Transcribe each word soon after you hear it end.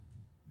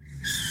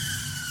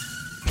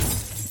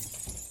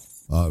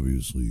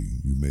obviously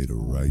you made a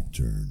right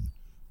turn,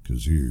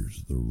 because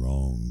here's the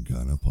wrong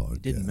kind of podcast.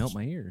 It didn't melt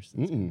my ears.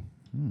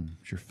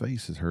 Your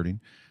face is hurting.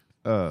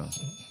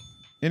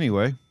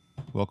 Anyway,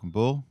 welcome,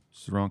 Bull.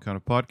 This is the wrong kind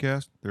of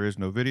podcast. There is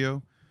no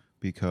video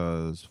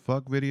because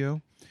fuck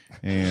video.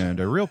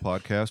 And a real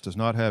podcast does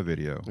not have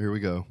video. Here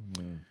we go.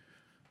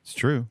 It's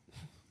true.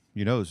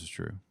 You know this is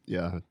true.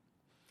 Yeah.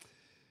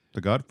 The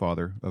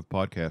godfather of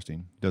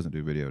podcasting doesn't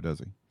do video, does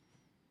he?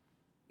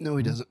 No,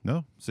 he doesn't.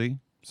 No? See?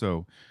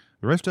 So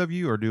the rest of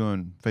you are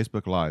doing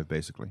Facebook Live,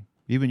 basically.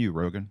 Even you,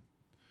 Rogan.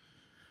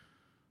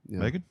 Yeah.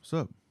 Megan, what's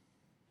up?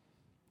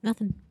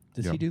 Nothing.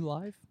 Does Yeah. he do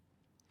live?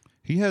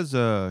 He has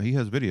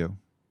video.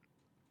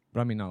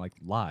 But I mean, not like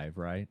live,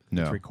 right?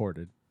 No. It's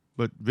recorded.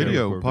 But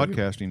video record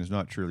video. podcasting is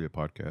not truly a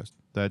podcast.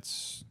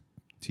 That's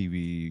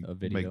TV A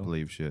video.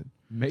 make-believe shit.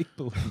 Make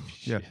believe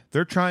Yeah, shit.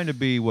 they're trying to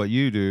be what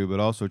you do, but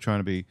also trying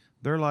to be.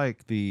 They're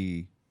like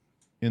the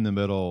in the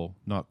middle,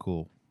 not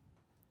cool.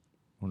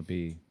 Want to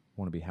be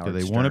So Howard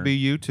they Stern. want to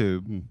be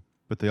YouTube,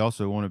 but they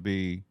also want to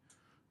be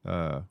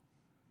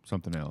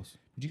something else.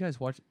 Did you guys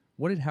watch?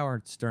 What did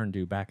Howard Stern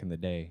do back in the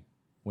day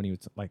when he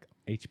was like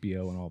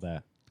HBO and all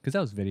that? Because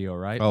that was video,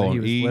 right? Oh, But he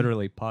on was E?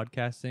 literally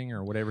podcasting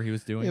or whatever he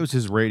was doing. It was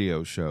his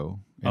radio show,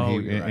 and Oh,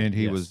 he you're right. and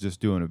he Yes. was just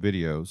doing a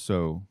video.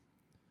 So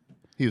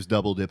He was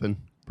double dipping,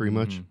 pretty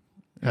much.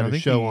 I Had a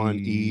think show on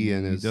E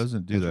and he his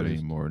doesn't do that entries.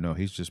 anymore. No,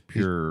 he's just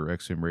pure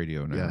XM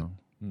radio now.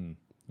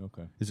 Yeah.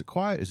 Okay, Is it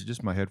quiet? Is it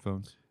just my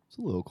headphones? It's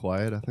a little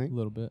quiet, I a think.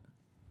 little bit.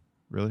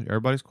 Really?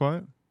 Everybody's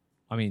quiet?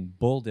 I mean,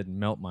 Bull didn't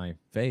melt my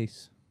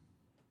face.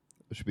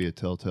 It should be a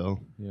telltale.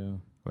 Yeah.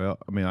 Well,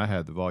 I mean, I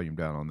had the volume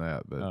down on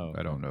that, but Oh,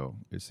 I don't know.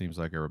 It seems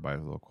like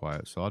everybody's a little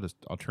quiet, so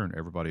I'll turn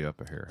everybody up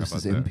a hair. How This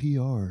is about that?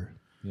 NPR.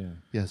 Yeah.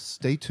 Yes,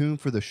 stay tuned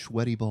for the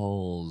sweaty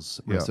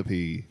balls Yeah.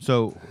 recipe.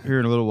 So here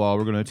in a little while,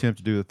 we're going to attempt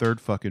to do the third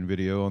fucking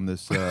video on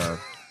this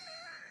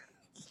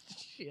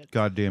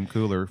goddamn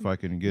cooler. If I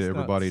can get It's not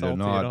everybody to salty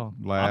at not all.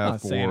 I'm laugh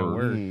not saying a or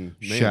word. Man.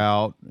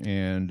 shout,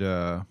 and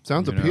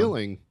Sounds you know,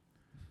 appealing.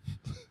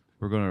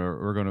 We're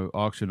gonna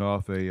auction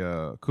off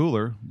a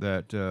cooler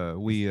that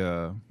we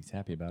He's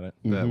happy about it.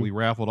 that we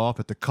raffled off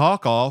at the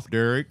cock off,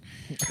 Derek.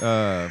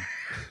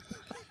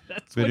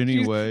 That's But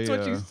anyway,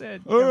 That's what you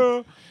said.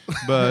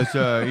 but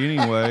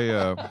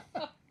anyway,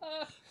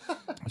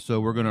 so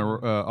we're gonna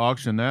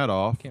auction that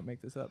off, Can't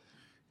make this up.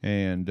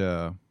 and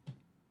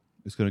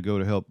it's gonna go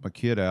to help my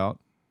kid out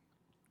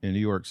in New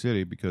York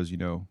City because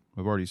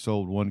I've already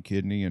sold one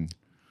kidney, and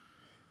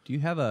Do you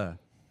have a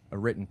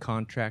written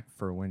contract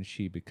for when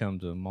she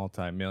becomes a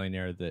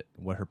multimillionaire that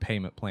what her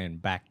payment plan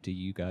back to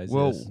you guys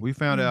well, is? we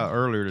found out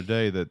earlier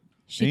today that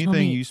She told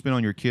anything me- you spend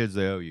on your kids,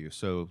 they owe you.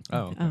 So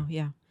Oh, Oh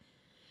yeah.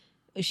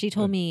 She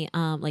told me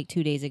like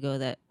 2 days ago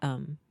that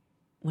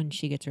when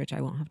she gets rich,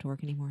 I won't have to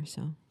work anymore.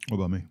 So what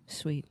about me?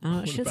 sweet. I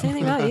don't shouldn't say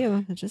anything about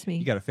you. It's just me.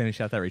 you got to finish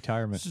out that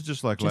retirement. This is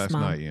just like Just last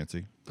Mom. night,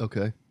 Yancey.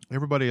 Okay.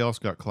 Everybody else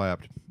got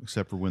clapped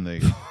except for when they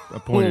Well,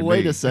 appointed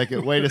wait me. a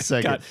second. Wait a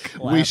second. Got We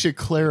clapped. should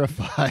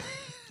clarify.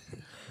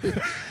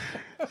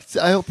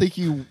 I don't think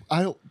you.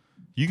 I don't.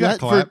 You got that,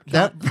 clapped.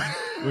 That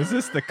Was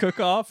this the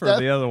cook-off or That-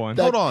 the other one?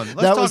 that- Hold on.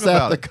 Let's that talk was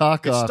about at the it.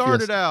 cock It off.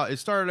 started yes. out. It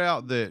started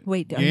out that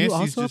Wait, are you Yancey's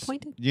also just,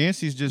 appointed?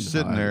 Yancey's just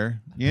sitting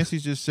there.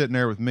 Yancey's just sitting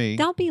there with me.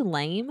 Don't be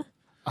lame.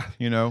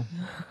 You know,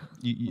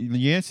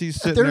 Yancey's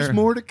sitting There's there.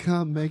 more to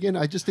come, Megan.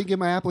 I just didn't get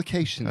my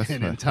application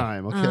in right.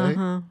 time. Okay.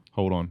 Uh-huh.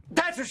 Hold on.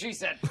 That's what she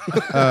said.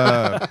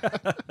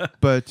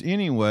 But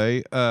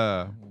anyway,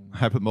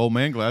 I put my old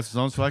man glasses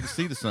on so I can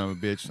see the son of a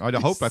bitch. I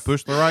hope I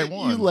pushed the right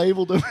one. You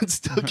labeled them and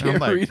still I'm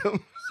can't like, read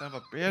them. Son of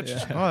a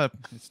bitch. Oh,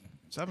 it's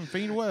 7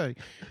 feet away.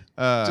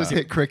 Just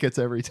hit crickets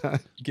every time.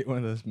 Get one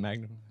of those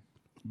Magnum.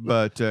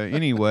 But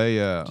anyway,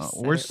 Just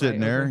said we're it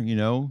sitting right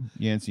there, over.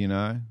 Yancey and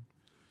I.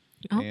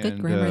 Oh, And,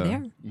 good grammar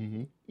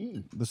there.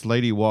 This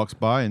lady walks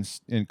by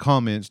and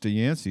comments to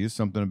Yancey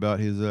something about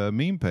his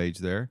meme page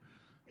there.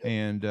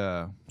 And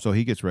so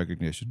he gets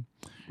recognition.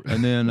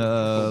 And then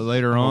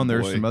later on,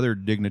 there's boy. some other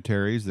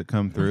dignitaries that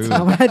come through.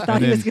 Oh, I thought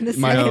And he was then, going to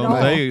you say it know,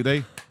 all.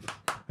 they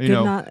did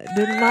not.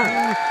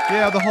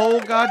 yeah, the whole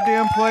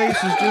goddamn place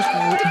is just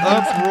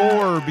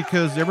uproar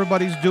because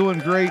everybody's doing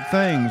great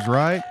things,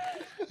 right?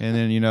 And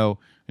then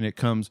and it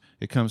comes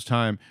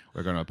time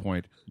we're going to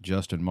appoint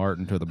Justin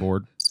Martin to the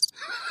board.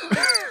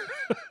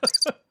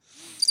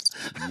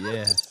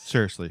 Yes.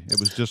 Seriously, it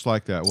was just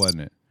like that,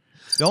 wasn't it?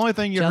 The only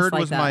thing you Just heard like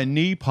was that. my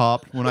knee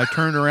popped when I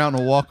turned around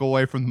to walk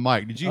away from the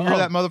mic. Did you hear Oh,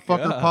 that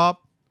motherfucker God.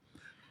 pop?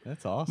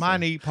 That's awesome. My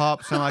knee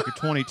pop sounded like a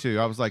 22.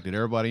 I was like, did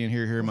everybody in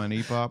here hear my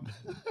knee pop?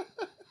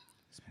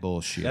 It's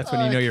bullshit. That's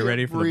when you know you're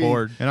ready for breathe. the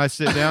board. And I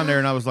sit down there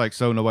and I was like,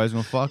 so nobody's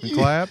going to fucking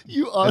clap?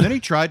 You And then he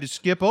tried to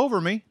skip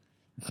over me.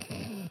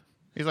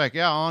 He's like,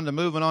 yeah,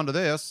 moving on to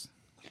this.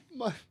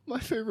 My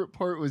favorite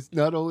part was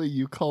not only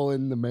you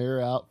calling the mayor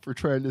out for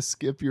trying to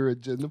skip your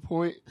agenda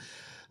point,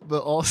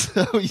 but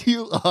also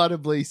you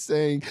audibly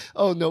saying,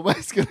 "Oh,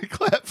 nobody's going to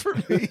clap for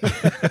me."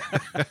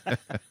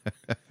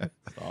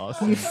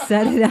 You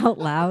said it out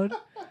loud.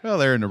 Well,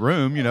 they're in the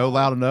room,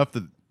 loud enough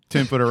that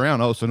 10 foot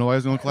around. Oh, so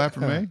nobody's going to clap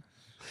for me?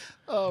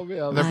 Oh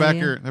man, They're back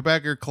here. They're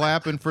back here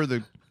clapping for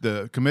the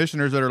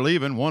commissioners that are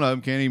leaving. One of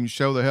them can't even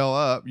show the hell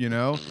up,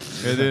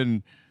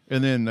 and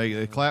then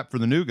they clap for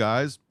the new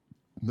guys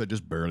that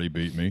just barely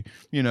beat me,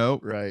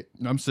 right.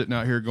 And I'm sitting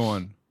out here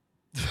going,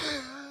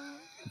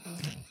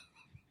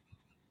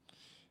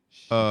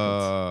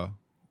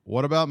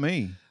 what about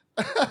me?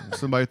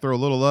 Somebody throw a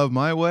little love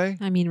my way.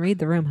 I mean, read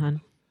the room,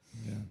 hon.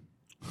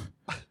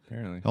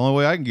 Apparently. The only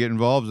way I can get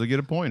involved is to get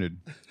appointed.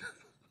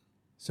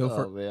 So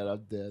Oh man,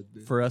 I'm dead.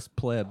 Dude. for us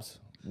plebs,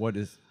 what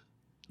is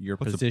your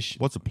position?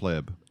 What's a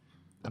pleb?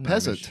 I'm A not even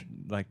peasant. sure.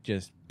 Like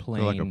just So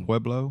plain like a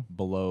pueblo?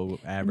 below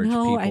average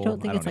No, people. I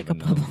don't think it's like a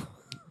even know. pueblo.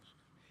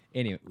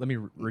 Anyway, let me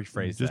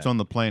rephrase Just that. on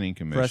the planning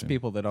commission. For us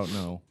people that don't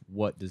know,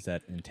 what does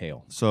that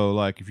entail? So,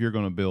 like, if you're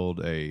going to build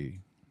a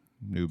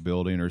new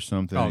building or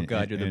something. Oh,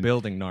 God, you're the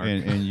building narc.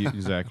 And you,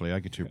 exactly, I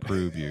get to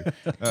approve you.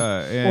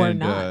 Or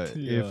not.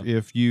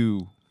 If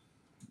you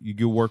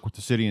go work with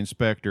the city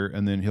inspector,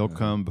 and then he'll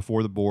come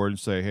before the board and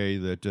say, hey,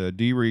 that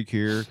D-Reek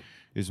here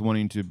is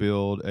wanting to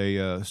build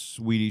a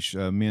Swedish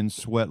men's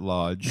sweat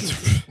lodge,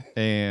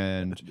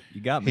 and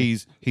You got me.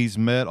 he's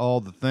met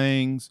all the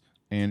things,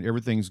 and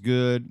everything's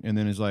good, and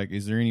then it's like,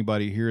 is there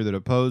anybody here that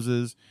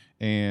opposes?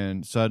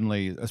 And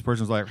suddenly this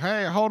person's like,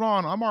 hey, hold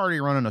on, I'm already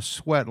running a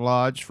sweat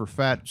lodge for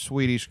fat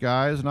Swedish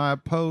guys, and I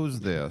oppose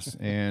this.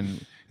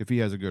 And if he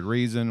has a good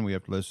reason, we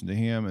have to listen to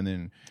him, and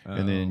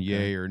then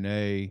yay or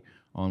nay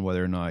on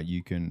whether or not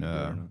you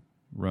can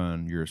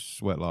run your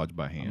sweat lodge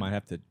by I hand. might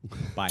have to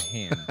by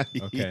hand.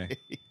 Okay.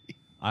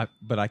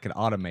 But I could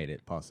automate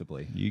it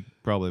possibly. You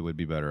probably would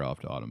be better off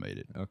to automate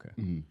it. Okay.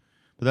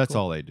 But that's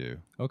all they do.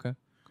 Okay.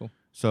 Cool.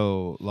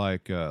 So,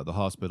 like, the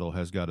hospital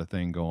has got a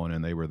thing going,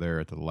 and they were there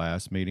at the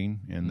last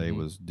meeting, and they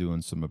was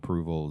doing some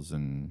approvals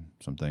and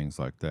some things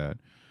like that.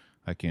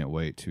 I can't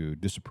wait to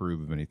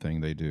disapprove of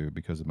anything they do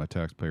because of my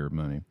taxpayer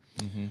money.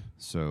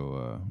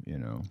 So,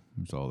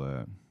 it's all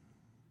that.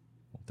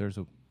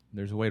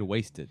 There's a way to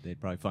waste it. They'd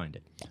probably find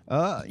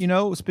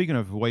it. Speaking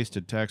of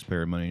wasted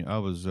taxpayer money, I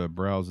was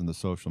browsing the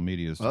social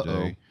medias today,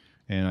 Uh-oh.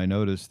 and I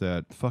noticed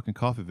that fucking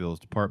Coffeeville's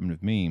Department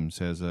of Memes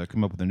has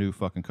come up with a new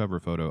fucking cover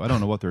photo. I don't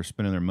know what they're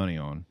spending their money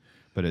on,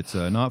 but it's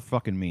not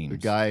fucking memes.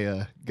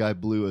 The guy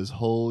blew his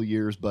whole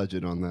year's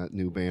budget on that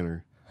new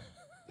banner.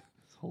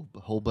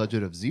 Whole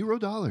budget of $0.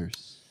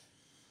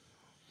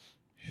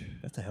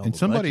 That's a hell of And a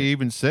somebody budget.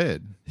 even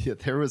said, Yeah,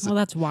 there was Well,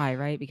 that's why,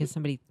 right? Because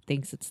somebody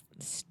thinks it's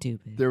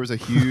stupid. a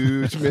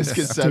huge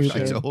misconception.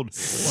 I Stupid. told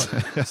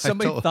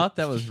Somebody thought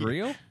that was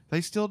real?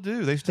 They still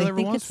do. They still They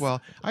every think once in a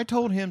it's- while. I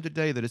told him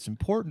today that it's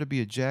important to be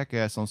a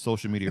jackass on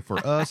social media for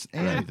us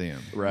and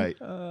them. Right.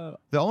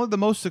 The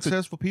most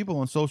successful people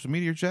on social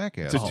media are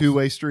jackasses. It's a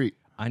two-way street.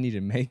 I need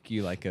to make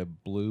you like a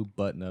blue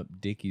button-up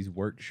Dickies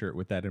work shirt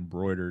with that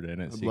embroidered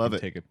in it so you love can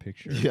it. take a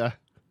picture. Yeah.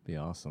 Be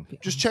awesome.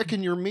 Just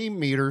checking your meme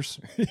meters.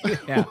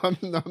 Yeah. I'm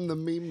the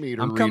meme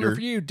meter I'm reader. coming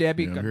for you,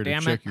 Debbie. I'm here to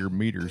Damn check it. your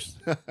meters.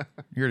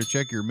 Here to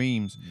check your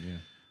memes. Yeah.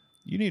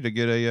 You need to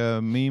get a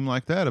meme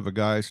like that of a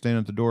guy standing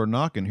at the door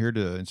knocking, here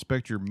to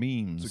inspect your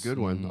memes. It's a good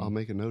one. I'll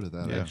make a note of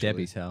that. Yeah. actually.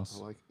 Debbie's house.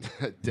 I like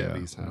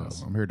Debbie's Yeah,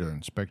 house. I'm here to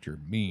inspect your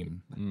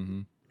meme.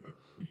 Mm-hmm.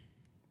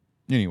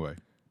 Anyway,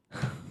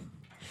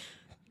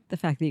 The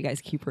fact that you guys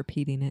keep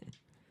repeating it,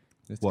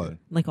 That's What? good.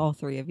 like all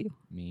three of you.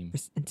 Meme.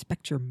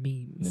 Inspect your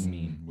memes. The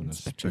meme. I'm gonna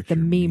Inspect inspect the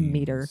your meme memes.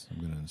 meter. I'm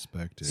going to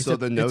inspect it. So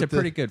the note it's a that-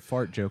 pretty good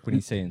fart joke when you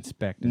say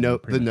inspect. and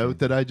Note pretty the much note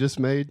that I just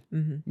made.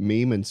 Mhm.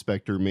 Meme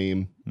inspector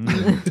meme.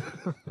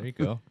 There you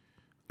go.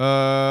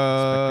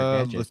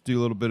 Gadget. Let's do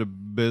a little bit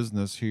of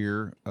business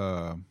here.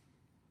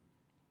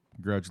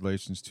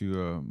 Congratulations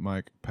to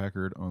Mike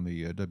Packard on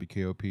the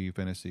WKOP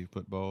fantasy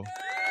football.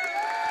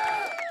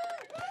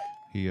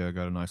 He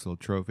got a nice little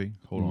trophy.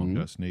 Hold on,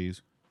 got to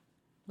sneeze.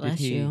 Bless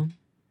he- you.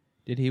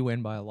 Did he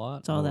win by a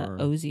lot? It's all that or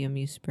osium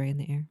you spray in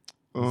the air.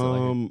 was it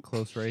like a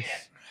close race.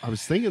 I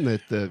was thinking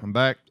that I'm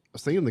back.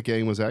 the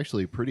game was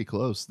actually pretty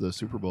close. The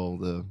Super Bowl,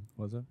 the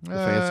Was it?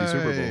 fancy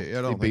Super Bowl. Hey,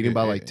 I don't They think beat him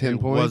by like 10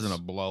 it points. wasn't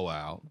a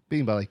blowout.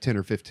 being by like 10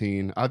 or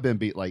 15. I've been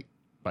beat like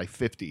by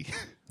 50.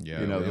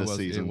 Yeah, this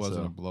season. It wasn't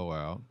so. a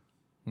blowout.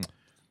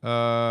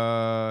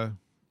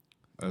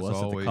 As Was it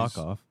the always, cock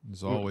off?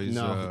 As always,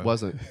 No, it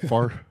wasn't.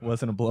 Far,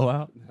 Wasn't a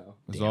blowout.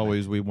 as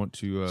always, we want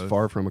to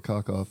far from a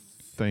cock off.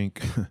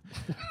 thank.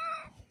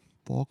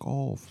 Fuck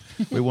off.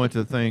 We want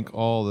to thank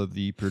all of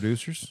the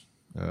producers.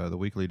 The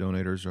weekly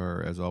donators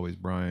are, as always,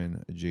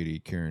 Brian,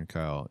 JD, Karen,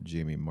 Kyle,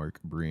 Jamie, Mark,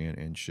 Brian,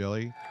 and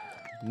Shelly.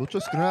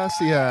 Muchas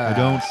gracias. I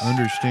don't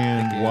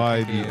understand Thank you,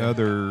 why thank the you.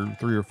 other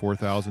 3,000 or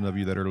 4,000 of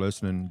you that are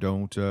listening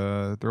don't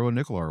throw a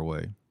nickel our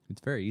way.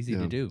 It's very easy Yeah.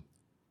 to do.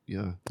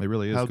 Yeah. It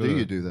really is. How Go do to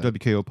you do that?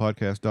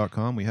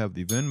 WKOpodcast.com. We have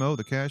the Venmo,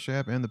 the Cash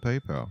App, and the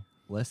PayPal.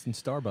 Less than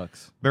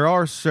Starbucks. There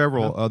are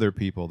several other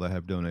people that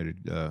have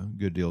donated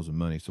good deals of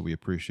money, so we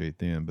appreciate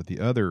them. But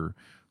the other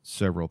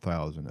several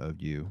thousand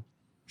of you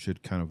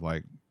should kind of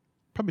like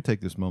probably take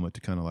this moment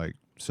to kind of like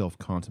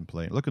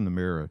self-contemplate, look in the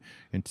mirror,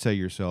 and say to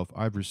yourself,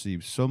 I've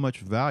received so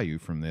much value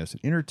from this,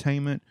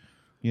 entertainment,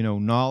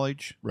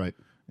 knowledge, Right.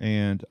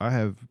 and I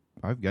have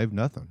I've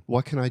nothing.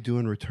 What can I do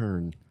in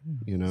return?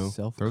 You know,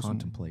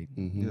 Self-contemplate.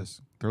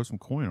 Yes, throw some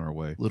coin our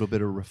way. a little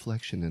bit of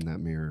reflection in that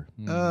mirror.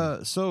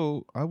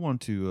 So I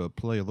want to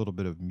play a little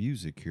bit of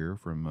music here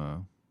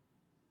from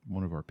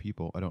one of our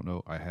people. I don't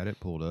know. I had it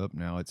pulled up.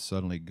 Now it's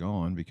suddenly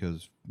gone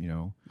because,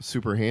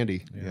 Super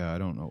handy. I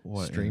don't know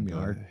what in the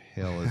StreamYard.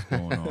 hell is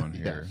going on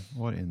here.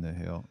 What in the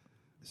hell?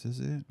 Is this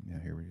it? Yeah,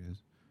 here it is.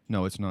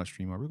 No, it's not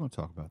StreamYard. We're going to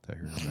talk about that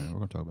here in a minute. We're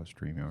going to talk about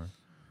StreamYard.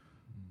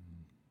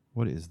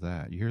 What is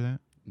that? You hear that?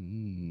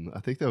 I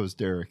think that was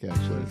Derek,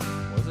 actually.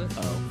 Was it?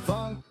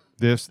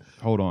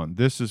 Hold on.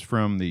 This is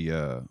from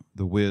the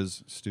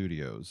Wiz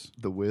Studios.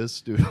 The Wiz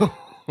Studio.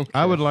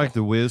 I would like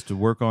the Wiz to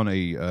work on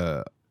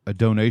a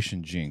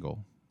donation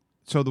jingle.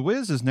 So the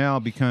Wiz has now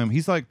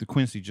he's like the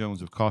Quincy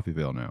Jones of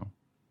Coffeeville now.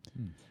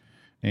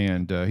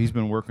 And he's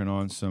been working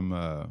on some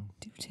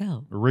Do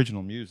tell.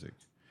 original music.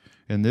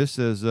 And this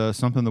is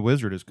something the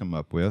Wizard has come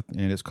up with,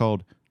 and it's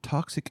called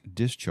Toxic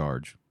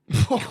Discharge.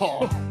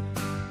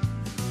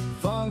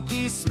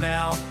 Funky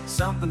smell,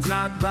 something's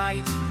not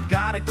right.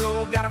 Gotta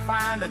go, gotta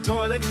find a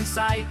toilet in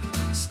sight.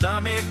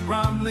 Stomach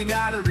rumbling,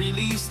 gotta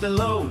release the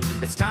load.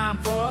 It's time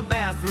for a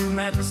bathroom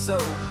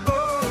episode.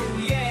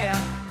 Oh yeah,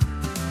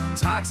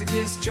 toxic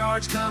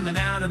discharge coming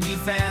out of me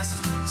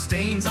fast.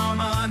 Stains on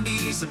my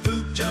undies, a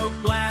poop joke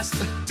blast.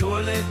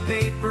 Toilet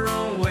paper,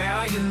 oh where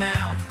are you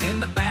now?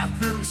 In the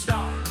bathroom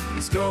stall,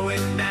 it's going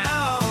down.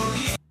 Oh,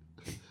 yeah.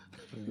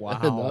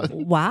 Wow.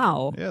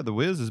 Wow. Yeah, the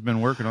Wiz has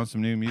been working on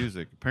some new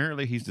music.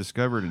 Apparently, he's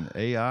discovered an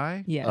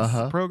AI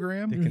Yes.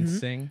 program, They can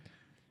sing.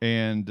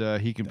 and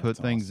he can put That's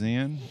things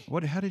in.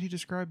 How did he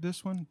describe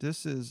this one?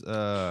 This is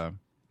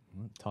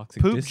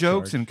Toxic poop discharge.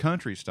 jokes in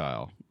country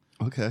style.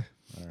 Okay.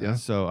 Yeah.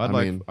 So I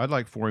mean- I'd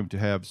like for him to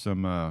have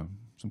some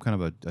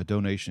kind of a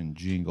donation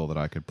jingle that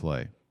I could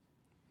play.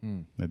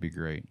 That'd be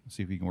great.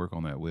 See if he can work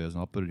on that, Wiz, and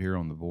I'll put it here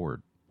on the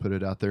board. Put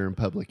it out there in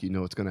public. You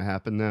know what's going to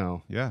happen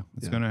now. Yeah,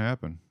 it's Yeah. going to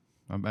happen.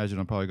 I imagine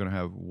I'm probably going to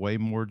have way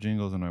more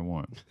jingles than I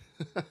want.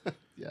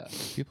 Yeah.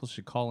 People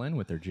should call in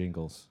with their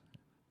jingles.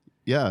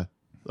 Yeah.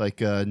 Like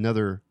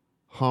another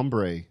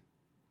hombre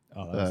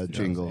Oh, that was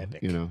jingle.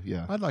 epic. You know.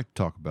 Yeah. I'd like to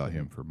talk about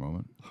him for a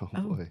moment. Oh,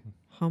 Oh. boy.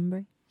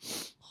 Hombre.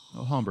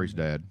 Oh, Hombre's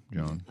dad,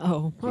 John.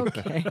 Oh,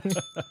 okay.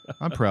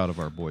 I'm proud of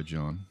our boy,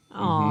 John.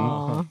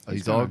 Aw.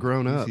 He's all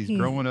grown up. He's He-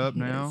 growing up he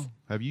now. is.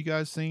 Have you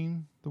guys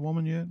seen the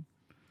woman yet?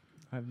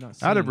 I've not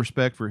seen Out of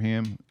respect for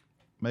him,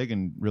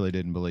 Megan really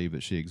didn't believe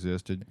that she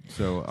existed.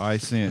 So I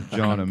sent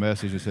John a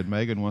message and said,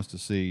 Megan wants to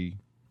see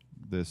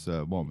this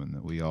woman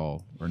that we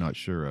all are not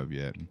sure of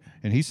yet.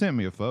 And he sent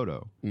me a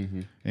photo.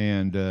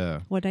 And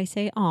What'd I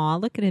say? Aw,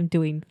 look at him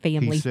doing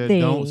family he said,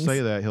 things. don't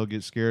say that. He'll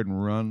get scared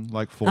and run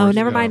like Forrest Oh,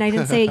 never mind. Gump." I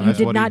didn't say it. You That's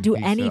did what not do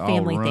he any said, "I'll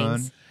family run."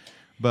 things.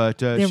 But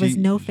There was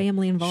no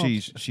family involved.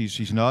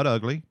 She's not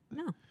ugly.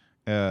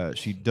 No.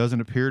 She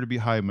doesn't appear to be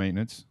high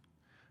maintenance.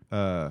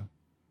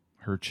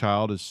 Her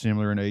child is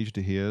similar in age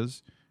to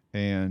his,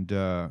 and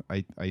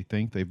I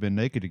think they've been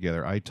naked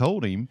together. I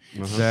told him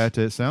that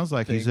it sounds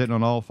like he's hitting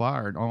on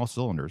all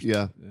cylinders.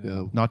 Yeah.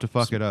 Yeah. Not to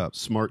fuck it up.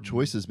 Smart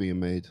choices being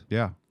made.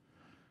 Yeah.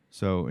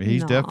 So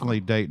he's No. definitely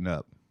dating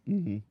up.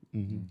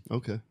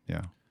 Okay.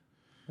 Yeah.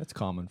 That's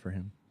common for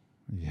him.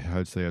 Yeah,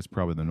 I'd say that's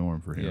probably the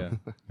norm for him.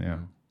 Yeah. Yeah.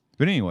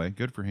 But anyway,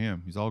 good for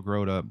him. He's all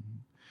grown up.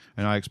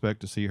 And I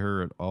expect to see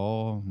her at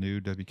all new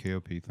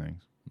WKOP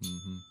things.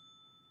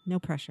 No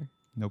pressure.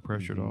 No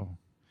pressure at all.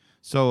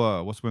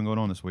 So what's been going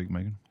on this week,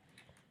 Megan?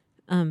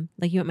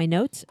 Like you want my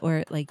notes,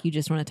 or like you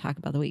just want to talk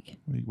about the week?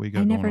 What you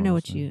got I never going on know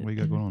this what week? you- What you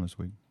got going on this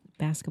week?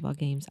 Basketball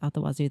games out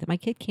the wazoo that my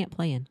kid can't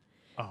play in.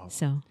 Oh,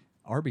 So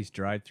Arby's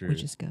drive-through. we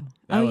just go.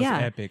 That oh was yeah.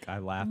 epic. I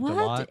laughed a What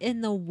lot.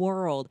 in the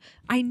world?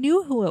 I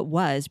knew who it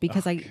was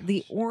because Oh,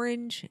 the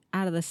orange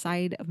out of the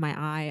side of my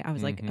eye, I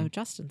was like, Mhm. oh,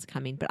 Justin's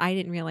coming. But I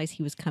didn't realize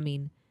he was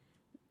coming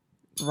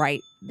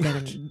right then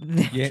and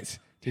there. Yes.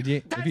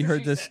 Have you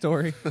heard this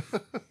story?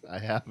 I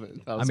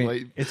haven't. I was mean,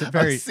 waiting. it's a I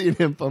very- was seeing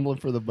him fumbling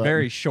for the button.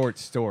 Very short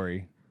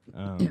story.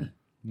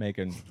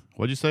 Megan.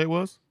 What'd you say it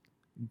was?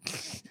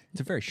 It's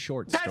a very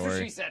short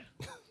story. said.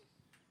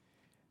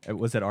 It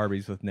was at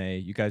Arby's with Nay.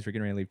 You guys were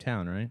getting ready to leave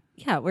town, right?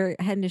 Yeah, we're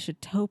heading to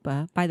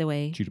Chatopa. By the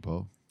way, Cheetah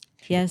Paw.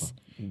 yes.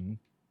 Mm-hmm.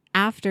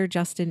 After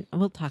Justin,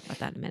 we'll talk about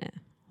that in a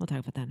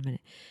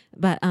minute.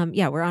 But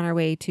yeah, we're on our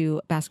way to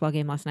a basketball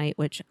game last night.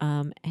 Which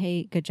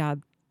hey, good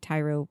job,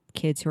 Tyro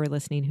kids who are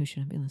listening who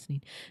shouldn't be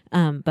listening.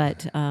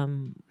 But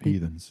we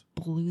Heathens.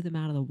 blew them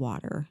out of the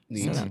water.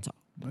 Neat. So that's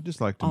I'd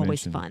just like to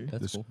always mention fun.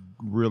 That's this cool.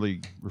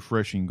 really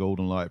refreshing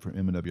golden light from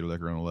M&W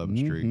Liquor on 11th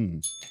Street.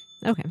 Mhm.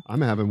 Okay.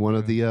 I'm having one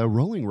of the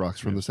Rolling Rocks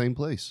from the same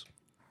place.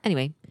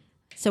 Anyway,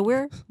 so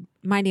we're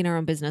minding our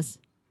own business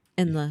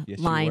in the Yes,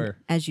 you line were.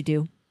 as you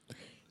do.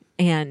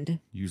 And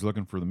You was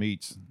looking for the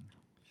meats.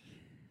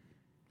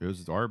 It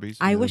was Arby's.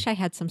 I wish I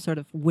had some sort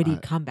of witty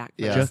comeback.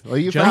 For Yeah. this. Well,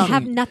 you Just- I found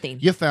have him. nothing.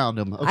 You found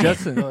him. Okay.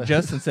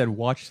 Justin said,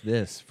 "Watch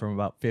this" from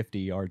about 50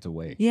 yards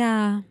away.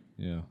 Yeah,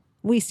 Yeah.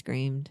 we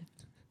screamed.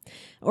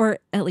 Or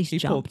at least He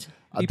pulled. jumped.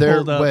 He There,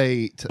 pulled up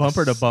wait. a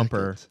bumper to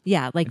bumper. second.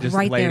 Yeah, like Just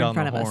right laid there in on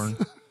front the of horn.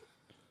 us.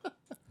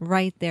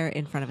 right there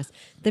in front of us.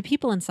 The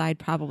people inside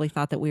probably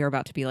thought that we were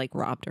about to be like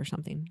robbed or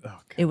something. Oh,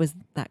 God. It was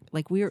that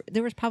like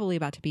there was probably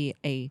about to be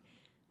a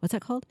what's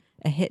that called?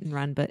 A hit and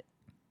run, but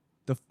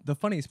The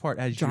funniest part,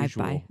 as Drive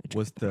by. usual,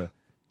 was the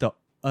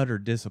utter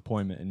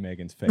disappointment in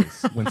Megan's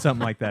face when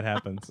something like that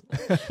happens.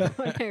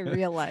 when I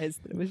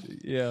realized that it was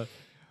Yeah.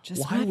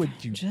 just Why would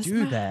you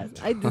do that?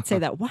 I did say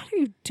that. What are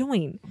you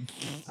doing?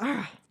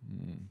 Ah.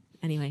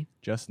 Anyway,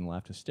 Justin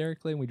laughed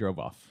hysterically, and we drove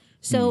off.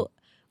 so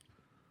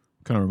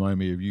Kind of remind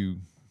me of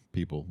you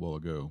people a while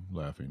ago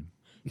laughing.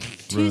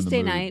 Tuesday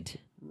mood. night.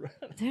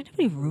 Did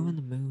anybody ruin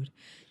the mood?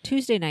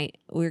 Tuesday night,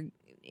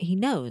 he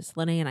knows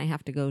Lene and I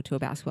have to go to a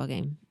basketball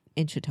game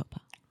in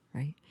Chautauqua,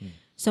 right?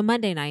 So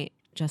Monday night,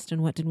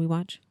 Justin, what did we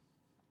watch?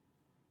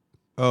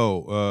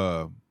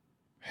 Oh,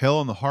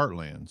 Hell in the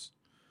Heartlands.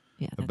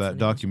 Yeah, that's About the name.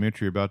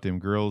 documentary about them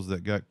girls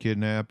that got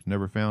kidnapped,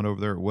 never found over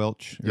there at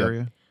Welch Yep.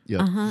 area.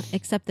 Yeah.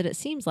 Except that it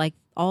seems like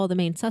all the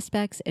main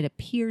suspects, it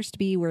appears to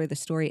be where the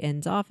story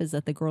ends off is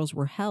that the girls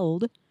were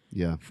held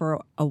Yeah.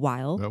 for a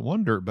while That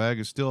one dirtbag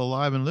is still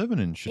alive and living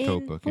in in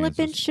Chautauqua, flippin'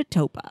 Kansas.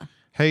 Chautauqua.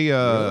 Hey,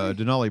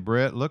 Denali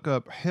Brett, look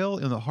up Hell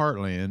in the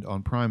Heartland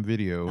on Prime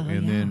Video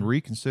and then yeah.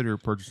 reconsider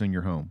purchasing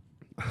your home.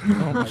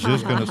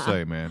 Just going to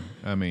say, man.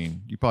 I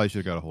mean, you probably should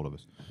have got a hold of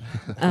us.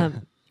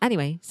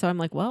 Anyway, so I'm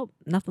like, well,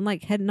 nothing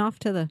like heading off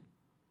to the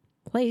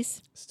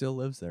place Still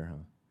lives there,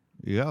 huh?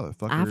 Yeah, the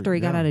fucker, after he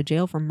got yeah. out of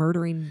jail for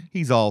murdering.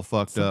 He's all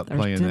fucked up Or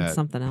playing did that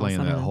something else, I playing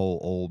don't that know. whole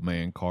old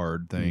man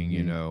card thing,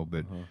 you know.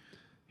 But Uh-huh.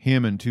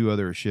 him and two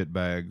other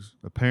shitbags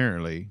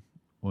apparently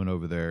went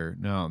over there.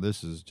 Now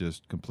this is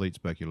just complete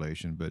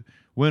speculation, but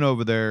went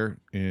over there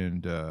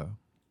and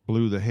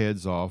blew the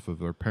heads off of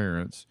their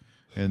parents,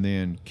 and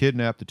then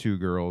kidnapped the two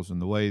girls.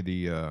 And the way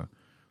the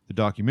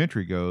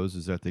documentary goes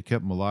is that they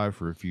kept them alive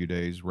for a few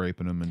days,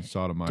 raping them and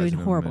sodomizing Doing them,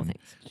 horrible and,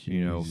 things.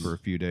 you know, for a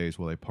few days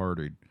while they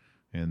partied,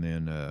 and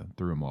then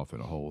threw them off in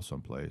a hole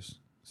someplace.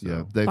 So,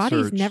 Yeah. They've Bodies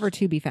searched, never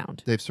to be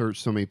found. They've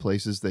searched so many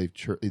places. They've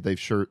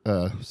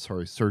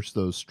searched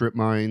those strip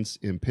mines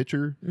in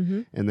Pitcher,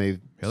 and they've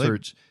Yeah, they-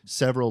 searched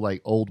several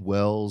like old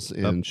wells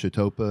in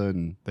Chautauqua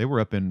and They were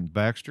up in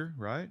Baxter,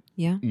 right?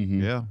 Yeah.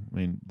 Yeah, I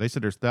mean, they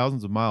said there's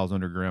thousands of miles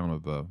underground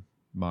of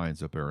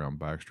mines up there around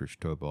Baxter,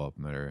 Chautauqua, up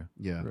in that area.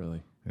 yeah.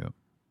 Really? Yeah,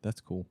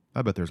 That's cool.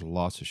 I bet there's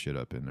lots of shit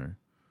up in there.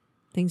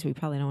 Things we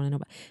probably don't want to know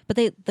about.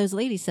 But those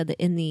ladies said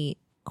that in the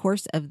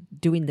course of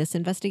doing this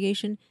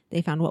investigation,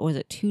 they found, what was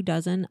it,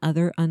 24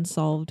 other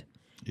unsolved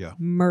Yeah,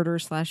 murder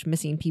 /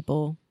 missing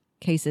people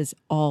cases,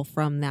 all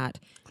from that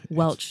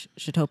Welch,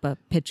 Chautauqua,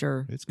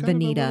 Pitcher, it's kind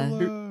Bonita of a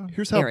little,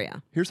 Here's how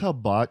area. here's how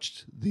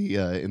botched the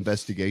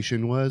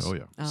investigation was. oh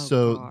yeah, Oh,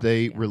 So gosh,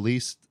 they yeah.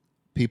 released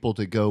people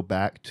to go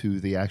back to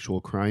the actual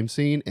crime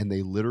scene, and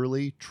they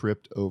literally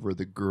tripped over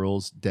the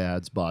girl's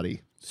dad's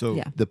body. so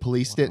Yeah. The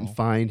police didn't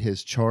find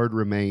his charred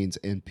remains,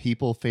 and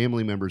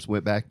family members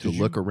went back to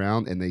look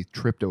around, and they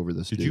tripped over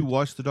this did dude. you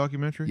watch the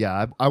documentary?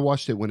 Yeah, I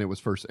watched it when it was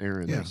first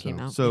airing. Yeah. so. Came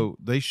out. So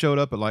they showed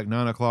up at like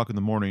 9:00 in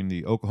the morning.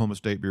 The Oklahoma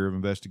State Bureau of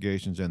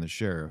Investigations and the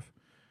sheriff.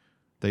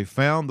 They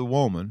found the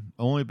woman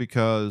only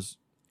because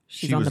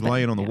She's she on was the bed,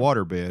 laying on the yeah.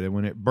 water bed, and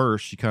when it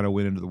burst, she kind of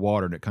went into the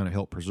water, and it kind of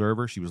helped preserve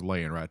her. She was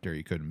laying right there;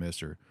 you couldn't miss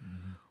her.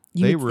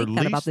 You They would think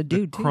released that about the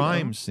dude, too,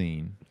 crime though.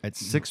 scene at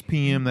 6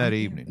 p.m. that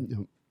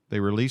evening. They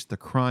released the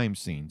crime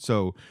scene.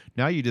 So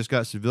now you just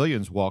got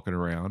civilians walking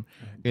around,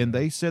 and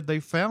they said they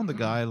found the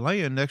guy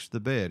laying next to the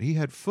bed. He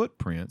had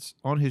footprints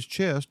on his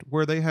chest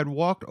where they had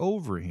walked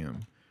over him.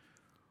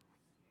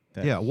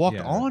 Walked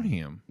on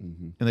him,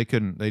 and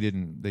they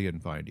didn't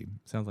find him.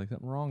 Sounds like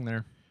something wrong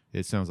there.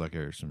 It sounds like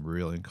there's some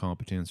real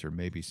incompetence or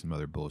maybe some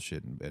other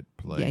bullshit at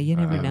play. Yeah, you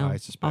never know. I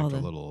suspect All a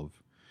the- little of.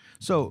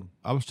 So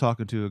I was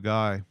talking to a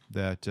guy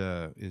that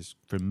is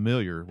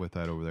familiar with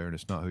that over there, and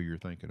it's not who you're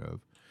thinking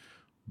of.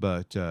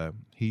 But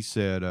he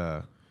said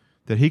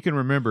that he can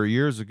remember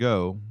years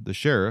ago, the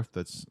sheriff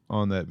that's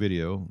on that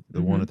video,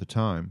 the one at the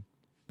time,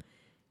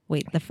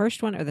 Wait, the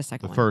first one or the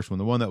second the one? first one,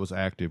 the one that was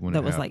active when that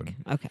it was happened.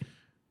 like, okay.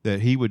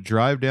 That he would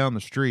drive down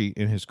the street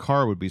and his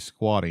car would be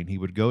squatting. He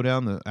would go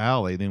down the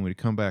alley, then when he'd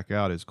come back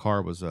out, his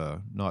car was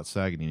not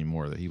sagging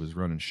anymore, that he was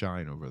running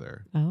shine over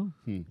there. Oh.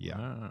 Yeah.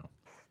 Wow.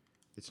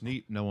 It's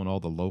neat knowing all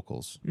the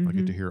locals. I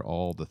get to hear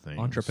all the things.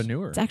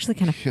 Entrepreneur. It's actually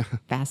kind of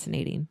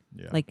fascinating.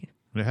 Yeah. Like,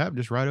 And it happened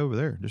just right over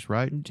there. Just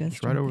right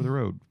right over the there.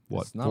 road.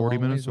 What, It's not 40 a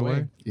long minutes ways away?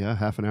 away. Yeah,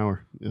 half an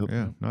hour. Yep.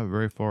 Yeah, not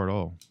very far at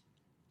all.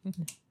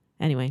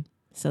 anyway,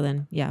 so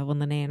then, yeah, when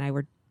Lene and I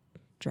were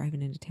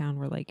driving into town,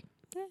 we're like,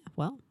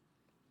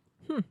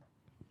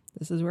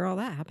 this is where all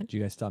that happened. Did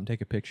you guys stop and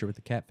take a picture with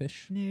the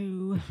catfish?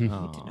 No, we do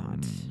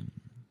not.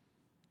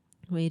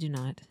 We do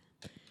not.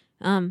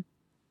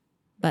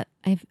 But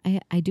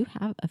I do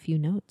have a few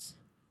notes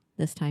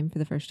this time for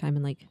the first time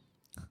in like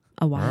a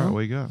All while. right, what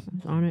you got?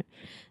 On it.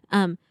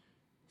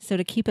 So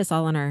to keep us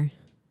all on our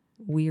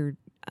weird,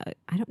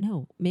 I don't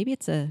know, maybe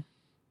it's a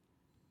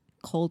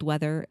cold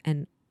weather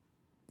and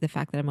the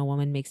fact that I'm a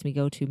woman makes me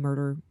go to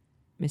murder,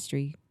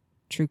 mystery,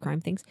 true crime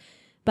things.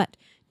 But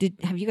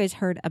have you guys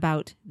heard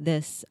about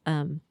this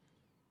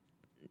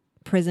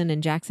prison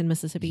in Jackson,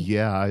 Mississippi?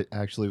 Yeah, I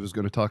actually was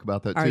going to talk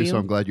about that Are too, you? so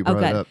I'm glad you Oh,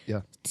 brought it good. up.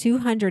 Yeah.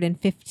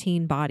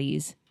 215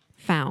 bodies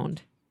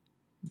found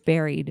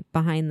buried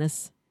behind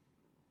this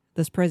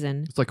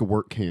prison It's like a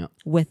work camp.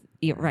 with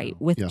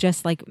Yeah.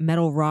 just like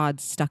metal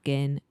rods stuck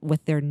in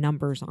with their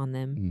numbers on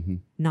them. Mm-hmm.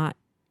 Not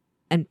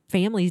and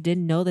families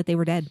didn't know that they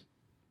were dead.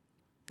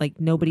 Like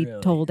nobody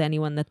Really? told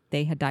anyone that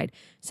they had died.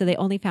 So they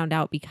only found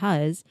out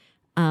because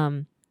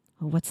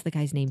what's the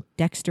guy's name?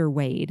 Dexter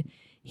Wade.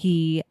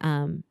 He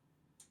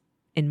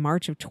in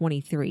March of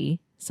 23,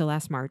 so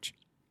last March,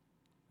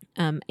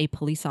 a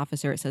police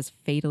officer, it says,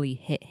 fatally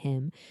hit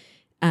him.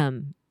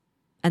 And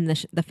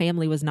the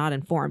family was not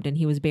informed, and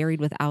he was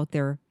buried without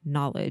their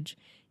knowledge.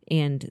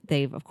 And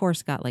they've, of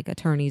course, got like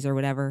attorneys or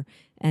whatever.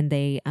 And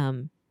they,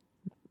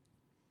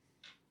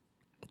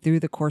 through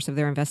the course of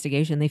their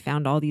investigation, they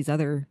found all these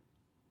other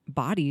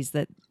bodies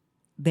that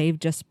they've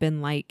just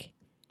been like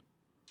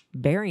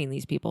burying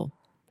these people.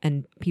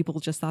 And people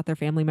just thought their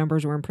family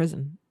members were in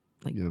prison.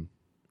 Like, Yeah.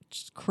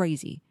 just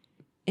crazy.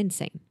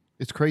 Insane.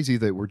 It's crazy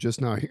that we're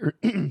just now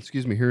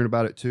hearing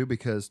about it too,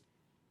 because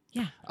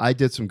Yeah. I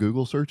did some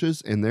Google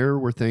searches and there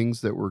were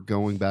things that were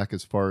going back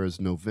as far as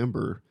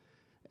November,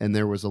 and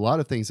there was a lot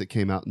of things that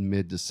came out in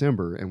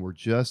mid-December, and we're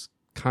just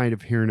kind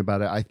of hearing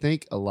about it. I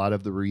think a lot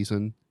of the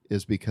reason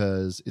is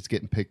because it's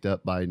getting picked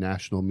up by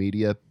national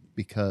media,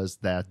 because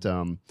that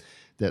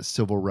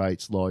civil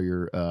rights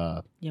lawyer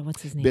Yeah,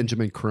 what's his name?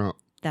 Benjamin Crump,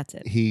 That's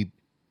it. he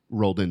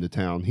rolled into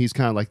town. He's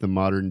kind of like the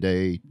modern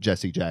day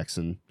Jesse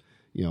Jackson.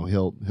 You know,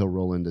 he'll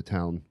roll into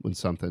town when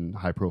something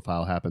high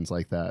profile happens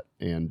like that,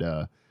 and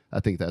I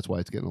think that's why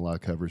it's getting a lot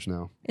of coverage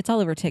now. It's all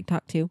over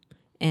TikTok too.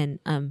 And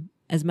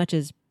as much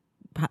as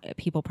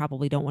people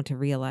probably don't want to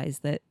realize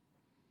that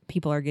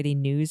people are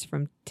getting news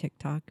from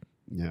TikTok,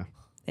 Yeah.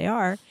 they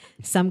are.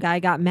 Some guy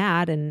got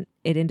mad and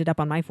it ended up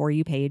on my For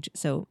You page.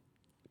 So,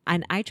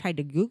 and I tried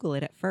to Google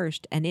it at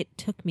first, and it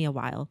took me a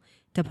while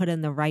to put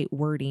in the right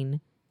wording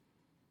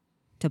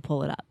to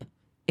pull it up.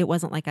 It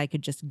wasn't like I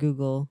could just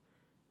Google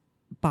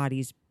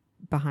bodies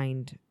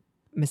behind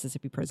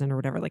Mississippi prison or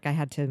whatever. Like I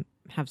had to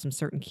have some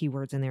certain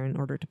keywords in there in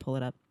order to pull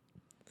it up.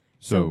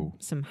 So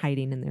some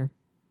hiding in there.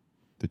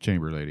 the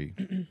chamber lady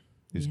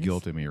is Yes.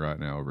 guilting me right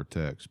now over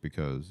text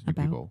because you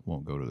About? people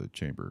won't go to the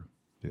chamber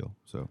deal.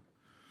 So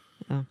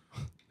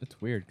It's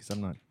weird because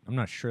I'm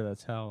not sure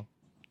that's how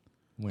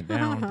it went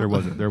down.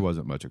 there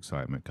wasn't much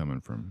excitement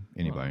coming from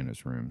anybody in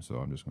this room. So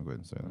I'm just gonna go ahead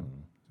and say that.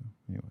 So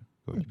anyway,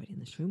 go ahead. Anybody in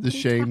this room? The What are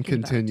you shame talking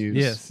about? continues.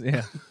 Yes,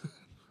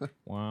 yeah.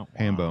 Wow.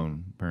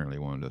 Hambone apparently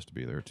wanted us to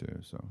be there too.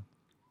 So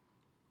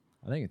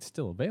I think it's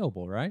still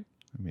available, right?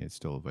 I mean, it's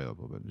still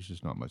available, but there's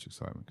just not much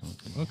excitement coming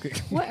from it.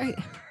 Okay. What are you,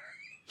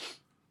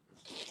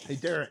 Hey,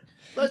 Derek,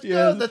 let's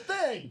go to the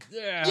thing.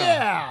 Yeah.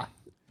 Yeah.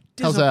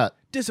 How's that?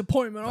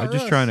 Disappointment. I'm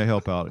just trying to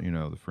help out,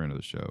 the friend of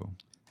the show,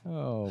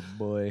 Oh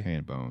boy.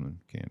 Hambone and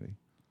Candy.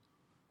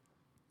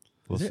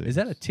 We'll see. Is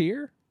that a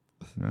tear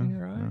No, in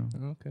your eye?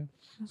 no. Okay.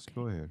 Just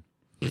go ahead.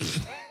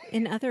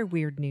 in other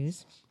weird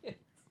news?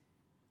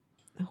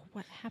 Oh,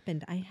 what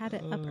happened? I had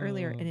it up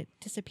earlier and it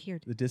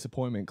disappeared. The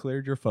disappointment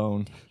cleared your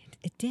phone.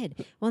 It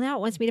did. Well, now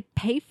it wants me to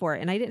pay for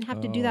it, and I didn't have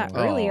to do that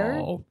earlier.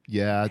 Oh,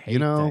 Yeah, hate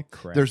that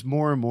crap. there's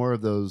more and more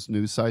of those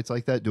news sites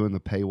like that doing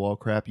the paywall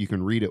crap. You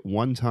can read it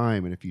one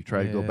time, and if you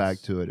try to go back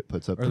Yes. to it, it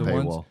puts up or the the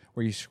paywall. ones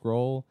where you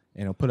scroll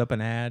and it'll put up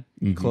an ad,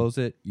 you close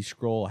it, you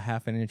scroll a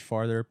half an inch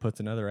farther, puts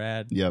another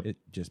ad. Yep. It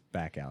just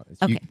back out.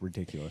 It's Okay.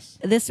 ridiculous.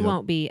 This Yep.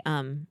 won't be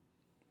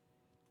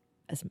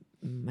as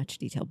much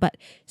detail, but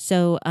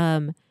so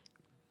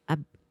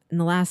in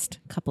the last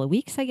couple of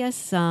weeks, I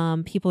guess,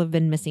 people have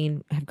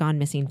gone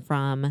missing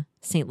from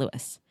St.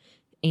 Louis,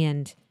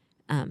 and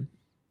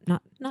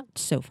not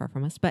so far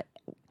from us, but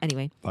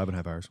anyway,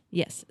 5.5 hours.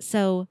 yes.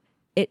 So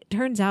it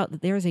turns out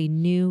that there's a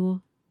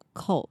new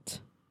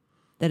cult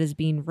that is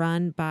being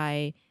run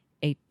by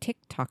a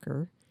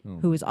TikToker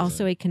who is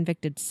also a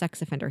convicted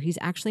sex offender. He's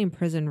actually in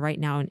prison right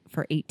now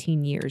for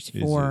 18 years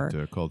for. Is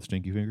it called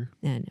Stinky Finger?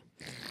 No.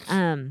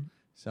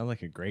 Sounds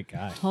like a great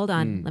guy. Hold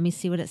on. Let me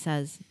see what it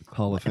says.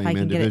 Hall of If I Fame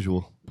can get it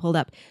individual. pulled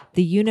up.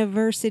 The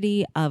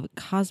University of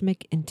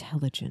Cosmic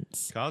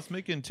Intelligence.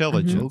 Cosmic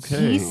Intelligence.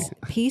 Okay.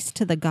 Peace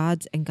to the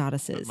gods and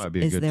goddesses That might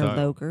be a is good their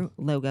title.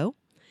 logo.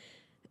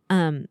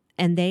 And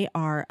they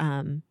are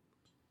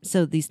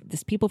so these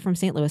people from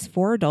St. Louis,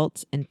 4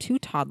 adults and 2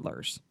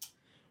 toddlers,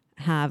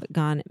 have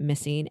gone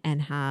missing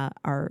and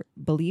are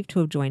believed to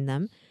have joined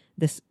them.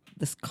 This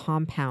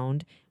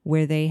compound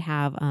where they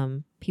have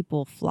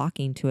people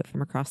flocking to it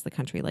from across the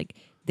country. Like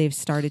they've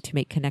started to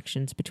make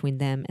connections between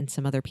them and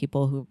some other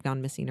people who've gone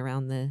missing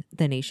around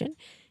the nation.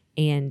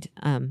 And,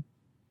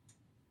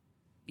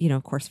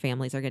 of course,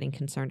 families are getting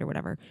concerned or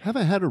whatever.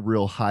 Haven't had a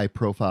real high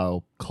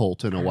profile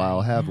cult in a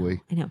while, have we?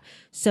 I know.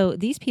 So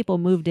these people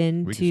moved We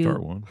can start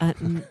into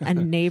one. a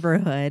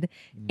neighborhood,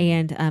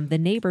 and the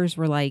neighbors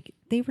were like,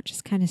 they were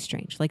just kind of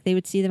strange. Like they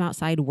would see them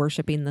outside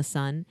worshiping the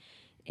sun.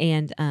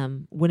 And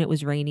when it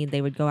was raining,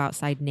 they would go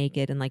outside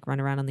naked and like run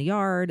around in the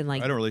yard and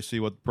like I don't really see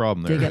what the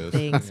problem there dig is. up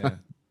things. Yeah.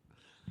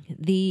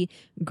 The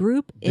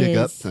group Dig is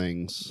up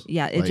things.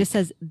 Yeah, it Like- just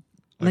says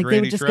Like they Randy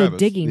would just Travis. go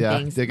digging Yeah,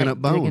 things, digging like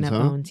up bones, digging up huh?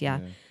 bones. Yeah.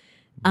 Leave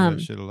Um,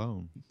 that shit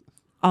alone.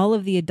 All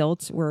of the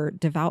adults were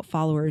devout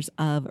followers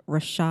of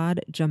Rashad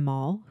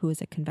Jamal, who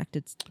is a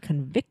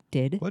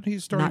convicted. Wasn't he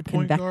starting not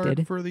point guard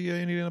convicted. for the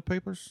Indiana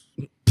Papers?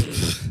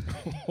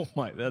 Oh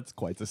my, that's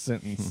quite the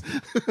sentence.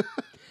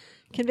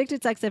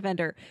 Convicted sex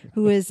offender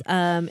who is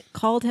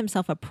called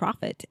himself a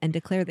prophet and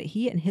declared that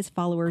he and his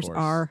followers course.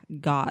 are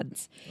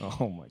gods.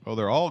 Oh my, Oh,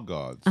 they're all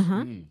gods.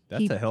 Uh-huh.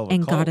 that's a hell of a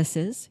and cult.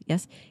 goddesses.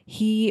 Yes,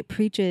 he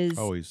preaches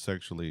Oh, he's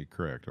sexually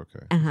correct.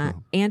 Okay.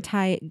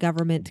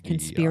 anti-government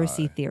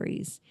conspiracy DEI.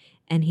 theories,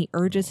 and he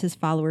urges his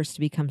followers to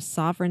become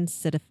sovereign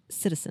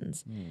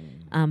citizens.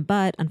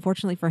 But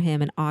unfortunately for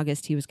him, in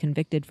August, he was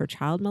convicted for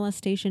child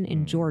molestation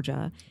in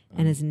Georgia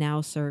and is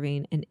now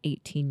serving an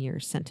 18-year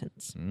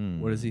sentence.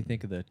 What does he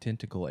think of the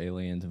tentacle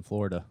aliens in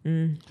Florida?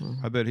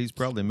 I bet he's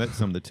probably met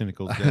some of the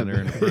tentacles down there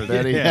in the prison.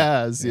 That he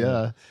has,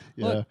 yeah.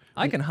 Look,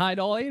 I can hide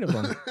all 8 of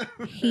them.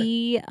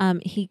 He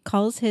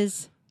calls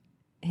his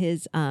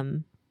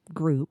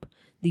group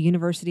the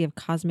University of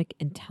Cosmic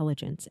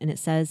Intelligence, and it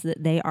says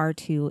that they are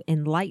to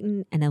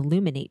enlighten and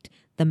illuminate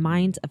the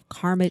minds of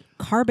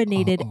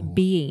carbonated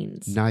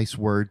beings. Nice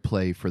word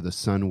play for the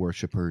sun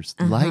worshippers.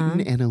 Lighten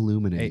and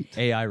illuminate.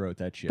 AI wrote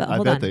that shit. But I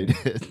hold bet on. they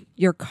did.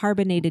 Your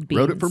carbonated beings.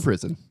 Wrote it from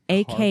prison.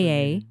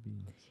 AKA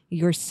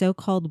your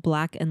so-called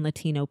Black and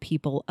Latino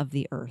people of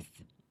the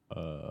earth.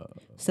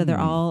 So they're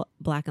all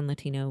Black and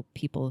Latino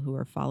people who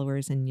are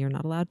followers, and you're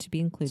not allowed to be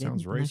included.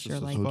 Sounds unless racist you're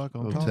as like, fuck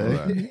on top Okay.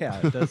 of that.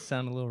 Yeah, it does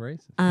sound a little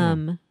racist.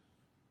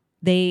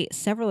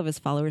 several of his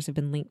followers have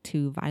been linked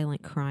to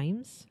violent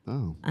crimes.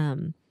 Oh.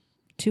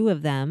 2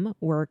 of them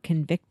were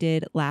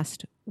convicted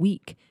last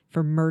week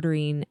for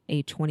murdering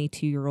a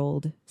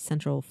 22-year-old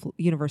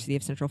University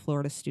of Central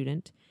Florida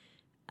student.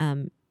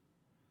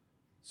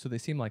 So they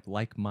seem like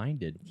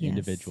like-minded Yes.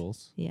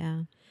 individuals.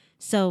 Yeah.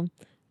 So,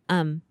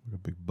 Like a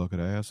big bucket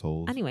of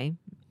assholes. anyway,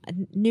 a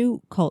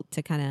new cult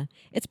to kind of,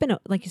 it's been,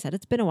 like you said,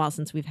 it's been a while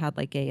since we've had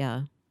like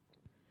a,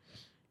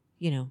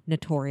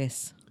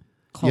 notorious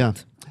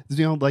cult.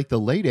 Yeah. Like the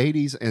late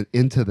 80s and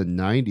into the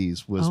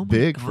 90s was Oh my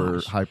big gosh.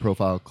 for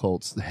high-profile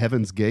cults. The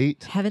Heaven's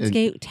Gate. Heaven's and,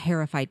 Gate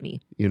terrified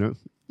me.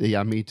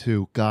 Yeah, me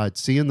too. God,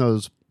 seeing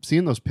those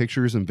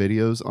pictures and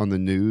videos on the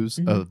news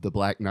of the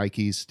black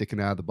Nikes sticking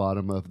out of the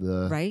bottom of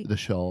the Right. the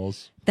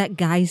shawls. That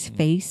guy's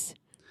face.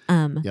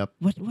 Yep.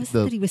 What was it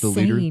The- that he was the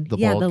saying? leader, the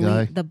bald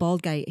guy. The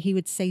bald guy. He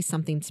would say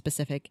something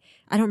specific.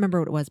 I don't remember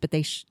what it was, but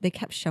they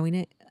kept showing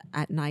it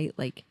at night,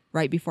 like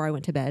right before I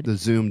went to bed. The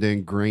zoomed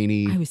in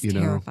grainy. I was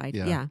terrified. terrified.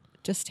 Yeah,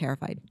 just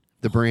terrified.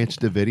 The Branch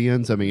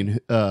Davidians. I mean,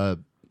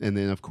 and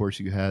then of course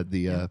you had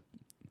the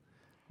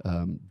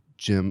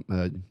Jim.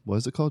 What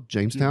is it called?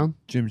 Jamestown.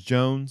 Jim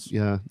Jones.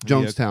 Yeah,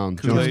 Jonestown.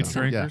 Kool-Aid Jonestown.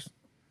 drinkers.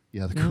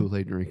 Yeah, the Yeah.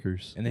 Kool-Aid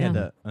drinkers. And they had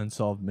the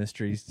Unsolved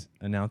Mysteries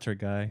announcer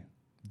guy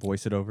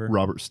voice it over.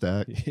 Robert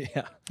Stack.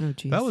 Yeah. Oh,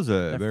 geez. That was a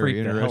That very freaked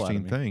the hell out of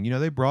interesting me. thing.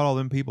 They brought all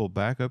them people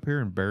back up here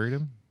and buried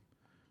them.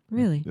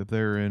 really. Up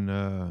there in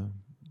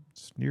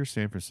near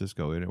San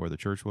Francisco, isn't it, where the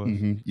church was?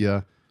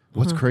 Yeah.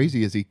 What's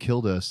crazy is he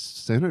killed a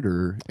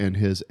senator and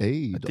his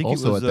aide I think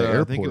also it was, at the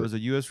airport. I think it was a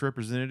U.S.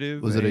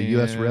 representative. Was it a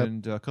US rep?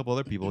 And a couple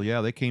other people.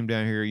 Yeah, they came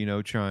down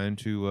here, trying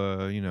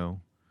to,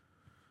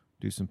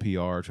 do some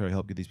PR, try to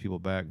help get these people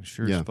back. And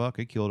sure Yeah. as fuck,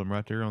 they killed them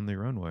right there on the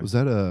runway. Was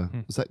that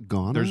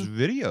Ghana? There's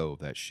video of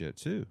that shit,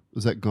 too.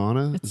 Was that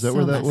Ghana? It's Is that so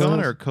where that messed was? up.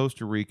 Ghana or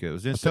Costa Rica. It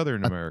was in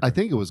Southern America. I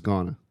think it was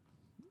Ghana.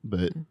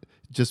 But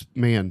just,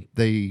 man,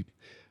 they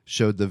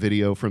showed the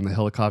video from the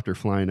helicopter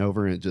flying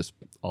over and it just,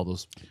 all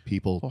those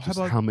people, Well, how just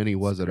about- how many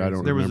was it? I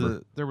don't there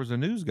remember. was a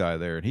news guy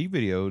there, and he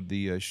videoed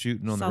the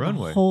shooting on Saw the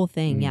runway. whole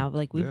thing. Yeah,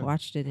 like we've Yeah.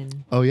 watched it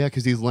in. Oh, yeah,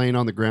 because he's laying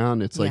on the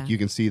ground. It's like Yeah. you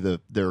can see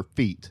their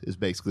feet is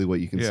basically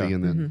what you can Yeah. see.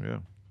 And then Yeah.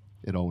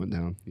 it all went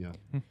down. Yeah.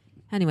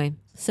 Anyway,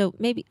 so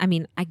maybe I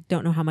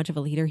don't know how much of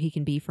a leader he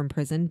can be from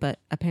prison, but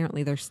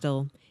apparently he's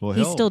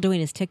Well, still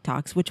doing his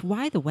TikToks. Which,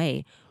 by the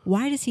way,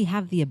 why does he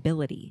have the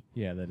ability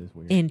Yeah, that is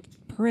weird. in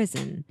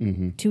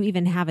prison to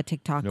even have a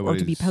TikTok or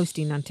to be Nobody's-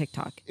 posting on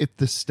TikTok? If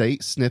the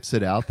state sniffs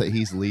it out that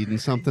he's leading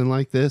something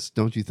like this,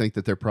 don't you think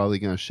that they're probably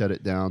going to shut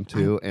it down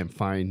too and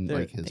find They're-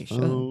 like his they should.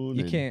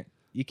 phone?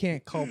 You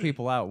can't call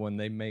people out when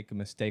they make a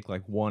mistake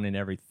like 1 in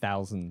every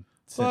 1,000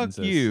 Fuck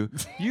sentences. you.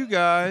 You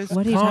guys.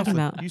 What are you talking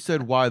about? You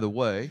said, why the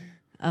way?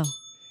 Oh,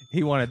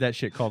 He wanted that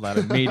shit called out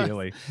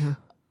immediately.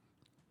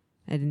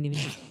 I didn't even.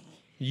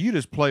 You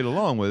just played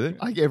along with it.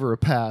 I gave her a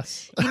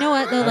pass. You know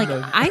what though? Like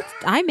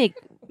I make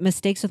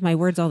mistakes with my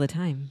words all the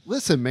time.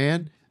 Listen,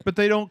 man. But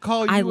they don't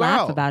call you I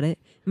laugh out. about it.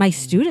 My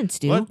students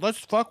do. Let's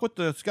fuck with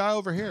this guy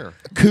over here.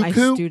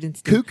 Cuckoo.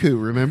 students do. Cuckoo,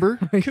 remember?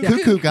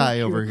 Cuckoo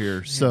guy over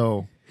here.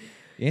 So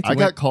Yancy I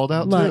got went- called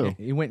out Look.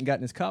 too. He went and got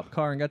in his cop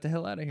car and got the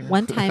hell out of here.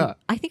 One time,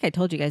 I think I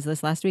told you guys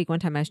this last week. One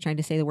time, I was trying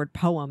to say the word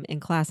poem in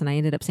class, and I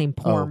ended up saying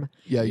porm.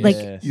 Yeah, you, Like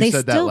Yes. you they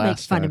said that still make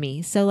last fun time. of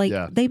me. So like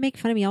Yeah. they make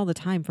fun of me all the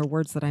time for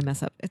words that I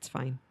mess up. It's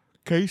fine.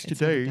 Case It's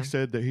today really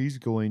said that he's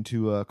going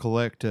to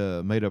collect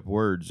made-up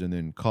words and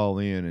then call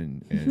in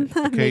and Make a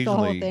whole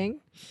occasionally thing.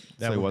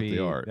 That say would what be- they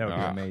are. that would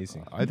be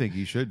amazing. I think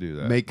you should do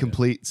that. Make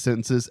complete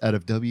sentences out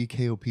of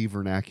WKOP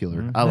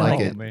vernacular. Mhm. I like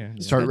Oh, it. man.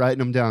 Yeah. Start writing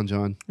them down,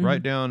 John.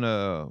 Write down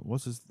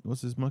what's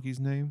his monkey's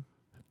name?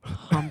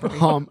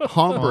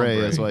 Hombre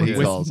is what he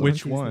Which- calls them.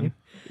 Which one?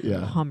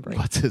 Yeah. Hombre.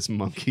 What's his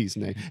monkey's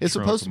name? It's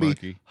Trunk supposed to be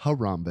monkey.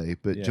 Harambe,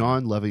 but Yeah.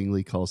 John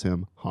lovingly calls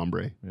him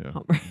Hombre. Yeah.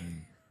 Hombre.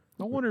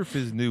 I wonder if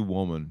his new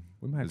woman.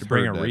 We might have has to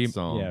bring heard a that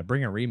song.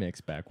 bring a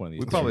remix back one of these.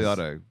 We days. probably ought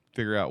to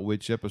figure out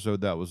which episode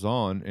that was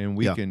on, and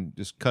we Yeah. can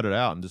just cut it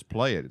out and just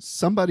play it.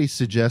 Somebody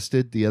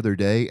suggested the other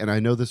day, and I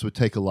know this would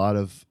take a lot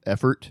of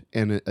effort,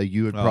 and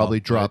you would probably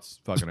drop. It's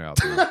fucking out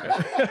there.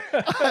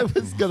 I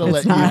was gonna It's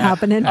let not you.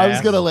 happening. I was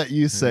gonna let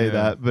you say Yeah.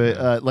 that,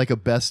 but like a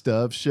best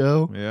of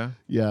show, Yeah.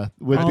 yeah,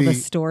 would All be the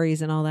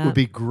stories and all that. would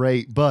be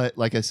great. But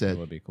like I That said,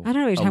 would be cool. I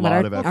don't know what a you're lot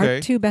talking of about. effort. Our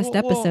two best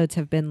Well, episodes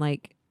have been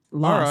like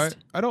lost. All right.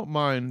 I don't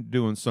mind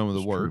doing some of the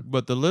It's work, true.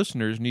 but the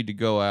listeners need to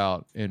go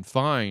out and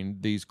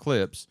find these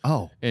clips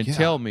and yeah.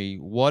 tell me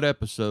what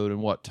episode and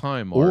what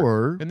time mark,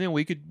 Or- and then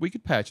we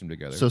could patch them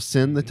together. So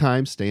send the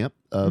timestamp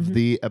of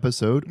the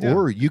episode, Yeah.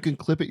 or you can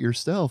clip it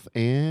yourself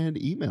and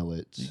email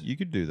it. you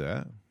could do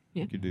that.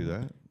 Yeah. You could do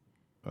that.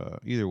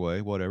 Either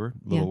way, whatever.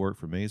 Little Yeah. work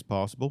for me is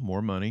possible.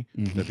 More money.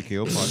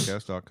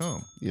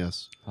 WKOpodcast.com.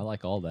 Yes, I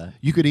like all that.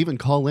 you could even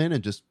call in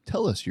and just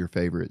tell us your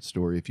favorite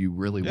story if you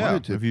really Yeah,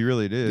 wanted to. if you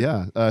really did.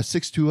 Yeah,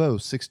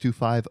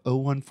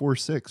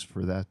 620-625-0146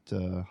 for that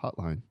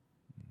hotline.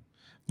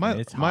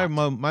 It's My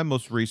hot.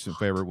 most recent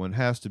favorite one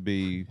has to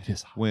be It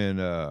is hot. when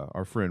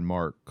our friend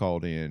Mark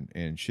called in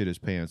and shit his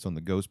pants on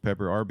the ghost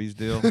pepper Arby's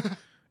deal,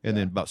 and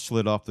then about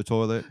slid off the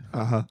toilet.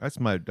 Uh-huh. That's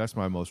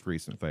my most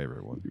recent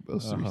favorite one. Your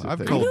most recent I've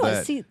favorite. I told don't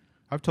that. see.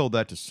 I've told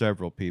that to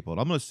several people. And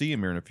I'm going to see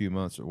him here in a few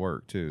months at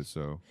work too.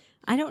 So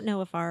I don't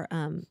know if our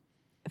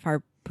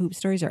poop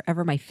stories are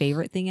ever my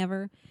favorite thing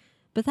ever,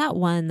 but that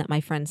one that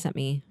my friend sent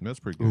me, that's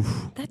pretty good.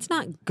 that's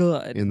not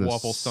good. In the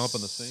Waffle stomp in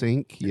the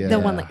sink? Yeah. The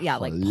one, like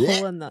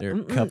pulling the. They're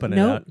cupping it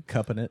nope, out,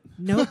 cupping it.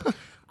 nope.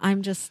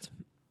 I'm just.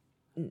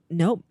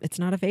 Nope, it's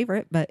not a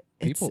favorite, but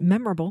it's People-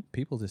 memorable.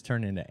 People just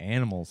turn into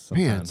animals.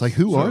 Sometimes. Man, it's like,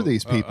 who are So,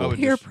 these people? I would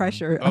Peer just-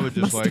 pressure I would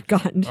just must have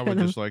gotten to I would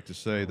them. just like to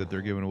say that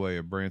they're giving away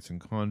a Branson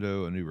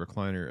condo, a new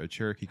recliner, a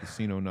Cherokee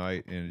casino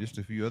night, and just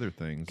a few other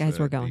things. Guys,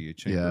 we're at going. the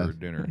Chamber Yeah.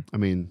 dinner. I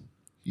mean,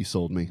 you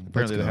sold me.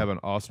 Apparently, they Let's have go. an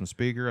awesome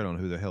speaker. I don't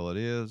know who the hell it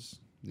is.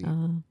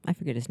 I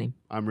forget his name.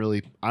 I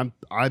mean, I Is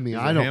it don't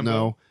Hambo?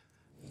 know.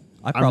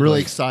 I I'm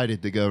really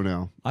excited to go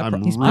now.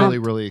 I'm He's really,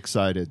 pumped. really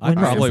excited. I When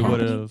is probably this would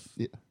happening? have.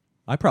 Yeah.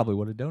 I probably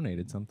would have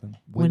donated something.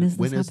 When is this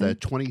When is happening?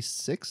 that?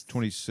 26th?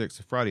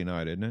 26th, Friday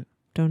night, isn't it?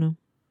 Don't know.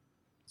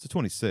 It's the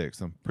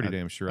 26th. I'm pretty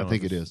damn sure. I don't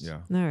think know it if is. Yeah.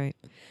 All right.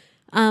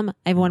 I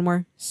have one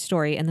more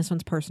story, and this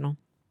one's personal.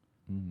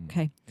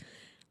 Okay.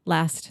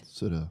 Last.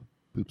 Is it a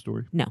poop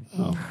story? No.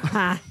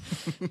 Oh.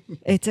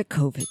 It's a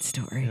COVID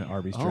story. Yeah,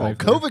 Arby's Oh,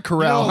 drive-thru. COVID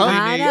corral, huh?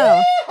 I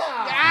know.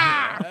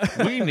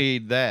 We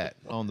need that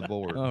on the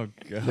board. Oh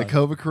god. The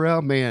COVID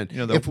corral, man. You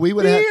know, the- if we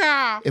would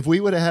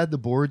have had the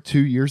board 2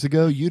 years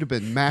ago, you'd have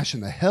been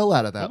mashing the hell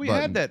out of that Well, we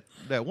button. had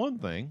that one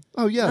thing.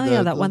 Oh yeah, Oh,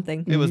 yeah, that one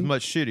thing. It was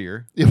much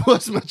shittier. It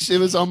was much. It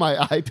was on my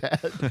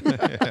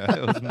iPad. Yeah,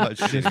 it was much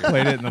Just shittier.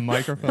 played it in the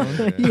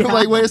microphone. Yeah. I'm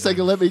like, wait a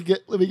second, let me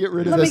get rid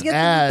of Let me this get the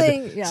ad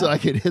thing, yeah. so I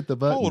can hit the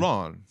button. Hold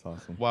on,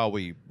 That's awesome. while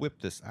we whip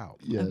this out.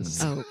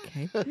 Yes.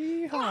 Okay.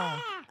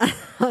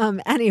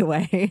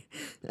 Anyway,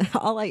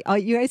 all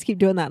you guys keep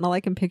doing that, and all I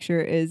can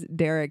picture is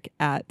Derek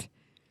at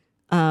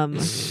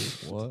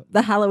What?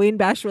 the Halloween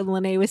bash where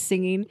Lene was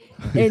singing,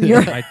 and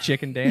you're My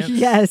chicken dance?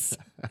 yes,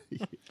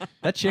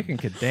 That chicken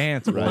could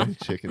dance, bro. Right,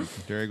 chicken.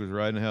 Derek was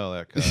riding the hell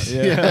out of that cut.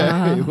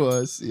 Yeah, it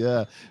was.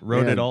 Yeah,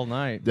 Rode Man, it all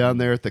night. down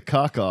there at the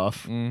cock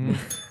off.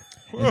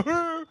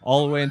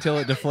 All the way until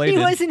it he deflated.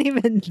 wasn't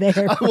even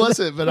there. I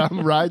wasn't, but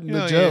I'm riding You the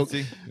know, joke.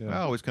 Yancey, I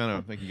always kind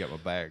of think you got my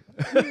back.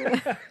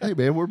 Hey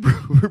man, we're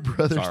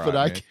brothers, It's all but right,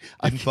 I man.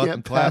 Didn't fucking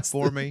can't clap pass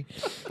for the- me,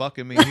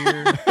 fucking me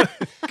here.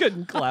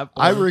 Couldn't clap.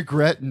 I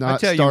regret not I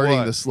tell starting you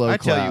what, the slow I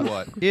clap. tell you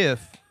what,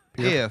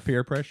 if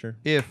peer pressure.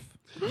 if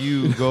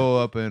you go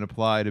up and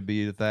apply to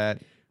be at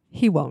that,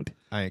 He won't.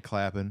 I ain't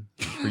clapping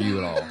for you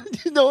at all.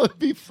 You know it'd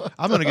be fun.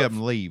 I'm gonna get up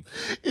and leave.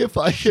 If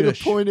I get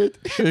Shush. appointed,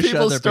 Shush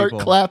people other start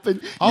people. clapping.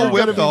 I'll you're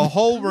whip gonna the be,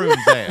 whole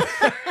room's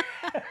ass.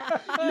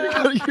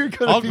 you're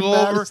gonna I'll be go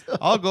mad over. as hell.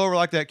 I'll go over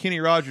like that Kenny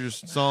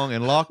Rogers song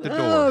and lock the door.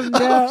 Oh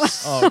no!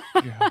 Oh,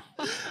 God.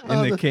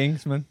 In the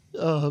Kingsman.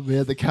 Oh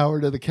man, the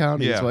coward of the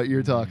county is Yeah. what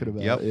you're talking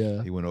about. Yep.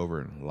 Yeah. He went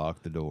over and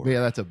locked the door. Yeah,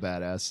 that's a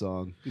badass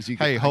song. 'Cause you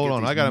Hey, get- hold get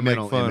on. these I gotta make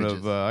mental fun images.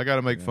 of. I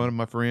gotta make fun of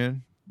my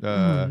friend,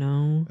 Oh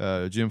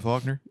no! Jim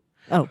Faulkner.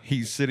 Oh,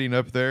 He's sitting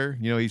up there.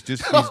 You know, he's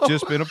just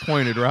been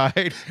appointed,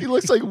 right? He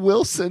looks like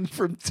Wilson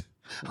from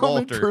Home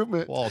Walter.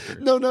 Improvement. Walter.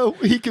 No,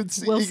 he could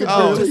see. Wilson he could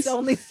Oh. barely just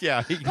only.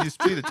 Yeah, he can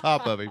just see the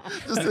top of him.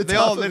 Just the They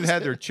top all of didn't his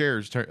have head. their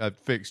chairs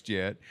fixed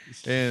yet,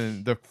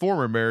 and the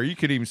former mayor, you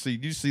could even see.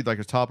 You see like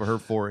the top of her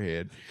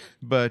forehead,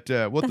 but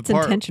what That's the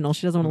part intentional.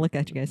 She doesn't want to look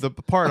at you guys. the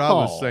part I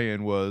was Oh.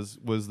 saying was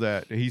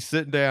that he's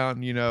sitting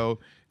down, you know,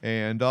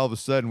 and all of a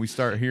sudden we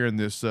start hearing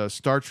this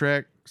Star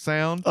Trek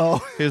sound.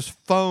 Oh. His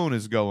phone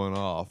is going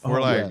off. We're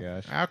Oh, like, my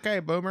gosh. okay,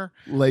 boomer.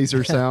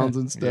 Laser sounds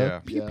and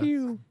stuff. Yeah.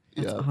 Yeah.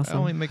 That's Yeah. I awesome.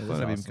 only make fun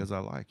of him awesome. because I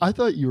like him. I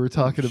thought you were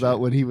talking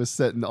about when he was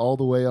sitting all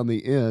the way on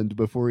the end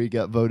before he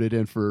got voted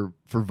in for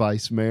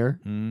vice mayor.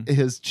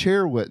 His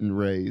chair wouldn't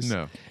raise.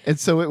 No. And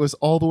so it was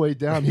all the way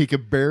down. He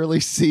could barely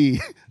see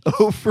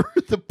over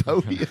the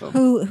podium.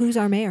 Who's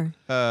our mayor?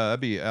 That'd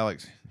be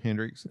Alex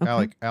Hendricks.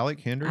 Okay. Alec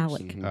Hendricks.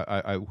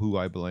 Alec. Who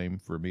I blame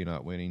for me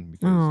not winning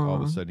because all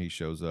of Aw. a sudden he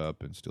shows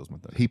up and steals my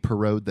thing. He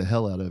parodied the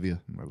hell out of you.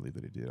 I believe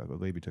that he did. I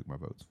believe he took my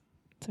votes.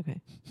 It's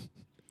okay.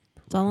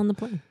 It's all on the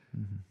plane.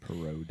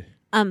 Parode.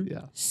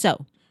 Yeah.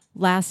 So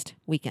last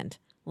weekend,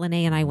 Lene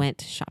and I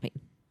went shopping.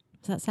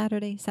 Was that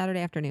Saturday? Saturday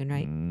afternoon,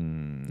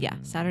 right? Yeah,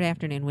 Saturday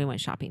afternoon we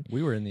went shopping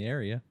We were in the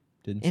area.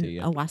 Didn't in see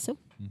you. Owasso.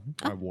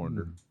 I warned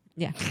her.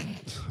 Yeah.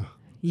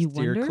 You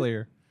Steer wonder?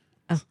 clear.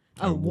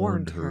 Oh,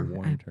 warned her.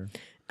 Warned her.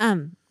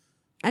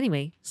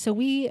 Anyway, so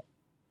we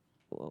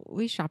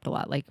shopped a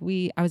lot. Like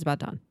I was about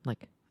done.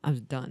 Like I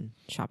was done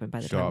shopping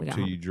by the time Shop we got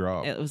till home. you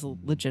drop. It was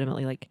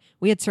legitimately like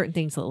we had certain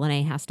things that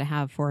Lene has to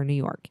have for New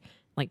York,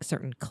 like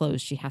certain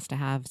clothes she has to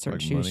have, certain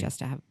Like shoes money. she has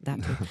to have.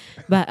 That too.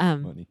 But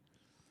Money.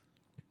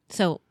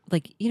 so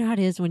like you know how it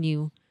is when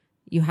you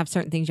have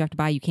certain things you have to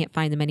buy, you can't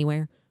find them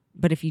anywhere.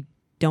 But if you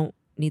don't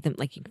need them,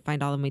 like you can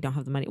find all of them, you don't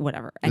have the money,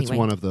 whatever. Anyway, It's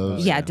one of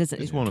those. yeah, it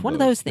doesn't. It's one of of those,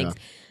 those things.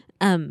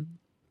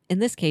 In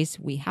this case,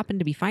 we happened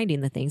to be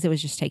finding the things. It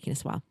was just taking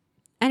us a while.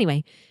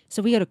 Anyway,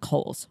 so we go to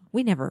Kohl's.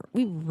 We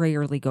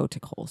rarely go to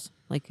Kohl's.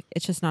 Like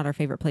it's just not our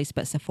favorite place.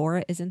 But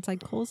Sephora is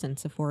inside Kohl's, and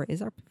Sephora is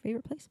our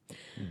favorite place.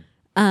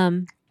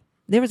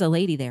 There was a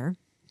lady there.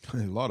 A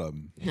lot of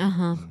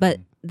them. But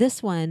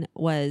this one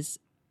was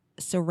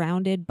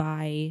surrounded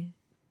by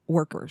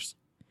workers,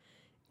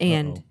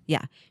 and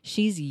yeah,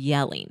 she's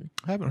yelling.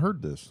 I haven't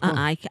heard this.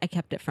 I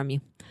kept it from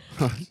you.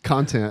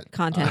 Content.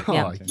 Content. Oh,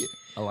 Yeah. yeah.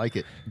 I like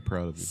it. I'm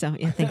proud of you. So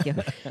yeah, thank you.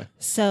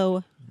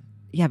 So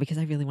yeah, because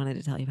I really wanted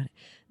to tell you about it.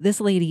 This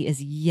lady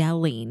is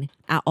yelling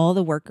at all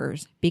the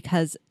workers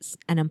because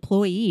an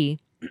employee,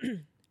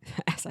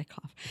 as I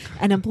cough,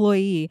 an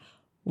employee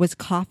was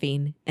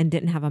coughing and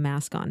didn't have a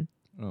mask on.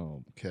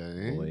 Oh,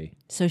 Okay. boy.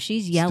 So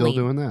she's yelling.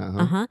 Still doing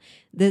that,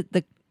 huh?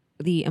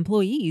 The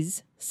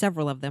employees,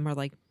 several of them are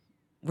like,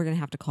 we're going to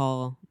have to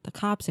call the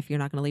cops if you're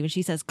not going to leave. And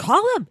she says,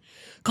 call them.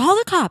 Call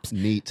the cops.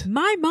 Neat.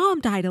 My mom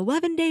died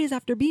 11 days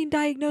after being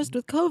diagnosed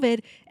with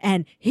COVID,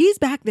 and he's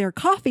back there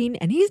coughing,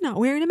 and he's not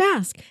wearing a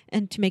mask.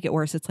 And to make it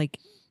worse, it's like,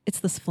 it's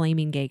this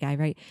flaming gay guy,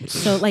 right?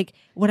 So, like,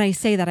 when I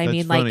say that, I That's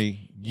mean, funny.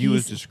 like, You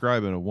was he's-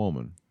 describing a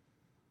woman.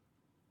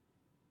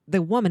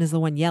 the woman is the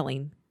one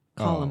yelling,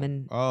 call him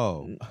and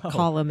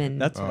call him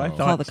and That's what I Oh. thought.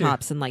 call the too.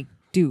 cops and like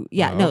do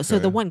Oh, no. So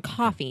okay. the one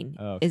coughing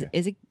Oh,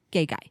 is a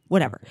gay guy,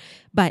 whatever.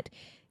 But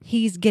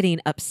he's getting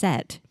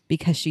upset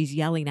because she's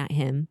yelling at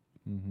him.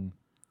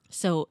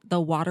 So the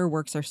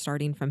waterworks are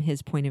starting from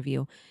his point of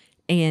view,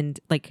 and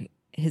like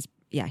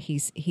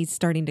he's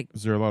starting to.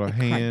 Is there a lot of Like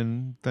cry.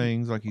 hand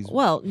things like he's?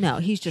 Well, no,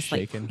 he's just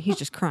Shaking. like he's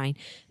just crying,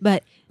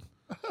 but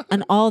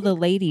and all the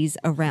ladies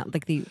around,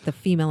 like the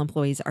female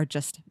employees, are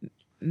just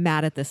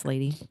mad at this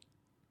lady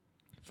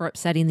for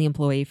upsetting the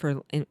employee,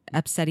 for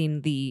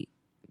upsetting the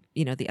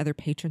other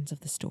patrons of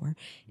the store.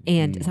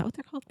 And is that what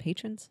they're called,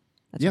 patrons?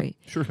 That's Yeah, right.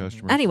 sure.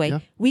 Customers. Anyway, Yeah.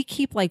 we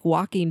keep like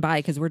walking by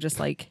because we're just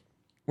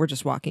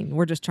walking.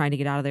 We're just trying to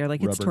get out of there.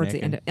 Like it's towards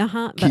the end.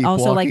 But Keep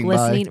also like walking by.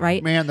 listening,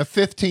 right? Man, the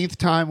 15th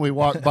time we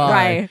walk by.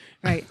 Right,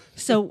 right.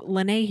 So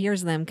Lene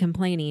hears them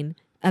complaining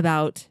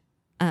about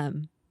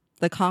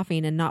the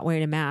coughing and not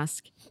wearing a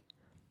mask.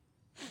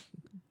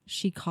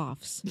 She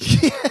coughs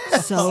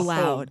so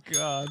loud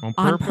God.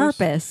 on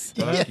purpose.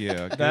 Fuck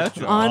yeah. good That's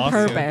job. On awesome.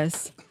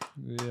 purpose.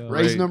 Yeah.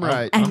 Raising them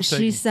right. And I'm she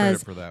taking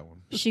says- credit for that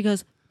one. She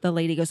goes, the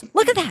lady goes,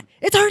 look at that.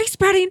 It's already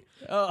spreading.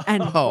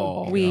 And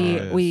Oh,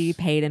 we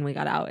paid and we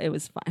got out. It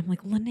was fine. I'm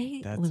like,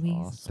 Lene, That's Louise.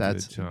 awesome.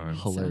 That's Good time.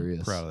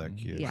 hilarious. Proud of that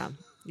kid. Yeah.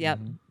 Yep.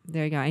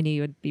 There you go. I knew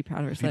you would be proud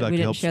of her. If So you'd like we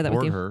to didn't help share that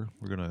with support you. her,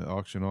 we're gonna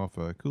auction off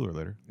a cooler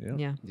later.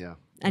 Yeah. Yeah.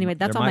 Anyway,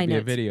 that's there all might my be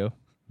notes. a video.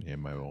 Yeah,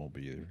 my won't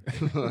be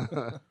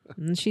either.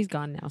 And she's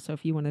gone now. So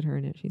if you wanted her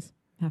in it, she's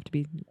have to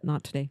be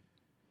not today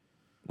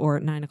or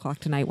at 9:00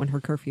 tonight when her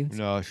curfew is.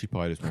 No, she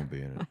probably just won't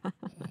be in it.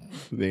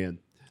 Man.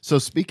 So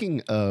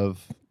speaking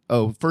of,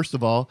 first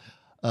of all,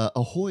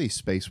 ahoy,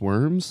 space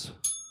worms.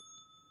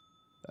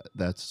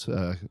 That's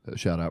a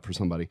shout out for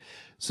somebody.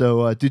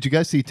 So did you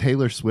guys see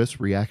Taylor Swift's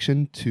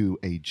reaction to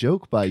a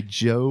joke by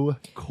Joe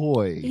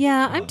Coy?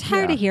 Yeah, I'm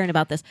tired of hearing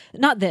about this.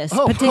 Not this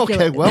Oh, particular.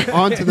 okay. Well,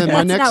 on to my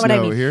That's next not what I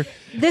note mean. here.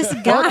 This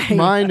Fuck guy.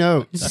 my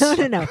notes.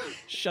 No.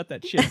 Shut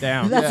that shit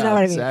down. That's Yeah, not what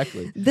I mean.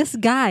 exactly. This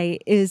guy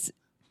is.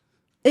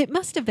 It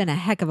must have been a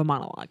heck of a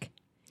monologue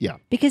Yeah.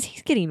 because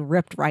he's getting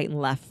ripped right and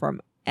left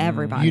from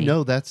everybody. You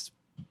know,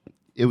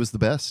 it was the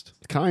best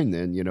kind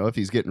then, if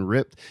he's getting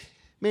ripped.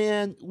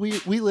 Man, we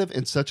live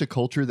in such a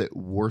culture that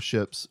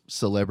worships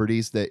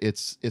celebrities that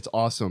it's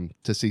awesome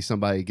to see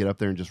somebody get up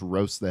there and just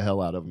roast the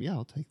hell out of them. Yeah,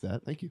 I'll take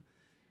that. Thank you.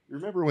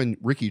 Remember when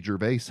Ricky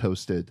Gervais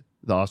hosted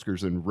the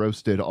Oscars and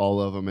roasted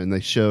all of them, and they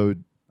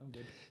showed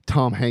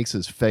Tom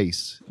Hanks's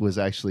face was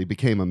actually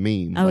became a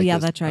meme. Oh Like yeah,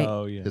 his, that's right.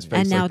 Oh yeah. his face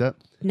And now, like that.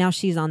 now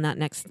she's on that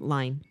next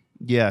line.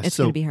 Yeah, It's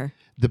so gonna be her.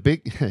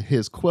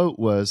 his quote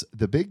was,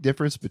 "The big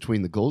difference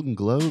between the Golden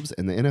Globes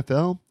and the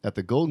NFL, at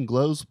the Golden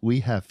Globes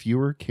we have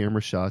fewer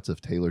camera shots of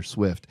Taylor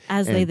Swift."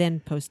 As they And, then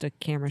post a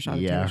camera shot.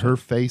 of yeah, Taylor her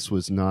Swift. face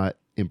was not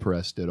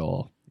impressed at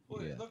all.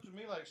 Well, it looked to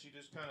me like she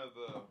just kind of.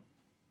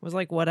 Was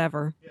like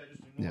whatever. Yeah,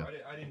 just ignore. Yeah.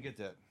 I didn't get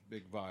that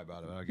big vibe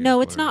out of it. I guess, No,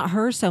 it's whatever. not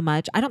her so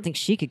much. I don't think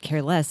she could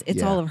care less. It's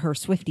Yeah. all of her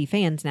Swiftie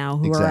fans now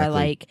who are Exactly.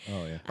 like,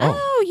 Oh yeah.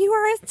 "Oh, you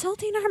are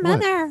insulting our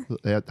mother."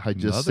 I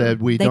just Mother? said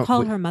we They don't.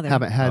 call we her mother.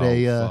 Haven't had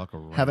fuck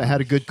haven't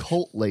had a good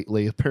cult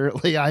lately.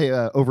 Apparently,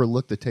 I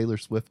overlooked the Taylor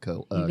Swift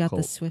cult. You got the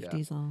cult.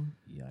 Swifties all.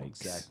 Yeah, Yikes.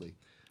 exactly.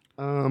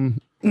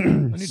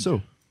 need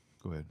So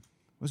Go ahead.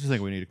 What's the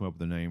thing we need to come up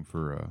with a name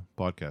for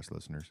podcast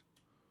listeners?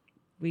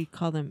 We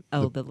call them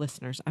the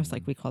listeners. I was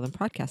like, we call them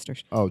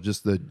podcasters.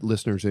 just the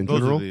listeners in Those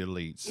general. are the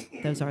elites.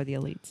 Those are the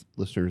elites.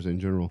 Listeners in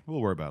general. We'll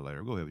worry about it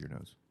later. Go ahead with your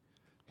nose.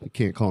 You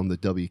can't call them the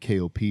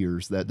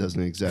WKOPers. That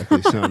doesn't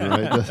exactly sound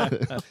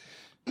right.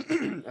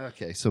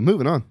 Okay, so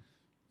moving on.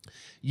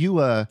 You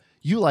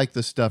like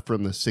the stuff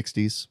from the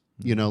 '60s,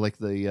 you know, like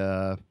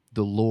the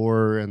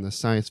lore and the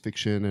science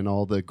fiction and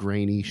all the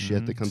grainy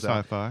shit that comes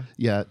out. Sci-fi.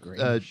 Yeah.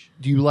 Grainy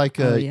Do you like?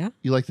 Oh, yeah?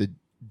 You like the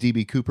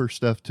DB Cooper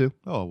stuff too?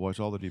 Oh, watch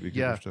all the DB Cooper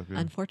Yeah. stuff. Yeah.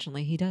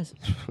 Unfortunately, he does.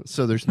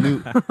 So there's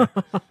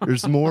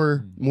there's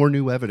more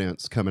new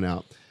evidence coming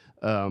out.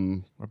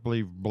 I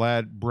believe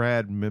Brad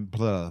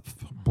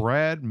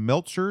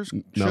Meltzer's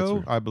show.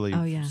 Meltzer. I believe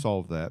Oh, yeah.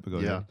 solved that. But go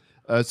Yeah. ahead.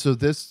 So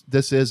this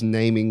is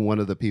naming one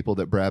of the people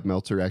that Brad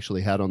Meltzer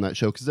actually had on that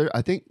show, because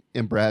I think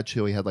in Brad's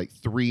show he had like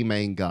 3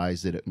 main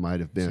guys that it might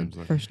have been. Seems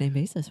like First name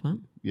basis. Wow.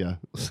 Yeah,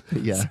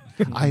 yeah.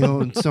 I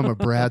own some of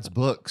Brad's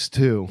books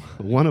too.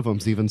 One of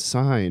them's even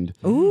signed.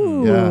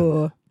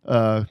 Ooh.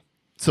 Yeah.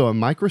 So a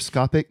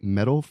microscopic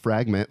metal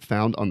fragment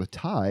found on the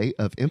tie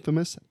of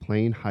infamous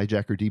plane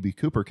hijacker DB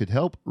Cooper could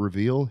help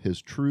reveal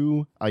his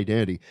true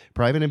identity.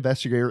 Private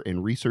investigator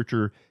and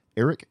researcher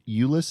Eric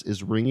Eulis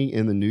is ringing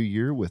in the new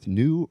year with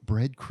new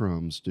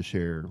breadcrumbs to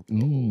share.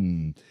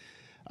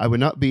 I would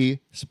not be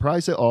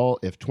surprised at all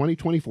if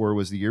 2024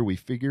 was the year we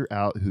figure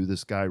out who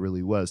this guy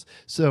really was.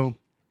 So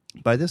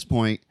by this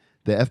point,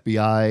 the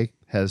FBI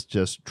has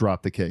just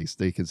dropped the case.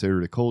 They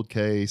consider it a cold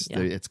case. Yeah.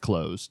 It's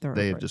closed. They're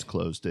They over have it. just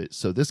closed it.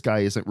 So this guy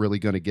isn't really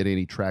going to get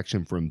any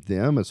traction from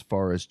them as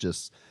far as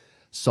just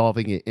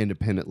solving it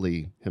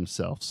independently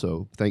himself.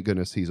 So thank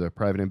goodness he's a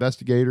private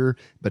investigator,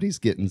 but he's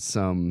getting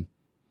some,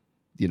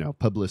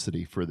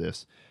 publicity for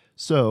this.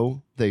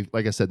 So they,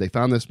 like I said, they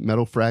found this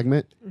metal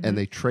fragment and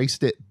they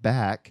traced it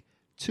back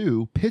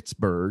to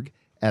Pittsburgh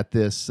at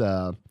this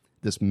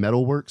this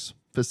metalworks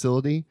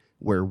facility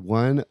where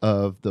one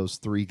of those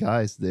 3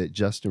 guys that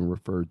Justin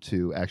referred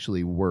to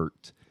actually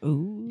worked.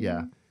 Ooh.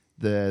 Yeah.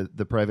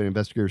 The private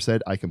investigator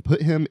said, I can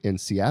put him in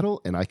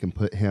Seattle and I can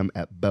put him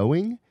at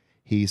Boeing.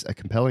 He's a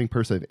compelling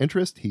person of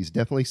interest. He's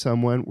definitely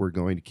someone we're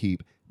going to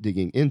keep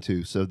digging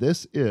into. So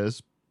this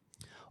is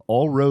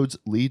all roads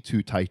lead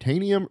to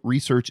titanium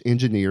research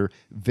engineer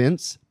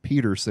Vince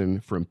Peterson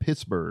from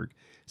Pittsburgh,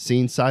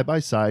 seen side by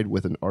side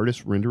with an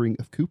artist rendering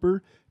of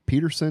Cooper.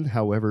 Peterson,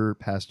 however,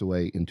 passed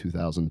away in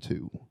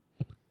 2002.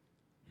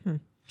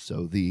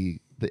 So the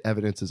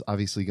evidence is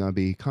obviously going to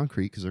be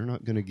concrete because they're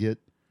not going to get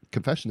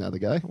confession out of the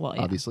guy, Well,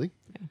 yeah. obviously.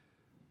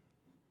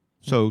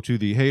 So to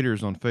the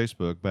haters on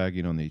Facebook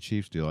bagging on the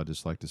Chiefs deal, I'd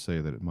just like to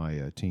say that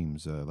my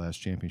team's last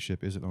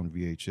championship isn't on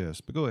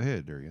VHS. But go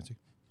ahead, there, Yancy.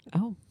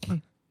 Oh.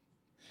 Okay.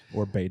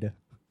 Or beta.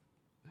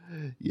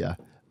 Yeah.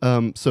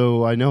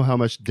 So I know how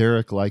much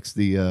Derek likes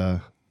the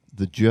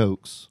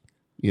jokes,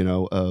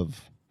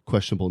 of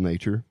questionable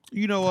nature.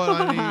 You know what?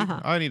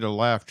 I need a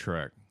laugh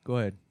track. Go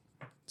ahead.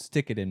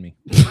 Stick it in me.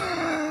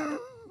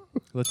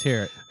 Let's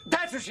hear it.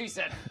 That's what she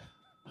said.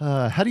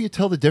 How do you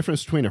tell the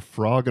difference between a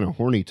frog and a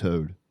horny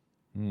toad?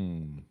 I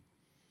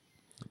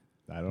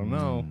don't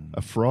know.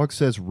 A frog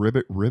says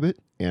ribbit, ribbit,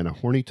 and a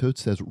horny toad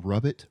says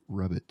rubbit,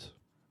 rubbit.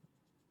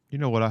 You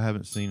know what I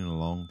haven't seen in a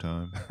long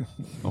time?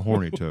 A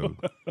horny toad.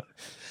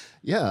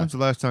 Yeah. When's the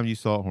last time you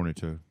saw a horny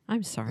toad?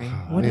 I'm sorry.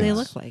 What do they yes.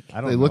 look like?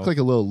 I don't They know. look like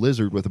a little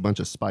lizard with a bunch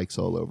of spikes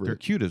all over They're it.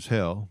 cute as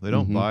hell. They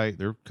don't bite.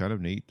 They're kind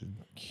of neat.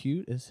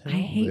 Cute as hell. I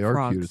hate They are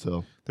frogs. cute as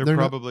hell. They're not-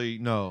 probably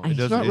no. I- It It's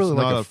doesn't. not really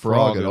like a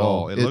frog at at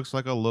all. all. It It- looks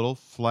like a little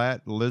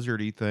flat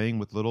lizardy thing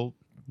with little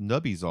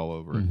nubbies all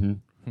over it.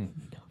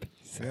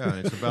 Yeah,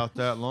 and it's about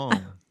that long.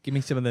 Give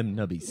me some of them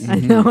nubbies. I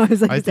know. I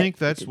was like, I think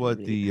that's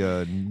what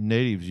the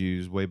natives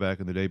used way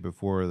back in the day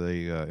before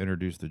they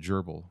introduced the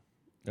gerbil.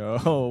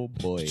 Oh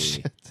boy.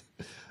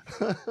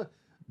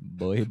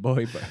 boy. Look,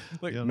 You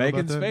don't know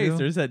Megan's about that face. deal?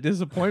 There's that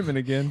disappointment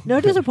again.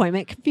 no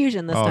disappointment,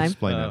 confusion this I'll time.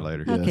 explain that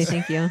later. Okay, Yes.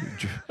 thank you.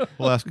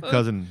 We'll ask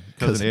cousin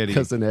Eddie.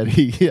 Cousin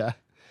Eddie, yeah.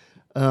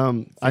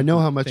 I know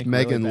how much think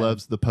really Megan bad.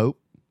 loves the Pope.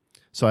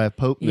 So I have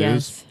Pope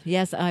news.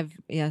 Yes, Go A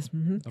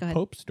ahead.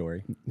 Pope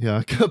story.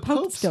 Yeah,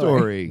 Pope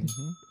story. story.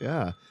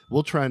 Yeah.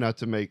 We'll try not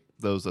to make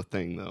those a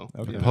thing, though.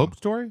 Okay. The Pope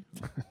story?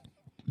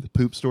 The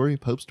poop story?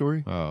 Pope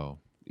story? Oh.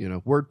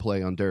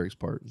 wordplay on Derek's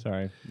part.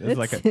 Sorry,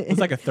 it's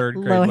like a third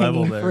grade low-hanging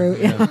level there.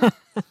 fruit,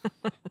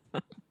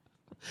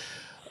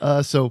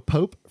 Yeah. So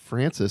Pope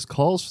Francis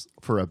calls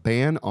for a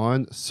ban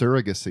on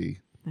surrogacy.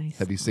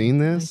 Have you seen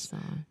this? I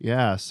saw.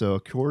 Yeah. So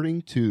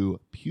according to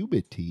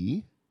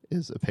Puberty,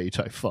 is a page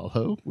I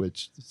follow,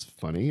 which is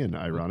funny and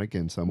ironic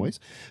in some ways.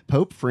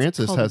 Pope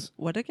Francis Called has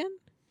what again?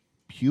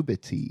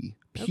 Puberty.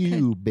 Okay.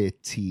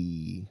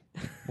 Puberty.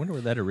 Wonder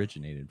where that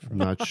originated I'm from.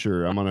 not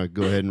sure. I'm gonna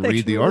go ahead and Thanks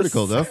read the for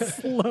article though.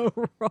 Slow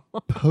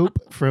roll.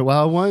 Well,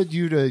 I wanted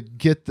you to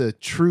get the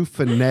true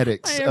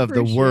phonetics I of the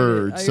appreciate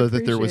word it. I so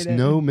that there was appreciate it.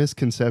 no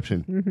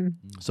misconception. Mm-hmm.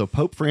 So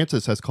Pope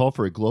Francis has called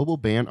for a global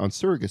ban on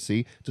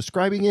surrogacy,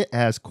 describing it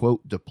as,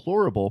 quote,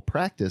 deplorable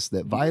practice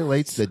that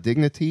violates the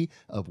dignity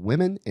of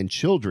women and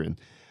children.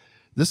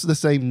 This is the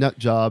same nut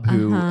job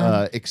who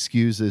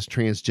excuses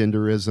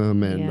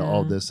transgenderism and Yeah.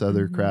 all this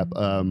other Mm-hmm. crap.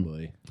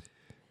 Boy.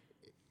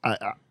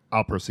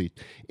 I'll proceed.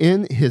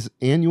 In his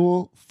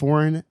annual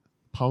foreign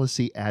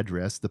policy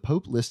address, the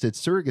Pope listed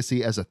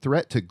surrogacy as a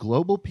threat to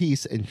global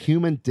peace and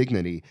human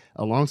dignity,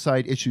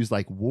 alongside issues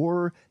like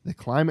war, the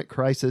climate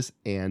crisis,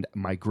 and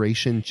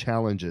migration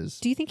challenges.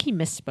 Do you think he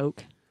misspoke?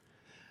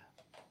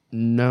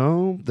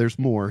 No, there's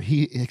more.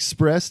 He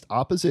expressed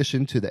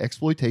opposition to the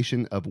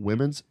exploitation of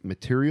women's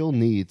material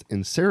needs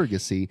in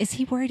surrogacy Is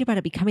he worried about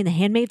it becoming The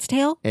Handmaid's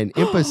Tale? and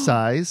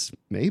emphasized,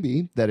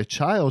 maybe, that a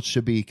child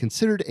should be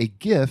considered a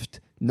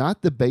gift,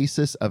 not the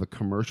basis of a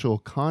commercial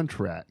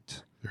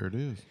contract. There it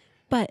is.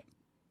 But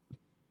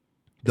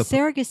The-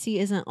 surrogacy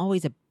isn't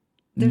always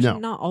there's No.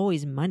 not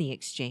always money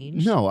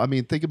exchange. No, I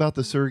mean, think about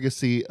the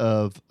surrogacy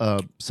of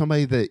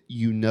somebody that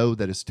you know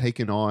that has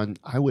taken on,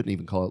 I wouldn't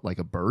even call it like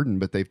a burden,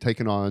 but they've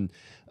taken on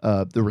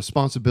the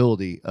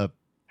responsibility of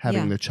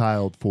having Yeah. a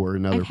child for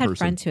another I've had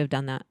person. friends who have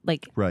done that.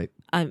 Like, Right.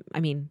 I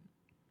mean,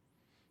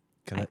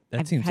 God, I've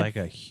that seems had like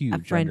a a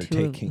huge friend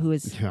undertaking. who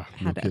has Yeah,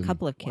 no had a kidding.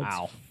 couple of kids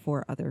Wow.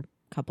 for other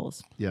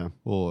couples. Yeah.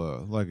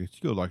 Well, like if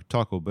you go like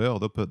Taco Bell,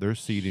 they'll put their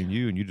seed in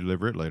you and you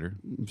deliver it later.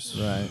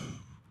 Right.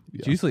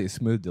 It's usually a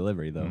smooth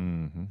delivery, though.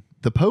 Mm-hmm.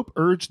 The Pope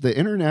urged the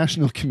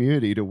international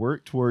community to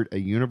work toward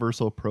a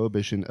universal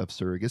prohibition of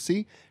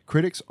surrogacy.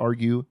 Critics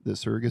argue that What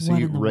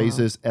surrogacy in the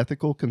raises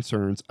ethical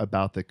concerns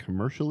about the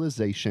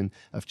commercialization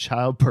of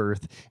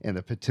childbirth and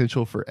the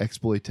potential for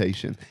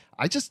exploitation.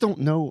 I just don't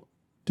know.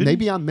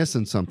 Maybe I'm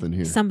missing something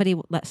here. Somebody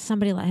let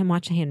him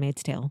watch The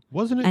Handmaid's Tale,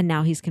 Wasn't it and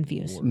now he's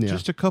confused. Yeah.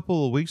 just a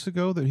couple of weeks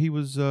ago that he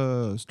was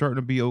starting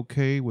to be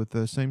okay with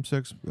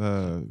same-sex?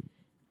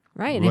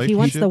 Right, and if he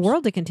wants the relationships?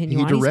 world to continue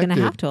He on, he's going to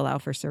directed- have to allow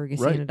for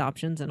surrogacy Right. and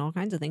adoptions and all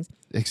kinds of things.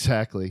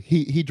 Exactly.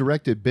 He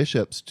directed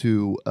bishops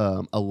to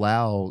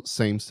allow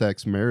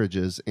same-sex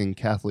marriages in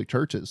Catholic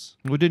churches.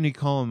 Well, didn't he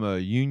call them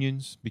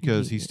unions?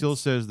 Because he still Unions.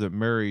 says that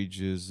marriage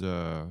is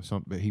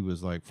something. He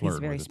was like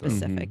flirting He's very with it,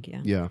 though. specific.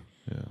 Yeah. Yeah.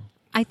 Yeah.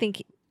 I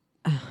think,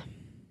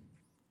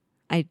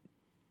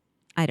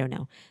 I don't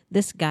know.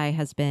 This guy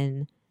has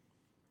been,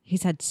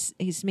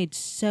 he's made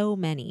so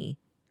many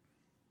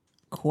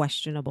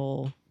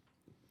questionable.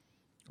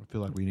 I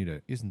feel like we need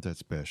a. Isn't that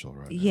special,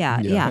 right? now?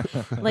 Yeah, Yeah.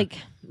 yeah. Like,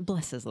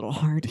 bless his little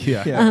heart.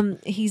 Yeah. Yeah.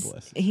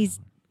 He's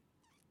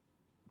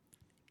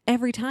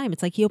every time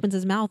it's like he opens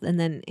his mouth and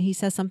then he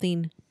says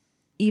something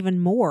even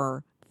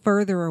more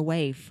further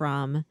away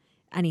from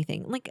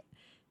anything. Like,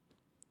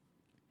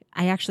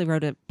 I actually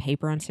wrote a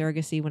paper on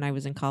surrogacy when I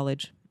was in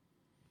college,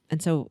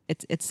 and so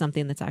it's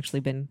something that's actually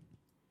been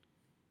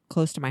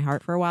close to my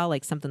heart for a while.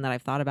 Like something that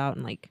I've thought about,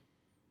 and like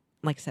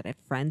I said, I have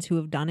friends who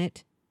have done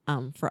it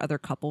for other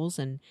couples,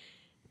 and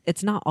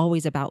it's not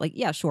always about like,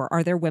 yeah, sure.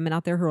 Are there women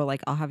out there who are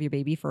like, I'll have your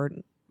baby for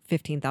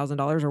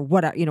 $15,000 or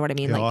whatever? You know what I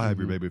mean? Hell, I'll Like, have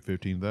your baby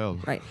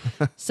 15,000. right.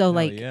 So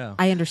like, yeah.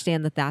 I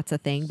understand that that's a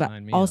thing, but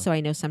Sign me also I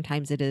know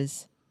sometimes it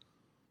is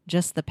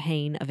just the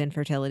pain of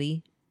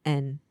infertility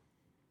and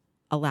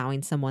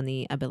allowing someone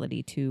the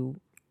ability to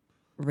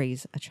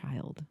raise a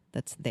child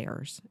that's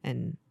theirs.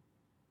 And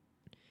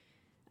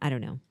I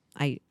don't know.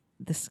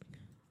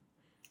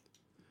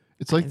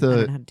 It's like I don't know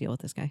how the to deal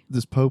with this guy.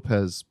 this Pope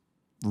has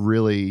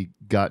really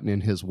gotten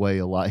in his way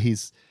a lot.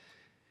 He's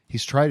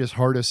tried his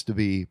hardest to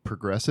be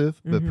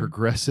progressive, but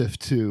progressive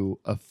to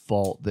a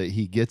fault, that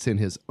he gets in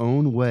his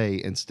own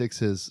way and sticks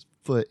his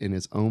foot in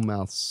his own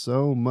mouth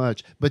so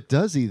much. But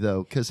does he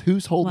though? Because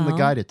who's holding the Well,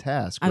 guy to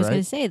task? I was right?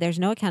 going to say there's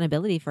no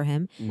accountability for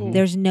him. Mhm.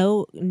 There's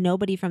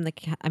nobody from the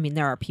I mean,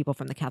 there are people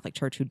from the Catholic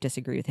Church who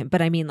disagree with him,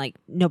 but I mean, like,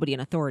 nobody in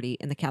authority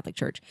in the Catholic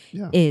Church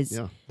Yeah. is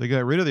Yeah. They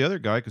got rid of the other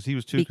guy because he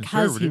was too because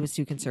conservative. he was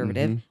too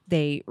conservative.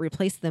 They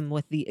replaced them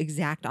with the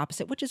exact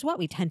opposite, which is what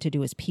we tend to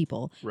do as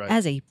people. Right.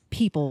 As a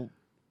people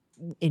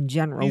in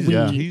general, He's,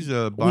 we he's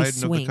a Biden of the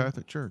swing.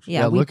 Catholic Church.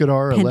 Yeah, we look at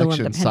our pendulum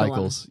election to pendulum.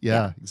 cycles.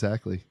 Yeah,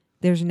 exactly.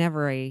 there's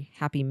never a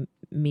happy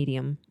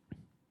medium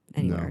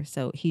anywhere. No.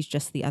 So he's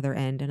just the other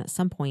end. And at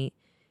some point,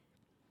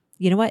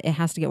 you know what? It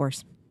has to get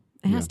worse.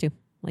 It has to.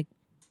 Like,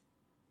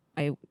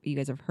 you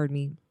guys have heard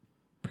me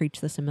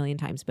preach this a million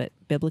times, but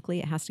biblically,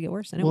 it has to get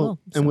worse, and it will.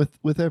 And So-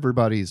 with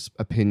everybody's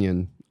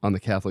opinion on the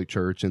Catholic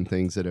Church and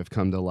things that have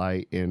come to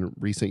light in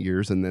recent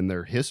years, and then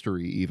their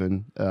history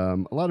even. A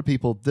lot of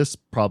people, this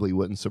probably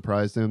wouldn't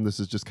surprise them. This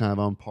is just kind of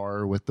on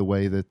par with the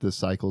way that the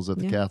cycles of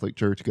the Catholic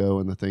Church go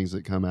and the things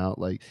that come out.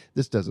 Like,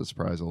 this doesn't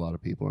surprise a lot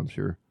of people, I'm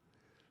sure.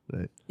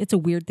 But It's a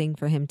weird thing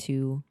for him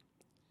to.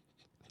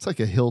 it's like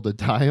a hill to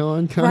die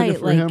on kind of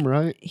for him,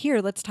 right?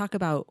 Here, let's talk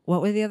about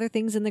what were the other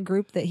things in the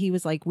group that he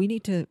was like, we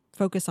need to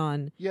focus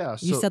on. Yeah.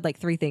 You So said like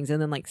 3 things,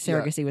 and then like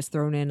surrogacy was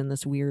thrown in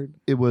this weird.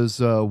 it was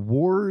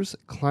wars,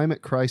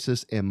 climate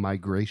crisis, and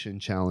migration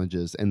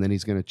challenges. And then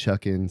he's going to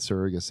chuck in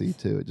surrogacy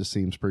too. It just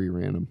seems pretty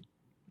random.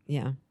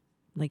 Yeah,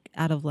 like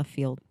out of left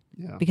field.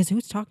 Yeah. Because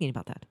who's talking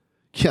about that?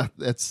 Yeah.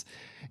 It's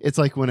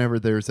like whenever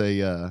there's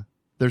a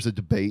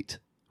debate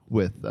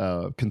with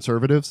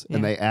conservatives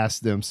and they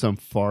ask them some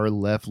far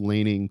left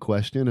leaning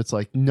question. It's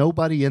like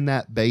nobody in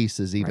that base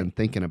is even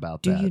thinking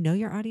about Do that. you know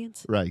your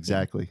audience? Right,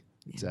 exactly.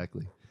 Yeah.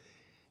 Exactly.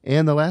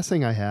 And the last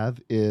thing I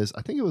have is,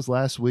 I think it was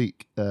last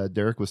week,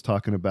 Derek was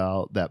talking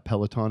about that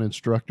Peloton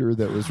instructor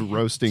that was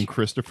roasting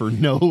Christopher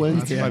Nolan.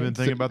 I've been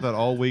thinking about that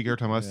all week every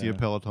time I see a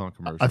Peloton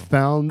commercial. I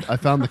found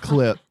the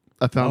clip.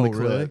 I found the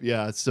clip. Really?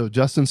 Yeah. So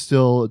Justin's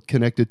still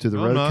connected to the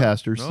No, I'm not.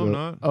 Roadcaster. No, so, I'm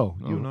not. Oh,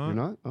 No, you're I'm not.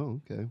 not?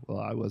 Oh, okay. Well,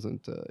 I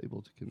wasn't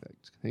able to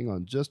connect. Hang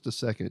on just a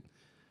second.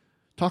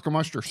 Talk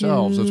amongst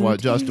yourselves is what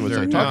Justin would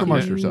say. Talk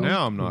amongst yourselves.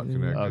 Now I'm not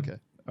connected. Okay.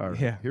 All right.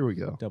 Yeah. Here we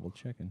go. Double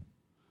checking.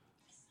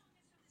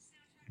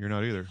 You're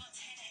not either.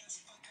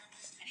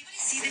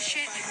 See this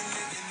shit?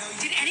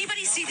 Did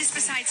anybody see this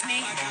besides me?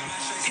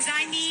 Because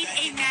I need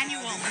a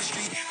manual.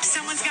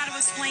 Someone's got to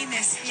explain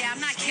this. Yeah, I'm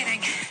not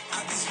kidding.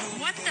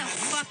 What the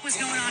fuck was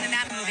going on in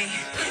that movie?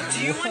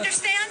 Do you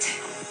understand?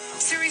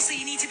 Seriously,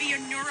 you need to be a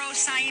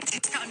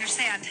neuroscientist to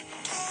understand.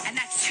 And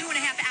that's 2.5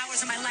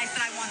 hours of my life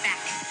that I want back.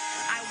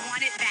 I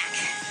want it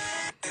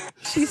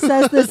back. She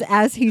says this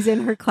as he's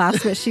in her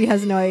class, but she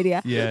has no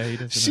idea. Yeah, he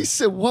doesn't. She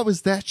said, "What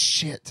was that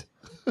shit?"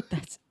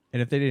 That's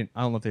And if they didn't,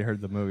 I don't know if they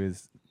heard the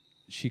movies.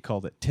 She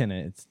called it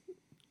Tenet.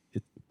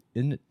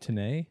 Isn't it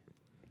Tenet?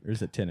 Or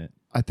is it Tenet?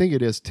 I think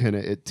it is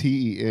Tenet.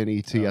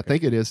 Tenet. Okay. I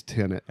think it is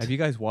Tenet. Have you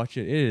guys watched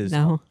it? It is.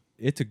 No.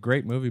 It's a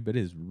great movie, but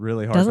it is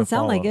really hard doesn't to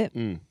sound follow. like it.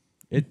 Mm.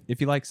 If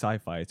you like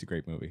sci-fi, it's a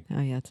great movie. Oh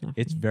yeah, it's not.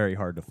 It's very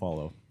hard to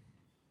follow.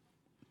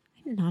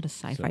 I'm not a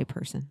sci-fi So-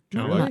 person.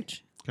 Kinda Not like-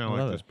 much. Kind I of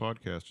love like this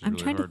podcast is I'm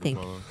really trying to hard think.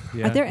 to follow.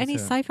 Yeah, Are there any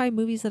it's, sci-fi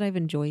movies that I've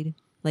enjoyed,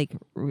 like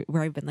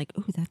where I've been like,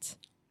 oh, that's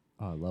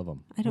Oh, I love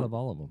them. I don't- love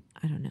all of them.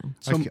 I don't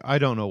know. I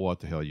don't know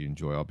what the hell you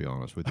enjoy. I'll be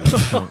honest with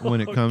you. When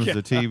it comes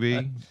to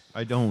TV,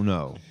 I don't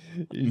know.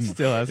 He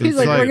still has. He's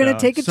like, we're gonna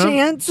take a some,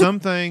 chance. Some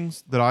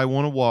things that I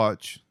want to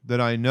watch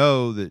that I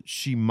know that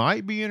she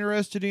might be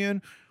interested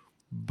in,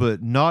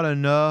 but not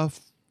enough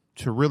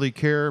to really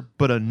care,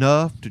 but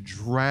enough to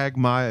drag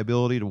my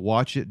ability to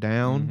watch it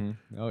down.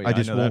 Oh, yeah, I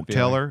just know that won't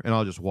tell feeling. her, and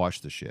I'll just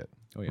watch the shit.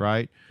 Oh, yeah.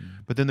 Right?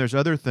 But then there's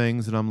other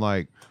things that I'm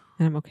like,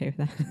 And I'm okay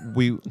with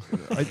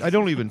that. I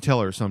don't even tell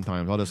her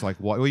sometimes. I'll just like,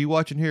 what are you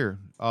watching here?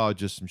 Oh,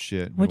 just some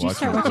shit. Would you Watch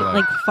start it watching for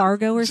like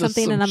Fargo or Just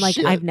something? some And I'm like,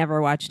 shit. I've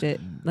never watched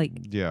it. Like,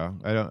 Yeah,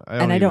 I don't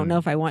And I don't know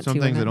if I want some to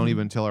or things I not. don't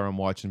even tell her I'm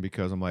watching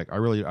because I'm like,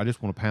 I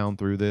just want to pound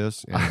through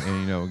this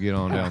and get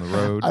on down the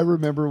road. I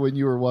remember when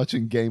you were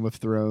watching Game of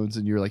Thrones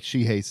and you're like,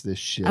 she hates this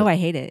shit. oh, I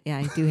hate it. Yeah,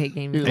 I do hate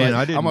games. You're And like,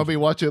 I didn't- I'm gonna be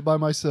watching it by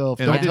myself.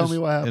 and Don't I tell didn't-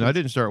 me what happens. And I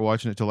didn't start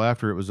watching it till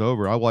after it was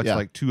over. I watched Yeah.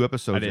 like 2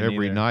 episodes didn't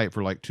every either. night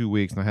for like 2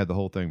 weeks, and I had the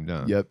whole thing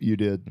done. Yep, you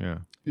did. Yeah.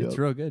 It's Yep.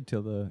 real good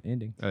till the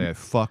ending. I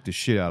fucked the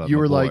shit out of You my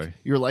were boy.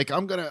 like,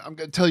 I'm gonna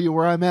tell you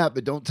where I'm at,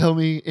 but don't tell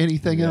me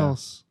anything Yeah.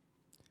 else.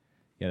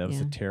 Yeah, that was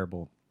Yeah. a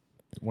terrible.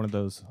 One of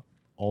those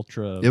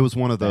ultra. It was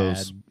one of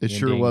those. bad It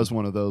sure ending. was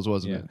one of those,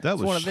 wasn't Yeah. it? That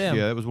It's was one of them.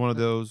 Yeah, it was one of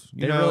those.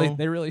 You They know,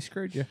 really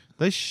screwed you.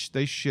 they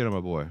shit on my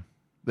boy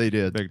They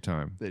did. big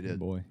time. They did.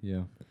 Boy,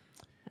 yeah.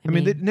 I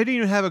mean, they didn't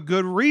even have a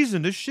good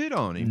reason to shit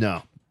on him.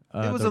 No.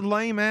 It was the, a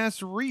lame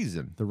ass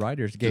reason. the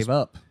writers gave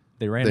up.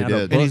 They ran They out did.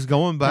 of And books. he's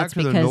going back That's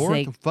to the because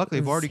north. Fuck,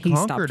 they've already he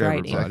stopped conquered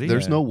writing. everybody.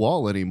 There's Yeah. no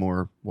wall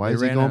anymore. Why They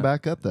is he ran going out-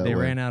 back up that They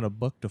way? ran out of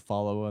book to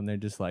follow, and they're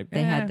just like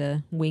They had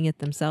to wing it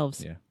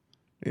themselves. Yeah.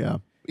 Yeah.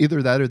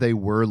 Either that or they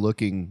were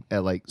looking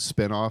at like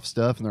spin-off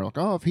stuff and they're like,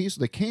 oh, if he's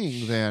the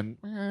king, then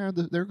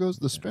there goes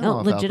the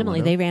spin-off. No,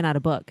 legitimately, they ran out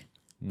of book.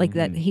 Like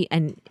that,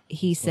 Mhm.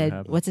 he said,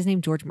 happened. what's his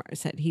name? George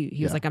said he was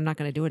Yeah. like, I'm not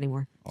going to do it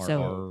anymore.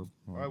 So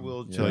I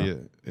will tell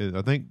you,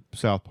 I think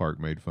South Park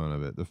made fun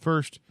of it. The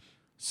first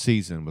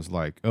season was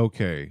like,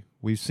 okay,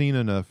 we've seen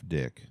enough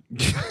dick.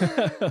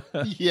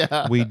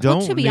 Yeah. We don't.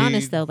 well, to be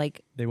honest, though,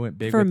 like They went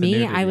big for with the me,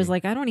 nudity. I was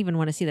like, I don't even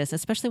want to see this,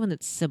 especially when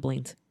it's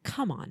siblings.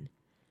 Come on.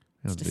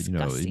 It's you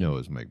disgusting. know,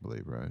 it's make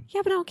believe, right?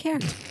 Yeah, but I don't care.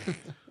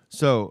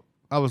 So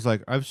I was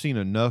like, I've seen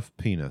enough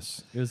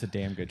penis. it was a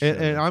damn good show.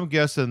 And I'm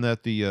guessing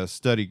that the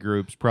study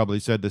groups probably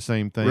said the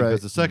same thing Right.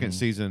 because the 2nd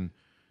season,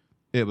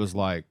 it was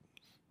like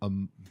a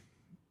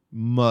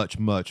much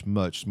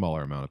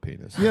smaller amount of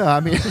penis. Yeah, I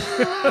mean,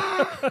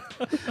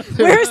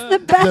 Where's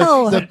the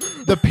bell?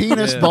 the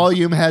penis Yeah.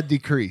 volume had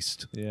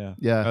decreased. yeah.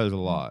 Yeah. That was a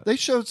lot. They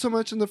showed so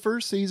much in the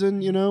first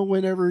season,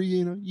 whenever,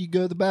 you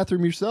go to the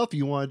bathroom yourself,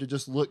 you wanted to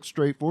just look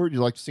straight forward.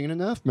 You're like, seen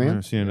enough, man.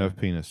 I've seen enough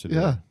penis to do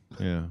Yeah.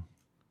 it. Yeah.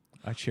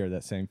 I share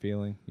that same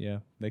feeling. Yeah,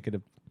 they could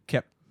have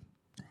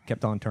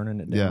kept on turning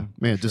it down. Yeah,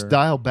 man, for just sure.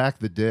 dial back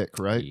the dick,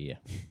 right? Yeah.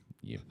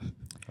 Yeah.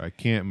 I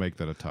can't make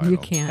that a title. You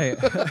can't.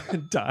 Hey,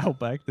 dial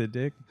back the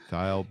dick.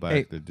 Dial back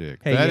Hey, the dick.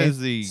 hey, That yeah, is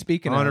the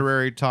speaking of-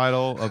 honorary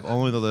title of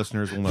only the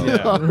listeners will know.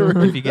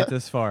 Yeah. If you get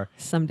this far.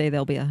 Someday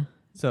there'll be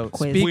So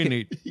Quiz. We speaking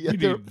need, Yeah, we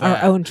there- need our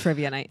that. own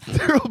trivia night.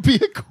 There will be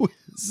a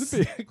quiz.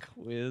 a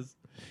quiz.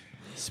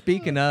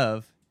 Speaking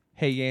of,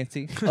 hey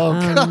Yancey, Oh,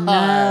 God.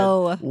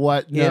 no.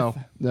 What? No.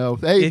 No.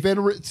 Hey,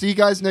 if- see you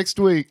guys next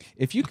week.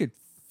 if you could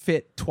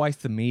fit twice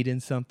the meat in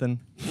something,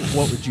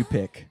 what would you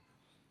pick?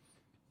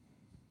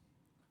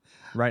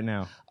 Right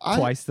now,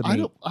 twice the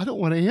meat. I don't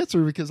want to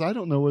answer because I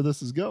don't know where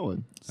this is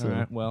going. So. All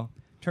right. Well,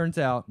 turns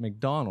out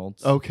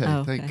McDonald's Okay,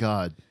 Oh, thank okay.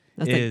 God.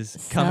 That's is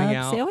like coming sub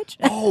out- Sandwich?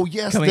 Oh,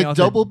 yes, coming the out with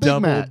double a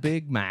Big Mac.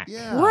 Big Mac.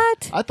 Yeah.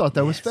 What? I thought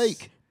that was Yes.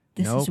 fake.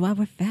 This Nope. is why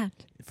we're fat.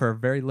 For a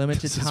very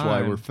limited This time. is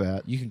why we're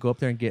fat. You can go up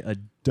there and get a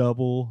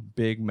double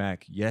Big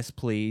Mac. Yes,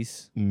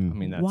 please. I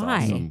mean, that's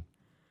Why? awesome.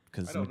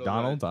 Because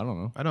McDonald's, I don't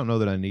know. I don't know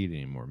that I need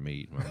any more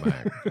meat in my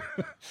Mac.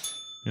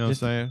 You know what I'm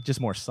saying?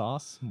 Just more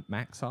sauce,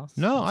 Mac sauce.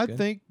 No, That's I good.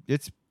 think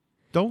it's.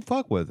 Don't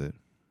fuck with it.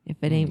 If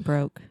it ain't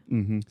broke.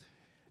 Mm-hmm.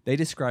 they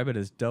describe it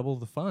as double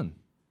the fun.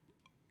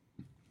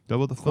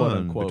 Double the Quote, fun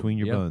unquote. between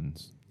your Yep.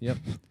 buns. Yep.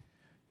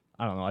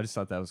 I don't know. I just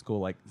thought that was cool.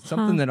 Like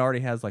something that already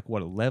has like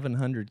what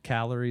 1,100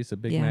 calories a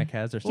Big Yeah. Mac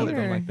has, or something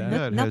Here. like that.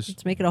 Yeah, it Nope, has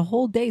let's make it a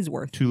whole day's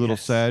worth. Two little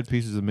sad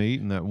pieces of meat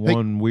and that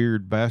one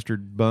weird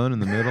bastard bun in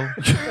the middle.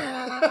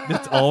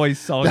 That's always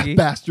soggy. That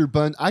bastard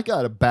bun. I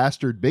got a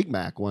bastard Big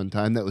Mac one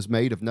time that was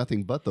made of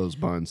nothing but those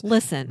buns.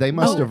 Listen. They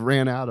must have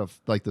ran out of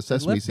like the They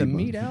sesame left the seed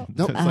meat buns. out.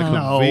 No, It's like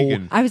no. a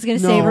vegan. I was going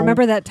to say, No.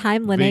 remember that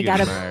time Lene Vegan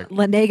got Mac.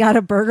 Lene got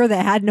a burger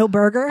that had no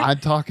burger? I'm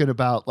talking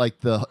about like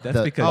That's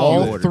because you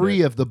all ordered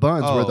three it. of the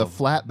buns were the Oh.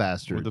 flat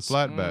bastards. With the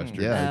flat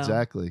bastard. Yeah, Oh.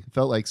 exactly.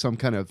 Felt like some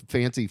kind of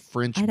fancy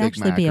French I'd Big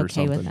actually Mac be or okay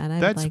something. with that.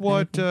 I'd That's like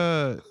what.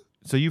 anything.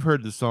 So you've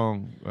heard the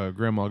song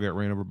 "Grandma Got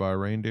Ran Over by a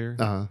Reindeer."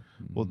 Uh,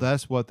 Well,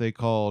 that's what they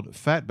called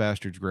Fat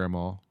Bastard's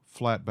grandma,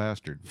 Flat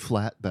Bastard.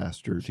 flat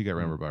bastard. She got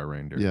ran over by a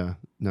reindeer. Yeah,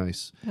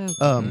 nice.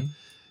 Okay.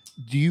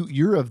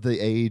 You're of the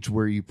age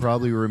where you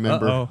probably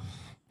remember. Uh-oh.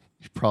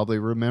 You probably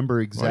remember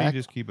Why don't exactly. you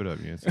just keep it up,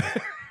 Yancy?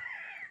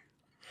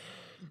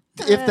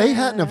 If they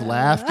hadn't have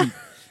laughed,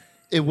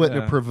 it wouldn't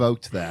have Yeah.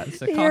 provoked that.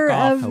 It's a cock You're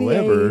off. of the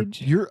However,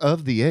 age. you're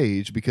of the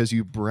age because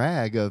you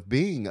brag of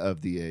being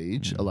of the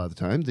age a lot of the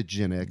time, the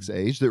Gen X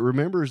age that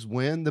remembers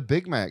when the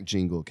Big Mac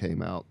jingle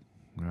came out.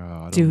 No, I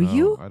don't Do know.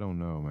 you? I don't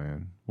know,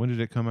 man. When did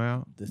it come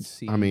out? The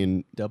C I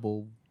mean,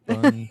 double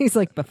bun. He's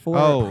like before.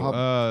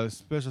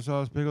 Special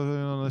sauce pickles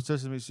on the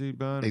sesame seed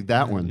bun. Like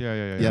that one.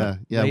 Yeah.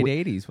 yeah. Late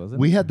We, 80s, was it?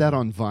 we had that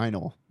on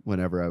vinyl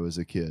whenever I was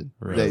a kid.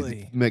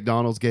 Really?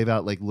 McDonald's gave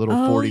out like little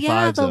oh 45s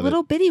yeah, the of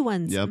little it. bitty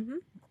ones. Yep. Mhm.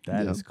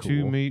 That Yeah. is cool.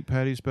 2 meat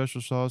patty,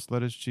 special sauce,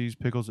 lettuce, cheese,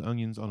 pickles,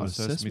 onions on a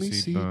sesame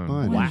seed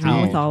bun. What is Wow.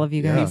 wrong with all of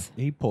you Yeah. guys?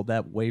 He pulled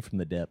that way from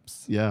the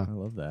depths. Yeah. I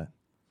love that.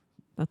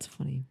 That's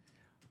funny.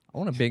 I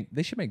want a big.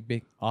 They should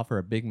offer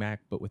a Big Mac,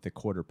 but with a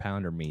quarter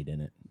pounder meat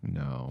in it.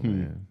 No,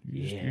 man.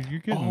 Yeah. You're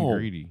getting Oh.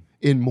 greedy.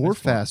 In more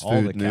Just want fast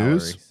all the food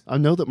news, calories. I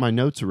know that my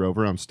notes are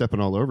over. I'm stepping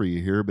all over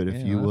you here, but if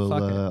Yeah, you well, will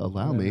fuck it.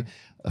 allow me,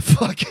 Whatever.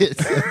 fuck it.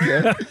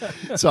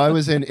 Okay. So I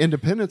was in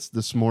Independence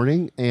this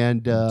morning,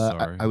 and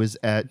sorry. I was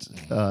at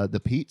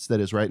the Pete's that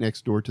is right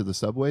next door to the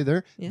Subway.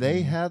 There, Yeah.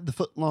 they have the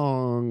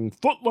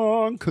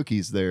footlong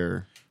cookies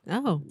there.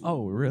 Oh,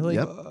 Oh, really?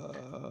 Yep.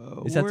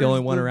 Is that the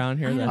only one around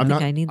here? I that- don't I'm think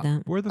not- I need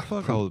that. Where the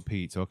fuck are the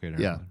Pete's? Okay,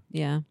 never Yeah. mind.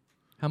 Yeah,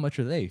 How much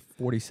are they?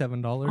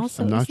 $47.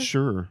 Also- I'm So not is it-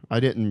 sure. I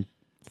didn't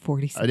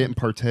 47.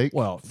 partake.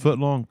 Well,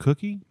 Footlong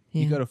cookie?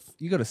 Yeah.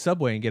 you go to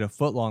Subway and get a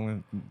foot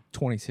long,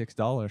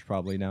 $26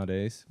 probably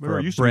nowadays Remember, for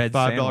it a used to be bread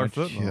 $5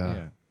 sandwich. footlong.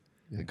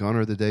 Yeah. Yeah, gone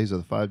are the days of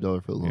the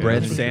 $5 footlong. Yeah,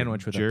 Bread that's what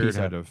sandwich with Jared a piece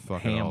had of to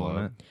fuck it ham all on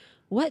up. it.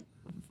 What?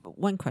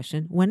 One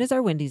question. When is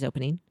our Wendy's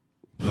opening?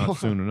 Not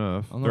soon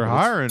enough. I don't know, They're but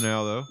it's- hiring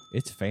now, though.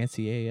 It's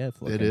fancy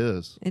AF. Looking. It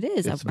is. It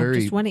is. It's I very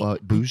just want to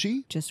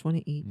bougie. just want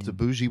to eat. It's a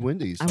bougie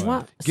Wendy's. I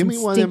want Give me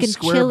some one of them stinking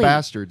square chili.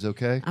 bastards,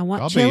 okay? I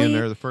want I'll chili. be in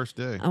there the first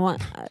day. I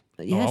want.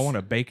 Yes. Oh, I want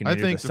a bacon. I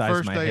the think the size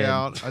first of my day head.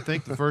 out. I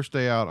think the first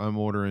day out, I'm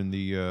ordering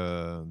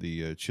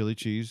the chili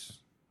cheese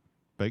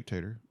baked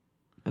tater,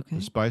 Okay.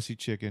 the spicy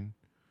chicken,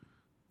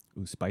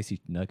 Ooh, spicy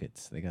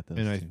nuggets. They got those.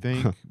 and I too.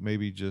 think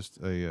maybe just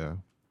a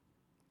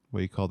what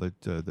do you call it?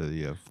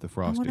 The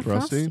frosty. want a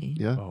Frosty? Frosty.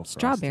 Yeah. Oh,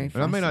 Strawberry.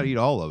 frosting. And I may not frosting. eat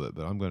all of it,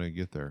 but I'm going to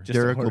get there. Just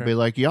Derek will order be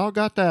like, "Y'all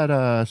got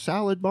that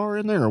salad bar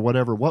in there or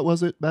whatever? What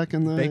was it back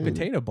in the baked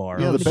potato bar.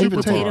 Yeah, Oh, the the baked Super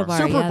potato potato bar,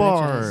 Super yeah, that's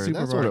bar. right. Super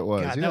That's bar. what it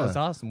was. God, yeah. that was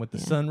awesome with the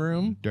Yeah.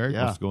 sunroom. Derek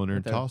Yeah. wants to go in there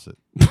and Right there. toss it.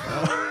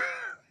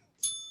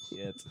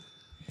 Shit.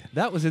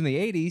 That was in the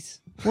 80s.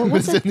 What It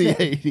was was it? in the that-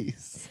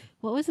 80s.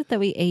 What was it that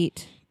we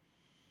ate?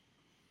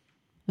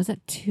 Was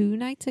that 2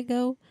 nights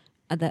ago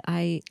that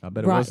I I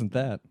bet it brought wasn't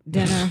that.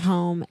 dinner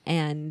home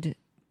and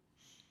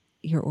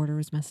your order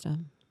was messed up?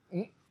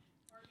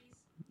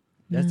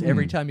 That's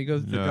every time you go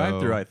through the No.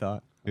 drive-through. I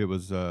thought. It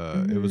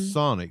was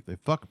Sonic. They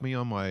fucked me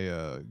on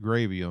my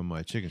gravy on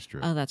my chicken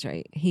strip. Oh, that's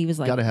right. He was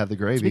like, Got to have the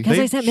gravy. because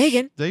I sent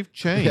Megan. They've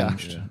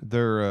changed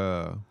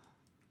their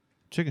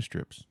chicken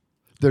strips.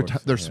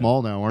 They're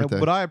small now, aren't they?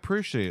 But I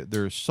appreciate it.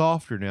 They're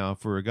softer now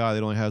for a guy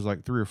that only has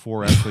like 3 or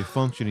 4 actually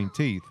functioning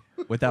teeth.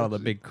 Without the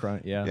big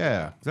crunch. Yeah.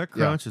 Yeah, that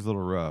crunch is a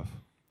little rough.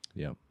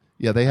 Yep.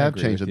 Yeah, they have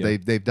agree changed with it. you.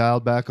 They've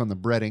dialed back on the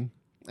breading,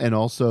 and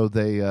also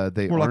they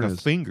More like aren't a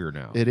as- finger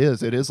now. It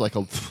is. It is like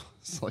a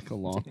it's like a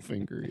long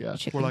finger. Yeah.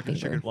 Chicken More like a finger.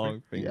 chicken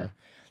Long finger. Yeah.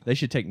 They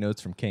should take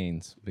notes from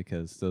Cane's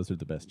because those are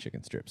the best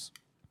chicken strips.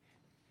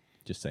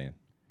 Just saying.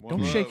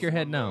 Don't shake your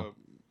head no.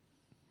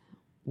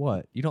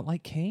 What? You don't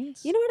like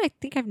Cane's? You know what? I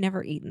think I've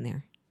never eaten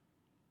there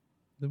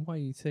Then why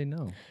you say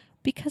no?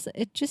 because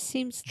it just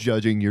seems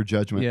Judging your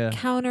judgment. Yeah.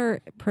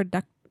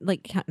 counterproductive.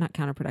 Like not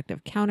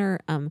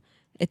counterproductive.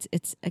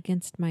 It's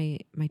against my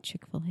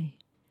Chick-fil-A.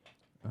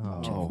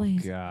 Oh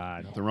Chick-fil-A's.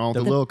 God. Nothing wrong with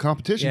a little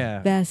competition. Yeah.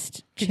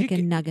 Best Could you chicken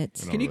get-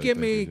 nuggets. Can you really give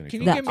think me? there's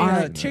Can any you The give me a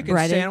aren't chicken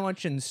breaded.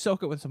 sandwich and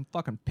soak it with some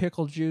fucking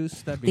pickle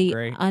juice? That'd be The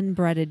great.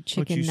 unbreaded Don't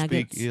chicken you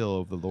nuggets. speak ill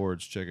of the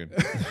Lord's chicken?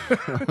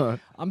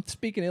 I'm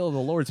speaking ill of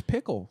the Lord's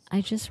pickles. I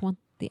just want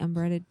the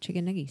unbreaded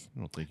chicken nuggies. I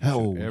don't think you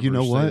Oh, should ever you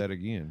know say what? that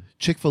again.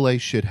 Chick-fil-A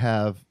should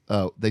have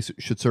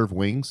should serve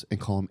wings and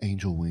call them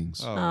angel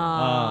wings. Oh.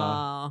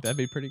 Oh, That'd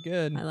be pretty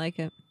good. I like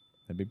it.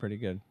 That'd be pretty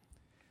good.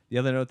 The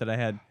other note that I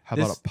had. How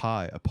this- about a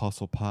pie?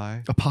 Apostle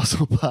pie?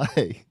 Apostle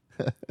pie.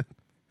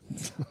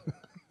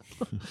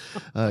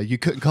 You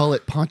couldn't call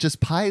it Pontius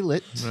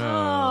Pilate.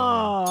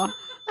 Oh,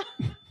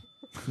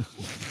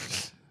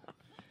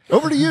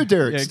 Over to you,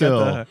 Derek. Yeah,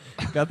 still,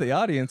 got the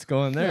audience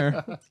going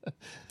there.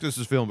 This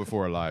is filmed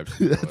before our lives.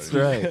 that's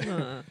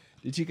right.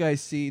 Did you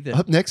guys see that?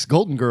 Up next,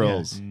 Golden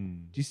Girls.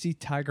 Did you see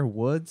Tiger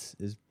Woods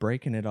is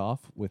breaking it off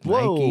with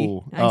Nike?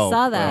 Whoa! I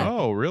saw that.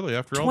 Oh, really?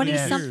 After all these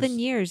 20-something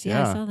years. Yeah,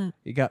 Yeah. I saw that.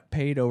 He got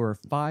paid over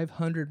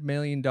 $500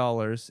 million,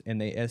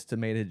 and they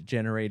estimated it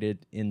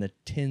generated in the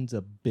tens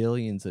of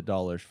billions of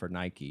dollars for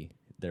Nike,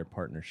 their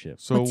partnership.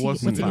 So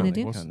What's he gonna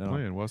do? What's the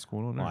plan? What's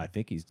going on there? Well, I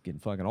think he's getting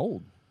fucking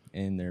old,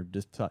 and they're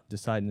just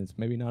deciding it's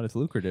maybe not as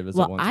lucrative as it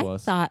Well, once I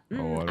was. thought Oh, I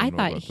don't I know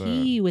thought about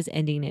he was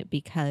ending it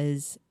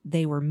because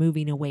they were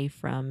moving away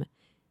from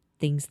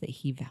things that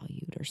he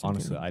valued or something.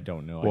 Honestly, I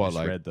don't know. I What, just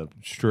like read the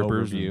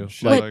strippers overview. and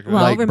shit But- like that?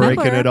 well, like remember-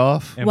 breaking it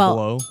off. And well,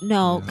 blow.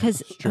 no, because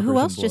Strippers who and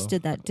else just blow.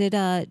 did that?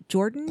 Did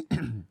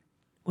Jordan?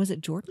 Was it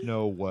Jordan?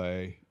 No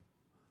way.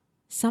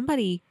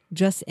 Somebody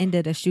just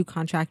ended a shoe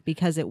contract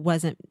because it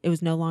was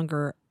no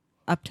longer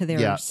up to their.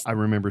 Yeah, I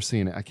remember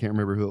seeing it. I can't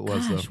remember who it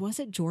was Gosh, though. was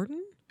it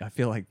Jordan? I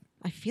feel like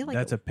I feel like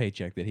that's a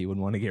paycheck that he would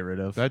want to get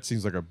rid of. That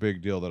seems like a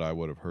big deal that I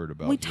would have heard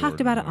about. we talked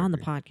Jordan about it on the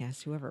Nike.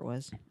 podcast. Whoever it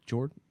was.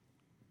 Jordan?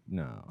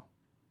 No,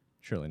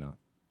 surely not.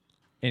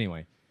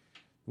 Anyway,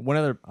 one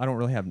other. I don't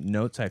really have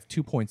notes. I have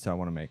 2 points that I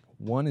want to make.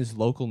 One is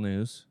local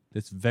news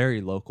that's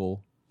very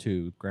local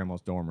to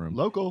Grandma's dorm room,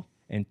 Local.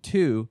 and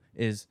 2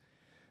 is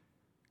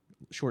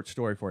short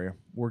story for you.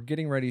 We're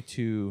getting ready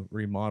to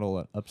remodel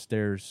an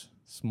upstairs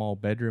small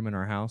bedroom in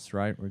our house.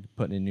 Right, we're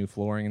putting in new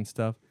flooring and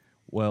stuff.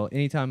 Well,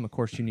 anytime, of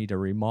course, you need to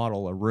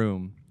remodel a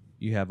room,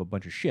 you have a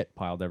bunch of shit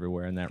piled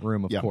everywhere in that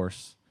room, of Yeah.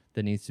 course,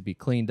 that needs to be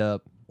cleaned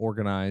up,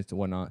 organized, and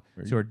whatnot.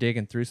 So we're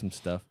digging through some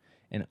stuff.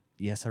 And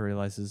yes, I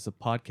realize this is a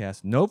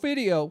podcast. No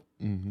video.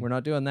 We're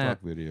not doing that.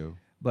 Fuck video.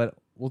 But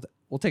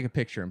we'll take a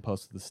picture and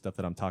post the stuff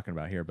that I'm talking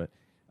about here. But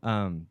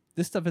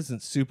this stuff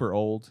isn't super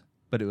old,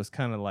 but it was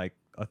kind of like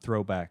a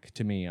throwback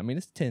to me. I mean,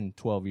 it's 10,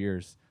 12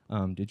 years.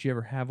 Did you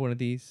ever have one of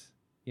these,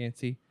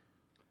 Yancey?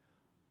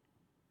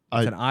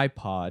 It's an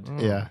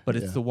iPod. Yeah, But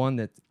it's yeah. the one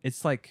that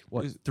it's like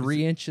what Is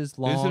 3 inches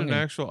long. Is it an and-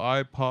 actual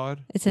iPod?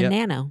 It's a Yep.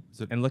 nano.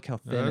 Is it, And look how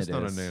thin no, that's it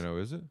not is. a nano,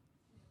 is it?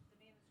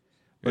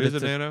 But It is a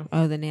it's a- nano?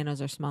 Oh, the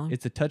nanos are smaller.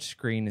 It's a touch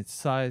screen. It's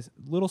size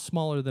a little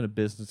smaller than a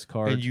business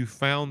card. And you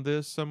found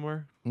this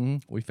somewhere?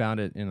 We found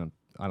it in a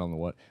I don't know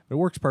what, but it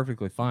works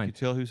perfectly You fine. can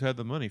tell who's had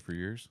the money for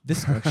years.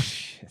 This oh,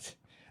 shit.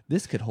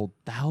 This could hold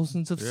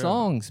thousands of Yeah,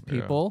 songs, yeah.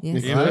 people.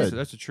 Yes. Yeah, Good.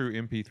 that's a true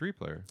MP3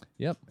 player.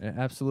 Yep, it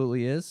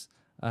absolutely is.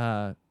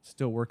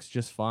 Still works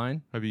just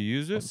fine. Have you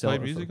used it? Sell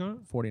Played it music for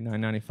on it?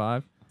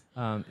 $49.95.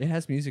 It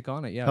has music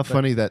on it. Yeah. How but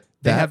funny that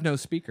They that, have no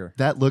speaker.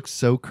 that looks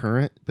so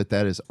current, but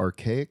that is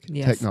archaic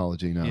Yes.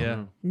 technology now.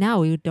 Yeah. Now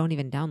we don't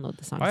even download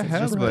the songs. I It's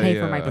have just a, pay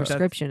for my uh,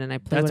 prescription and I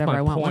play That's whatever my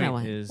I want when I point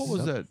want. is What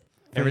was that?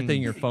 everything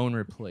thing- your phone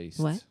replaced.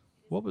 What?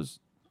 What was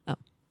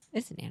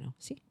It's a nano.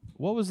 See?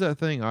 what was that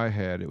thing I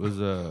had? It was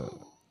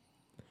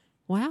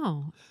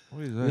Wow.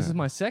 what is that? This is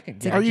my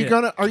second. Are you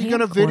gadget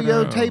gonna Camcorder.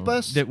 videotape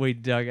us? that we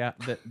dug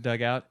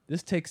out?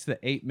 This takes the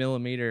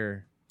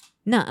 8mm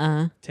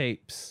Nuh-uh.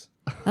 tapes.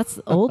 That's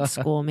old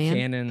school, man.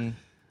 Canon.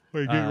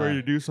 Are you getting ready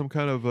to do some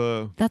kind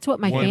of That's what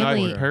my one night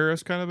family in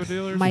Paris kind of a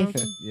deal or my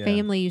something? Yeah.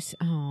 family used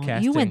you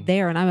Casting. went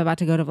there and I'm about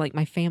to go to like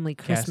my family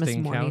Christmas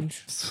Casting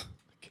mornings.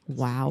 couch.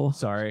 Wow.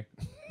 Sorry.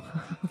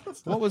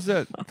 What was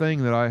that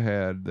thing that I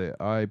had? The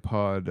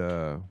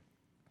iPod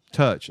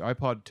Touch.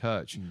 iPod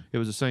Touch. It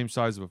was the same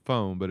size of a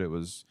phone, but it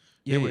was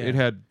Yeah, it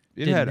had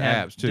Didn't had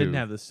have- apps too. Didn't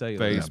have the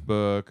cellular.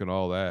 Facebook and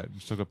all that.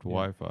 Just hook up to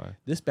Wi-Fi.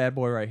 This bad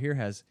boy right here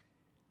has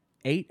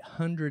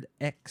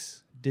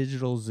 800x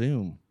digital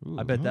zoom.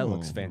 I bet that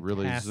looks Oh, fantastic.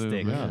 really zoom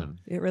in.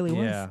 It really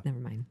was. Yeah. Never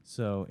mind.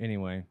 So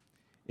anyway,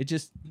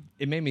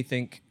 it made me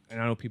think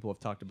and I know people have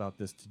talked about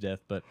this to death,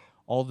 but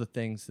all the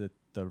things that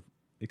the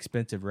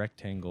expensive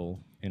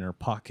rectangle in her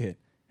pocket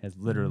has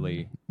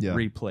literally Yeah.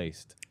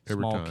 replaced.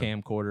 Every Small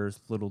time. camcorders,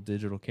 little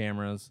digital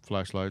cameras,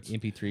 Flashlights.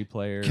 MP3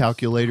 players.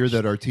 Calculator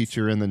that our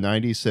teacher in the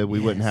 90s said we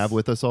wouldn't have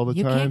with us all the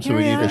You time, can't so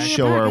we carry need that to in your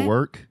show our pocket.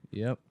 work.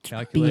 Yep.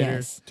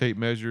 Calculators. BS. Tape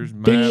measures,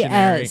 BS.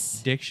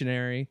 maps,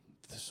 Dictionary,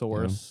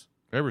 thesaurus,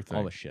 everything.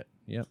 all the shit.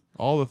 Yep.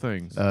 All the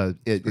things.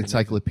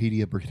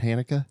 Encyclopedia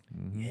Britannica.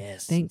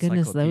 Yes. Thank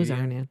goodness those encyclopedia.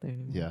 aren't out there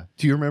anymore. Yeah.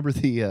 Do you remember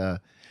the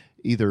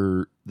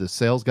either the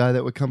sales guy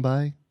that would come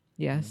by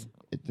Yes.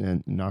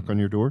 and knock on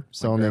your door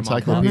selling the grandma.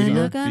 encyclopedia?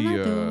 Knock on my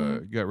door.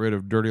 Got rid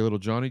of Dirty Little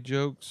Johnny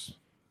jokes.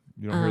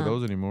 You don't hear Uh,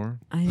 those anymore.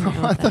 I don't know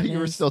I what thought that you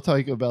were is. still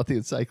talking about the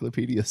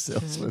encyclopedia I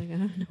salesman.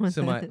 don't know what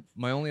So that is.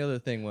 my only other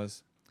thing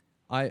was,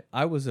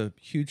 I was a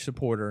huge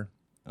supporter,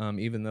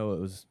 even though it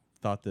was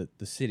thought that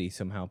the city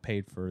somehow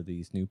paid for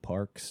these new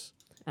parks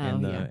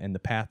and yeah. the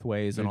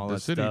pathways and all the that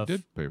city stuff.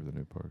 did pay for the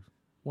new parks.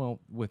 Well,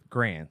 with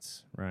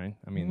grants, right?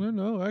 I mean,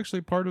 No,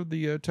 actually, part of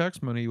the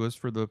tax money was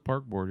for the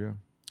park board.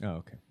 Yeah. oh,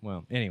 okay.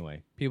 Well,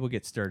 anyway, people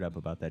get stirred up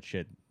about that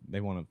shit.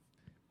 They want to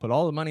put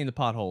all the money in the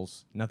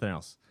potholes, nothing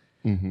else.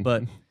 Mhm.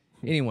 But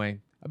anyway,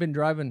 I've been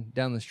driving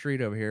down the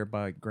street over here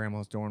by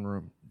Grandma's dorm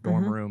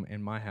room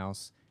in my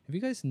house. Have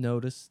you guys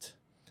noticed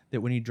that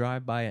when you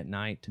drive by at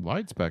night,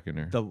 Lights back in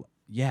there.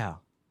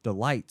 the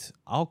lights,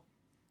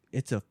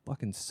 it's a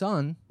fucking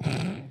sun.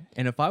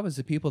 And if I was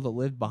the people that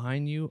lived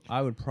behind you,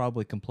 I would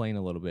probably complain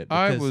a little bit.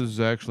 I because was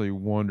actually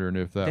wondering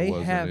if that they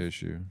was have- an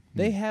issue.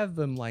 They have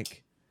them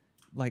like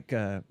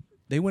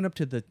they went up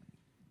to the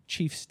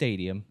Chiefs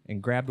Stadium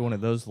and grabbed one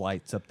of those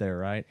lights up there,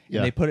 right? Yeah.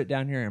 And they put it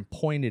down here and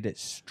pointed it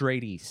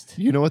straight east.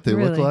 You know what they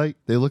look Really? like?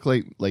 They look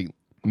like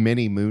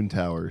mini moon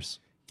towers.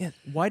 Yeah.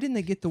 Why didn't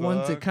they get the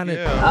ones that kind of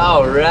yeah.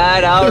 All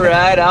right, all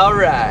right, all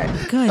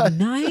right. Good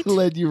night.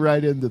 Led you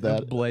right into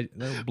that.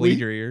 bleed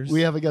your ears?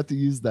 We haven't got to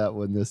use that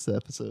one this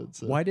episode.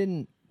 So. Why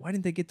didn't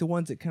they get the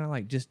ones that kind of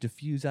like just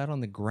diffuse out on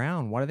the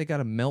ground? Why do they got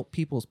to melt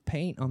people's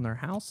paint on their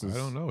houses? I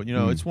don't know. You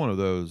know, it's one of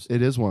those.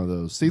 It is one of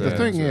those. See, the That's,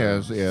 thing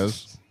is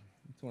It's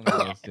one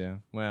of those, yeah.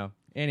 Well,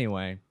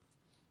 anyway,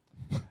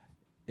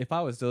 if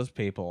I was those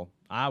people,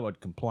 I would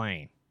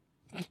complain.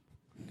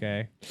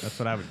 Okay, that's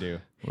what I would do.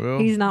 Well,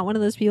 He's not one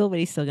of those people, but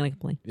he's still gonna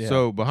complain. Yeah.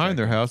 so behind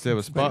their house, they have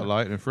a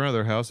spotlight. And in front of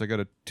their house, they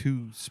got a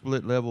 2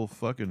 split level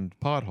fucking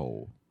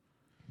pothole.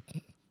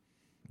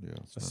 Yeah.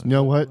 It's not you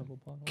know what?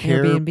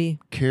 Airbnb.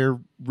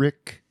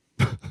 Rick,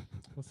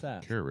 What's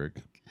that? Carrick.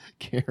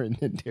 Karen,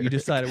 and Derek. You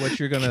decided what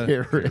you're gonna.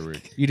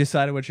 Carrick. You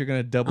decided what you're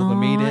gonna double the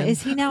meat Aw, in.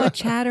 is he now a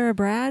Chad or a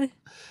Brad?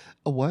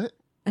 A what?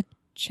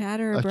 Chad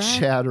or a A Brad?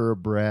 Chad or a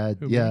Brad?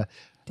 Who, Yeah.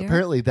 Derek?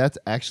 Apparently, that's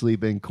actually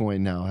been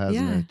coined now,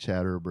 hasn't Yeah. it?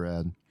 Chad or a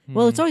Brad.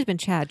 Well, it's always been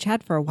Chad.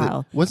 Chad for a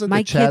while. wasn't My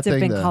the Chad kids have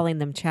thing been the- calling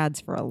them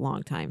Chads for a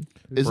long time.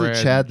 Isn't Brad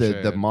Chad and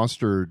the Chad.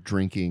 monster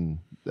drinking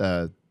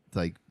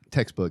like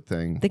textbook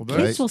thing? The Well, kids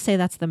that's- will say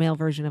that's the male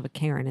version of a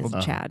Karen is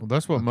Chad. Well,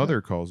 that's what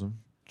Mother calls them.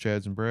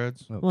 Chads and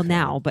Brads. Well,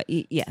 now, but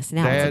yes,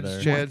 now Dads,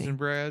 it's a more Chads, thing. and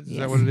Brads. Is Yes.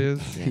 that what it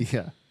is?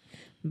 Yeah.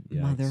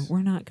 Mother, Yikes.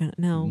 we're not gonna.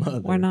 No,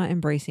 Mother. we're not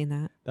embracing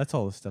that. That's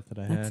all the stuff that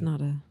I had. That's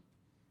not a.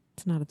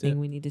 It's not a thing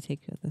we need to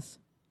take with us.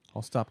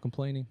 I'll stop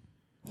complaining.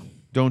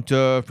 Don't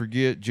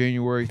forget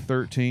January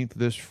 13th,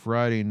 this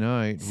Friday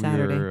night.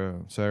 Saturday.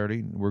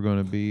 Saturday. We're going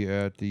to be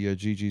at the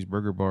Gigi's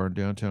Burger Bar in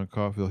downtown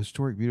Coffeyville,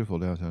 historic, beautiful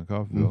downtown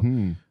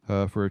Coffeyville,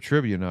 Mhm. for a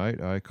trivia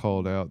night. I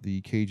called out the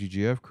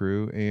KGGF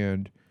crew,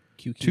 and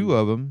QQ. 2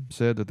 of them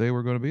said that they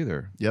were going to be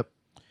there. Yep.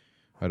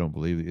 I don't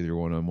believe that either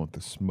one of them want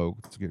the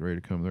smoke that's getting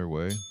ready to come their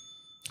way.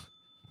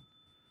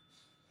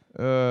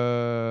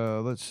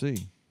 Let's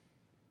see.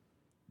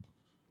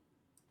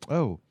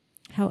 Oh,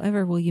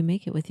 However, will you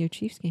make it with your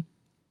Chiefs game?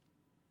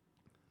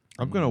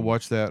 I'm going to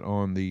watch that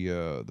on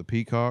the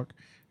Peacock,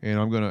 and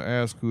I'm going to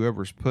ask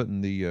whoever's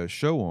putting the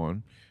show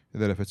on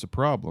that if it's a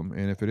problem,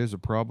 and if it is a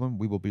problem,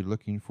 we will be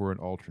looking for an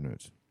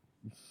alternate.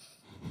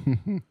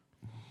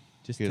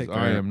 Just Because take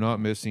I am not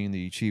missing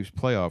the Chiefs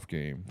playoff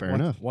game. Fair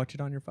enough. Watch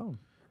it on your phone.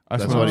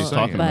 That's what what I'm he's saying.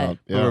 talking about.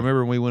 But Yeah.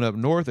 remember when we went up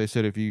north, they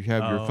said if you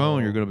have your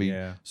phone, you're going to be.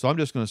 yeah. So I'm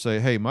just going to say,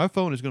 hey, my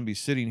phone is going to be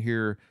sitting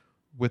here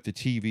with the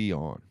TV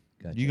on.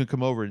 Gotcha. You can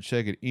come over and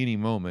check at any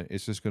moment.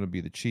 It's just going to be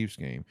the Chiefs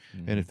game.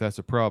 Mm-hmm. And if that's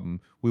a problem,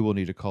 we will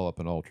need to call up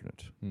an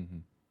alternate. Mm-hmm.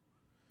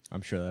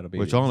 I'm sure that'll be.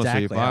 Which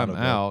honestly, exactly if how I'm it'll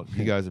go. out,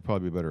 you guys would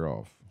probably be better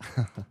off.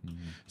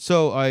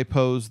 So I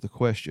posed the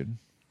question,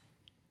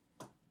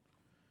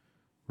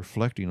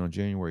 reflecting on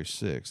January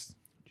 6th.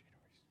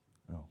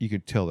 Oh. You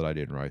could tell that I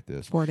didn't write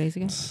this. 4 days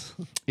ago.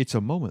 It's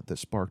a moment that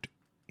sparked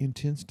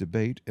intense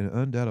debate and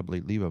undoubtedly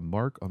leave a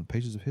mark on the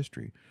pages of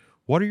history.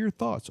 What are your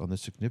thoughts on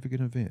this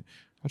significant event?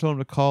 I told them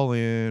to call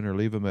in or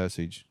leave a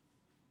message.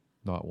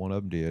 Not one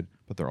of them did,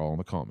 but they're all in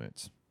the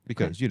comments.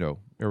 Because,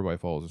 everybody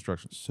follows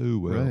instructions so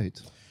well. Right.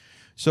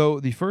 So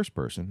the first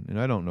person, and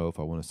I don't know if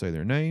I want to say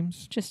their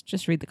names.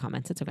 Just read the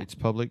comments. It's okay. It's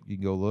public. You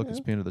can go look. It's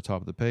pinned at the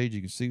top of the page.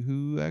 You can see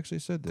who actually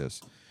said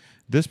this.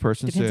 This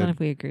person Depends said... on if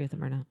we agree with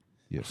them or not.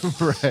 Yes.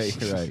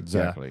 Right.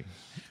 Exactly.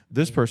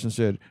 This person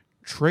said,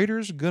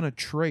 traitors gonna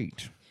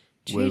trait.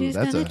 Trader's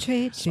that's gonna a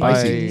trade.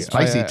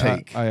 spicy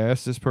take. I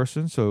asked this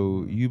person,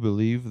 so you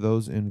believe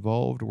those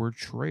involved were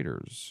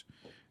traitors?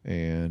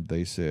 And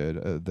they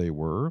said they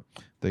were.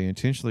 They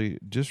intentionally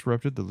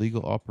disrupted the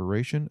legal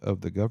operation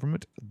of the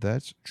government.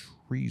 That's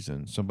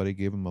treason. Somebody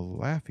gave him a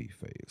laughy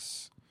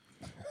face.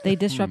 They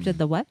disrupted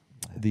the what?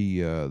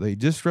 They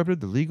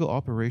disrupted the legal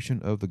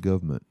operation of the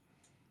government.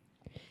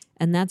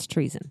 And that's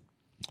treason.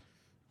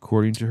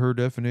 According to her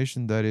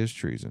definition, that is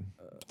treason.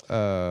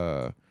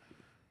 Got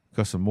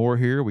some more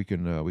here. We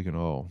can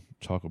all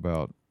talk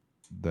about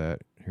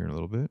that here in a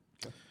little bit.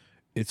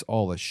 It's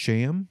all a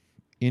sham.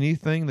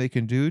 Anything they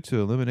can do to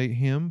eliminate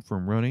him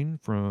from running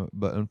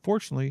but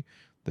unfortunately,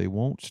 they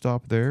won't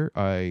stop there.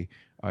 I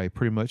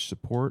pretty much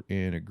support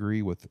and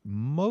agree with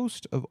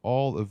most of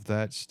all of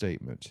that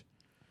statement.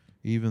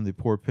 Even the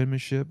poor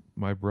penmanship,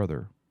 my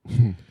brother.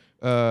 And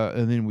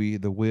then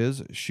the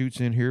Wiz shoots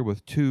in here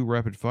with 2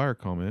 rapid fire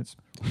comments.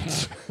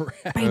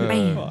 Bang,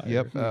 bang.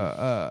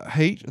 Yep.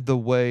 Hate the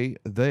way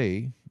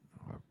they,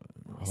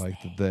 I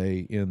like the they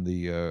in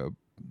the,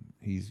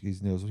 he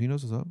knows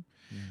what's up.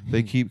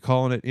 They keep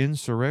calling it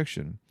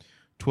insurrection.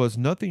 'Twas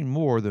nothing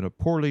more than a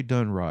poorly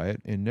done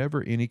riot and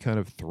never any kind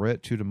of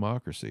threat to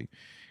democracy.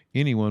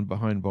 Anyone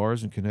behind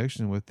bars in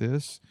connection with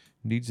this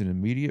needs an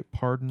immediate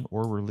pardon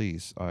or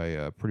release.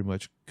 I pretty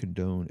much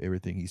condone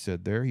everything he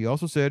said there. He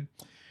also said,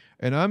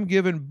 and I'm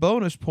giving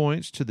bonus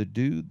points to the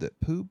dude that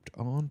pooped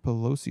on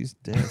Pelosi's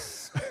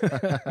desk.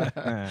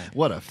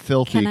 What a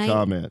filthy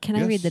comment. Can I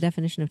Yes. read the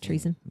definition of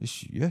treason?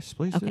 Yes,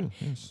 please Okay. do.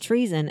 Yes.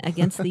 Treason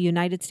against the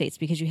United States,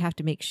 because you have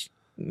to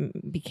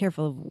be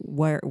careful of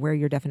where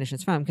your definition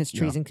is from, because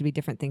treason could be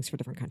different things for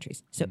different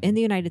countries. So in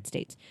the United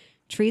States,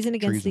 treason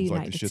against the Treason's like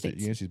United the shit States.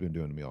 that Yancey's been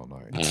doing to me all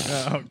night.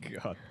 Oh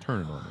God.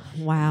 Turn it on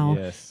me. Wow.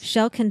 Yes.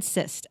 Shall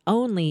consist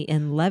only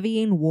in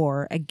levying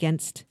war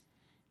against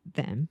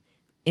them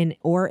in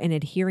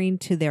adhering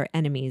to their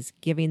enemies,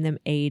 giving them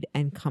aid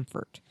and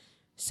comfort.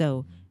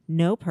 So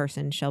no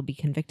person shall be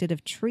convicted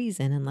of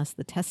treason unless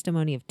the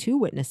testimony of 2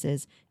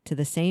 witnesses to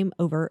the same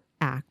overt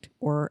act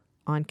or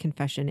on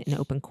confession in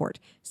open court.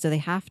 So they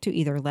have to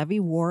either levy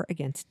war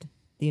against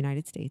the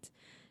United States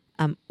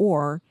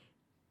or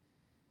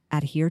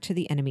adhere to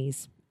the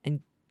enemies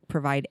and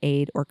provide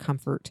aid or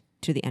comfort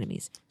to the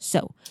enemies.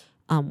 So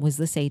was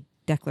this a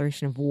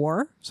declaration of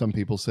war? Some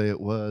people say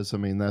it was. I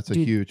mean, that's a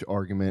huge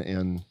argument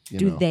in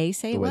they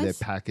say the it way was?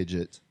 they package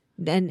it.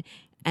 And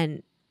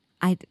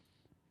I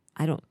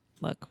don't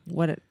look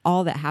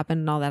all that happened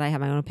and all that I have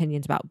my own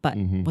opinions about, but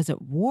was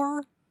it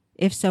war?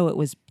 If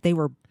so, they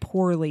were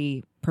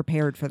poorly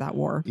prepared for that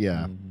war.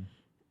 Yeah.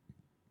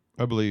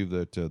 I believe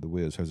that the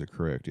Wiz has it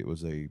correct. It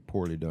was a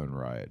poorly done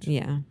riot.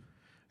 Yeah.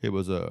 It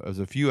was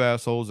a few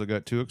assholes that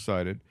got too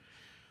excited,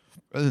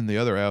 and then the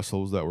other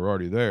assholes that were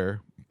already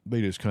there,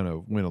 they just kind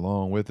of went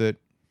along with it.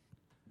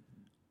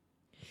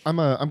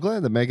 I'm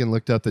glad that Megan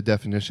looked up the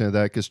definition of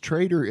that, because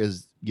traitor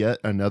is yet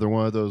another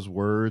one of those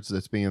words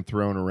that's being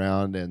thrown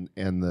around, and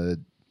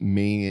the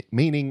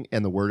meaning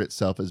and the word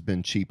itself has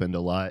been cheapened a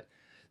lot.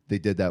 They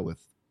did that with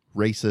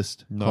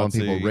racist, calling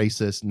people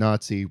racist,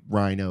 Nazi,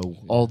 rhino,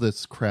 all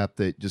this crap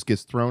that just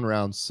gets thrown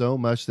around so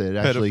much that it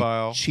actually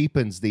Pedophile.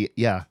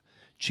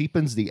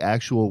 cheapens the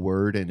actual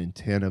word and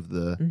intent of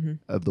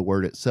the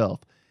word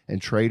itself.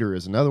 And traitor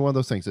is another one of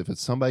those things. If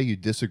it's somebody you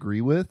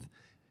disagree with,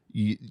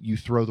 you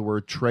throw the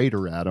word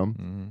traitor at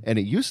them, and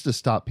it used to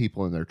stop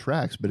people in their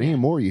tracks. But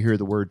anymore, you hear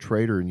the word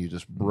traitor and you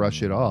just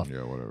brush it off.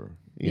 Yeah, whatever.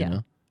 You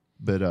know.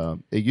 But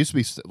it used to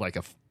be like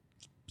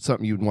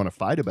something you'd want to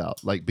fight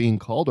about, like being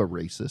called a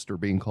racist or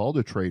being called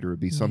a traitor would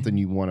be something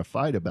you want to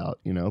fight about.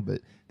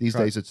 But these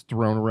days it's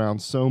thrown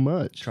around so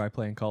much. Try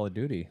playing Call of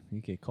Duty. You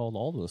get called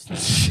all those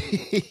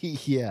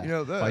things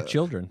Yeah. by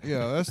children.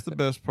 Yeah, that's the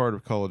best part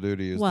of Call of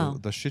Duty is Well-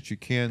 the shit you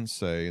can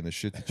say and the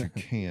shit that you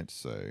can't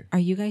say. Are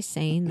you guys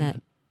saying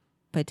that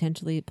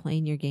potentially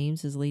playing your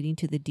games is leading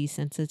to the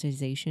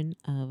desensitization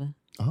of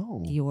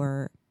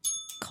your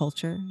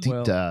culture? Deep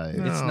Well, dive.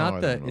 No, It's I not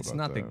don't the know it's about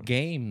not the that.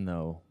 game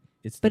though.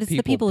 It's But it's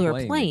the people who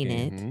are playing the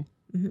it. game.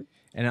 Mhm.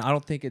 And I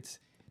don't think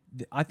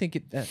I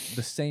think that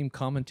the same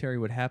commentary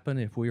would happen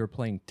if we were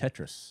playing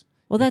Tetris.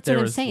 Well, If that's there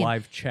what I'm was saying.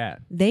 Live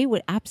chat. They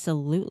would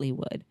absolutely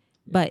would,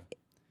 but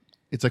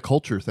It's a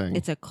culture thing.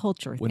 it's a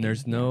culture When thing.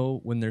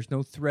 there's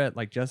no threat,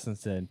 like Justin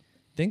said,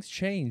 things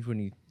change when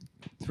you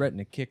threaten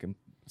to kick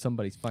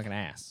somebody's fucking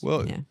ass.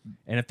 Well, Yeah.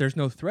 And if there's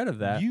no threat of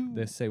that, You-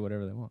 they say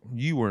whatever they want.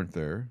 you weren't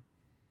there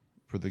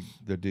for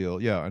the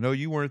deal. Yeah, I know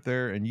you weren't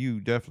there, and you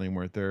definitely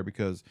weren't there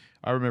because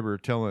I remember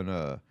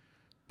telling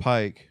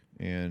Pike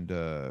and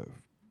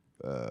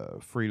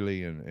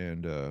Freely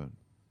and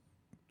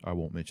I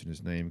won't mention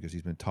his name because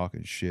he's been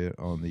talking shit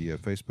on the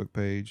Facebook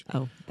page.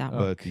 Oh, that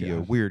one. But the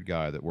weird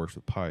guy that works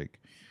with Pike,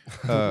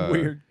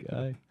 Weird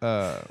guy.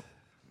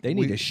 They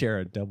need we- to share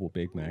a double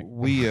Big Mac.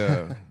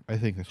 I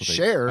think that's what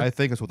Share? I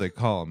think that's what they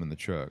call him in the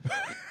truck.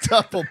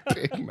 Double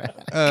Big Mac.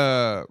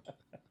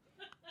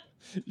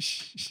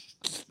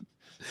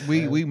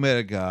 We met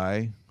a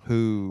guy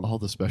who All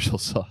the special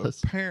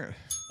sauce.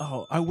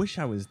 Oh, I wish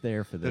I was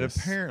there for that this.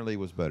 apparently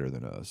was better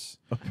than us.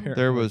 Apparently.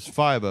 There was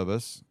 5 of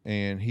us,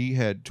 and he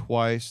had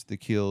twice the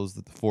kills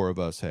that the 4 of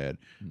us had.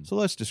 So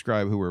let's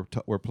describe who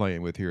we're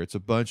playing with here. It's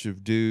a bunch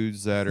of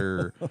dudes that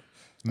are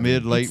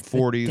mid-late It's the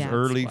 40s, dad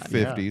early squad.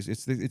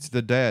 50s. It's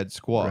the dad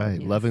squad.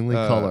 Right. Lovingly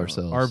call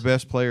ourselves. Our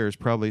best player is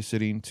probably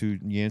sitting to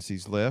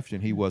Yancey's left,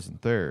 and he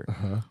wasn't there.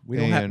 we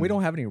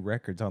don't have any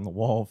records on the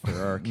wall for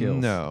our kills.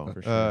 No,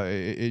 for sure.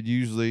 it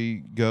usually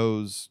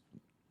goes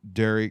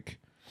Derek.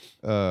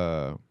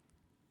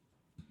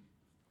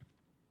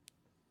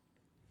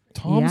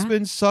 Tom's Yeah.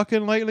 been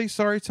sucking lately.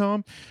 Sorry,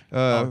 Tom.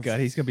 Oh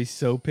god, he's gonna be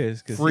so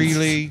pissed because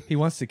Freely, he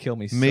wants to kill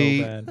me, me,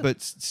 so bad. but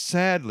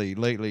sadly,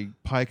 lately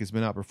Pike has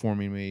been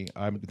outperforming me.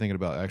 I'm thinking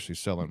about actually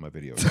selling my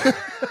video.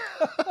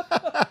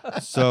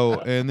 So,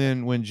 and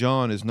then when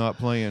John is not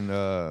playing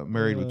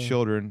Married with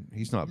Children,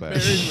 he's not bad.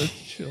 Married with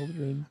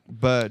Children.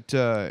 But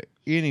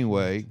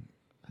anyway,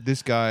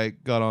 this guy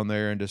got on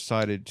there and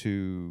decided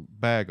to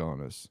bag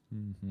on us.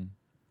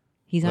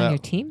 He's on That- your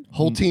team?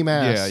 Whole team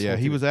ass. Yeah.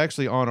 He was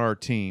actually on our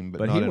team, but,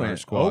 But not he in our went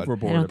squad.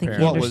 overboard. I don't think he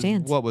apparently.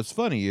 understands. What was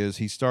funny is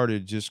he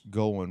started just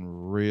going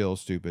real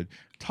stupid,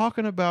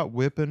 talking about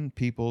whipping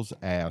people's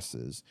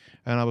asses,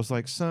 and I was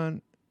like,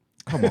 "Son,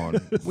 come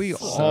on, we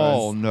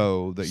all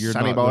know that you're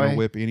Sonny not going boy. to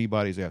whip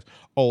anybody's ass."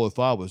 Oh, if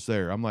I was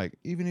there, I'm like,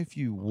 even if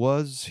you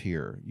was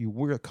here,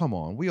 come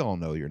on, we all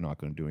know you're not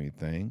going to do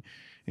anything.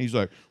 And he's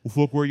like, "Well,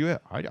 fuck, where you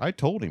at?" I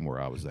told him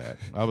where I was at.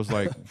 I was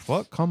like,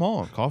 "Fuck, come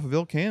on,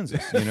 Coffeyville,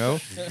 Kansas," you know.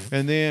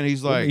 And then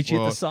he's We'll like, meet you at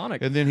 "Well," the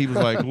Sonic. and then he was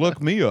like,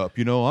 "Look me up,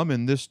 you know, I'm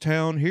in this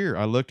town here."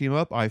 I looked him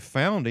up, I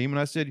found him, and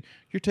I said,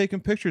 "You're taking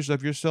pictures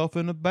of yourself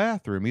in the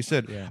bathroom." He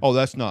said, Yeah. "Oh,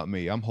 that's not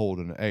me. I'm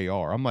holding an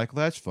AR." I'm like,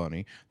 "That's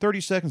funny.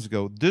 30 seconds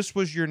ago, this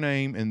was your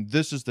name, and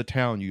this is the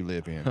town you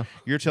live in.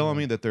 You're telling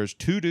me that there's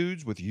 2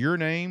 dudes with your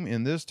name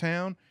in this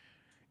town?"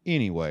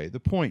 Anyway, the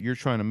point you're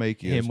trying to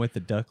make is Him with the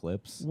duck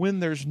lips. when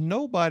there's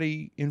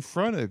nobody in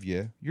front of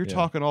you, you're Yeah.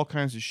 talking all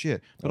kinds of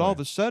shit. But Oh, all yeah. of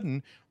a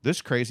sudden, this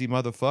crazy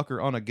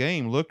motherfucker on a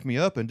game looked me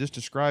up and just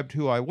described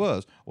who I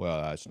was. Well,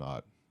 that's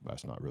not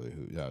really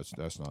who.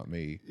 That's not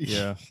me.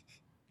 Yeah.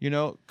 You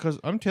know, because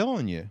I'm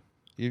telling you,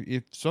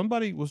 if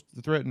somebody was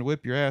to threaten to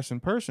whip your ass in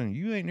person,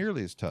 you ain't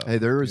nearly as tough. Hey,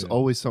 there is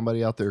always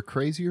somebody out there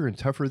crazier and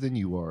tougher than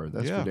you are.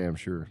 That's Yeah. for damn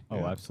sure. Oh,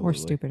 Yeah. absolutely. Or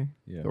stupider.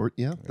 Yeah. Or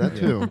that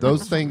too.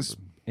 Those things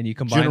And you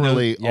combine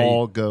generally those, yeah,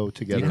 all go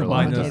together. you a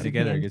combine lot. those Hand in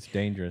together, it hand. gets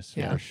dangerous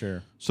Yeah. for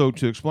sure. So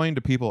to explain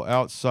to people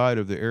outside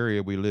of the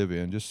area we live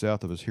in, just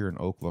south of us here in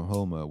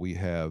Oklahoma, we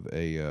have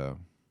a.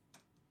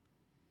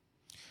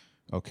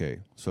 Okay,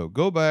 so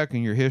go back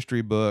in your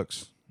history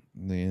books,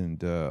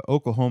 and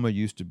Oklahoma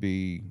used to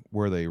be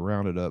where they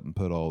rounded up and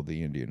put all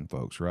the Indian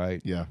folks,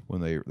 right? Yeah.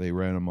 When they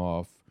ran them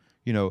off,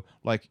 you know,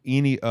 like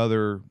any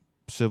other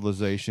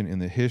civilization in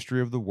the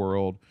history of the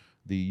world,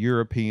 the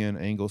European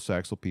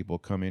Anglo-Saxon people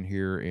come in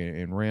here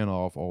and ran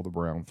off all the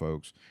brown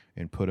folks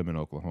and put them in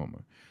Oklahoma.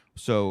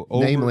 So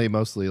Namely,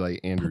 mostly like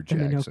Andrew Put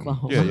them in Jackson.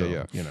 Oklahoma. Yeah, yeah,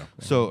 yeah. You know.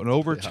 So and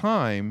over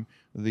time,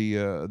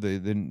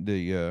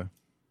 the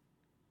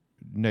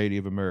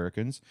Native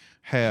Americans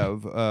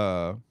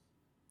have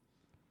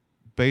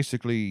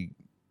basically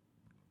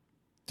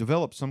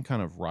developed some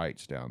kind of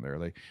rights down there.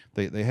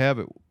 They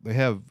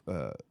have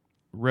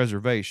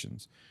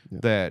reservations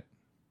that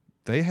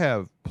they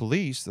have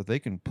police that they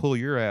can pull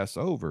your ass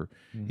over,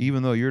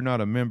 even though you're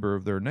not a member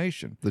of their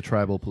nation. The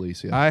tribal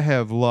police, yeah. I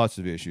have lots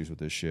of issues with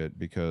this shit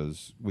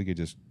because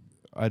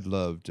I'd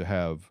love to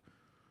have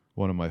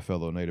one of my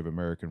fellow Native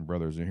American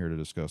brothers in here to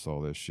discuss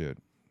all this shit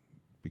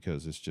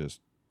because it's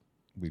just,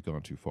 we've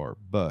gone too far.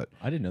 But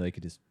I didn't know they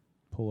could just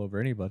pull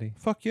over anybody.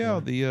 fuck yeah,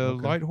 the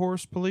Okay. light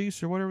horse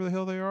police or whatever the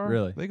hell they are.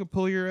 Really? They could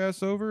pull your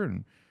ass over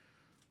and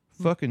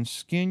fucking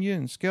skin you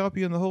and scalp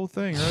you and the whole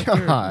thing right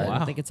there. God. I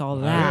don't think it's all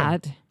Yeah.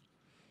 that.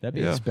 That'd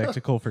be Yeah. a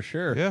spectacle for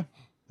sure. Yeah.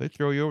 They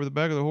throw you over the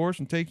back of the horse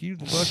and take you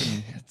to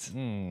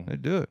fucking, they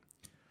do it.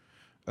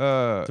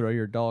 Throw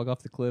your dog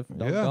off the cliff.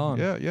 Dog gone.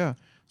 Yeah.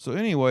 So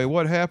anyway,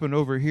 what happened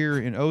over here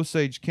in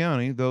Osage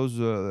County? Those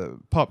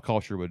pop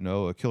culture would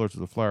know. Killers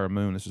of the Flower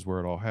Moon. This is where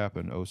it all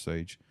happened.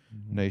 Osage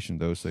Nation,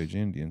 the Osage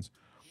Indians.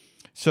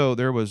 So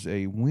there was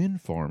a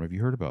wind farm. Have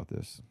you heard about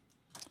this?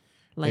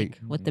 Like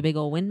with the big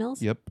old windmills?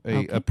 Yep.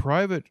 Okay. A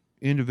private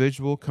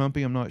individual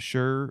company, I'm not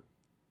sure,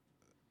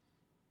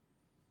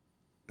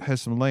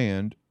 has some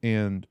land,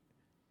 and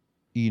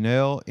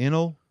Enel,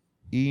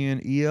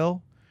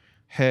 E-N-E-L,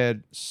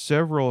 had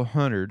several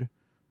hundred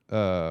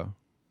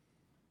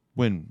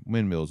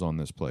windmills on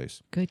this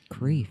place. Good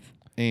grief.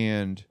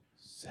 And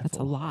That's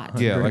a lot.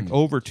 yeah, like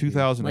over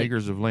 2,000 Like-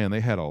 acres of land. They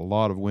had a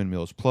lot of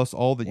windmills, plus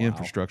all the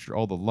infrastructure,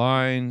 all the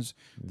lines,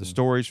 the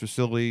storage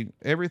facility,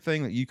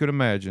 everything that you could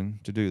imagine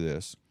to do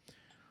this.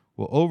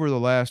 Well, over the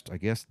last, I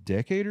guess,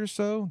 decade or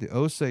so, the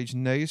Osage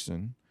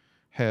Nation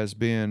has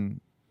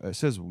been, it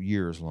says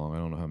years long, I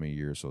don't know how many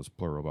years, so it's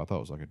plural, but I thought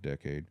it was like a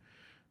decade,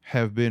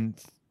 have been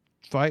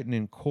fighting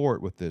in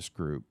court with this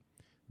group.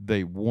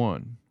 They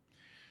won.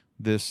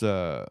 This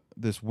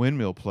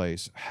windmill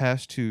place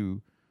has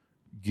to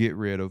get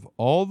rid of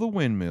all the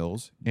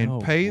windmills and No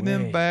pay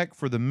them way. back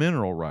for the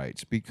mineral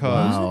rights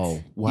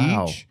because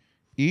Wow.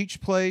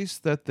 each place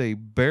that they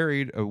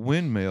buried a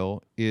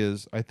windmill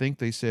is, I think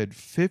they said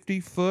 50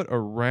 foot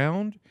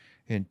around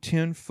and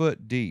 10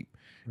 foot deep.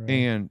 Right.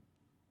 And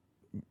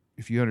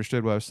if you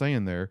understood what I was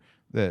saying there,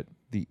 that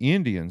the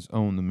Indians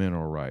own the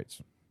mineral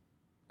rights.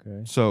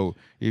 Okay. So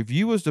if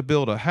you was to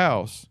build a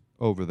house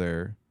over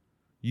there,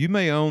 you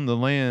may own the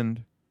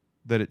land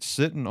that it's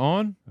sitting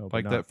on, Oh, but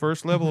like not- that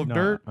first level of Not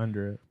dirt,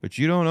 under it. but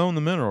you don't own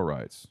the mineral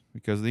rights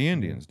because the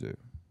Indians do.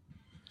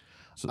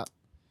 So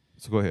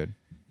go ahead.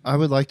 I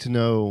would like to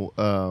know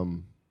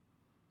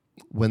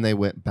when they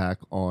went back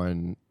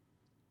on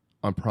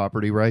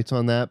property rights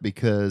on that,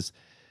 because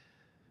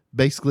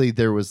basically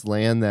there was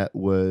land that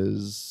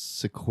was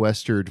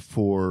sequestered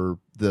for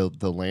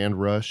the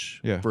land rush,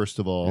 Yeah. first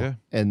of all, Yeah.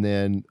 and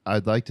then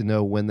I'd like to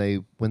know when they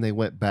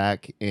went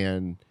back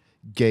and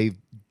gave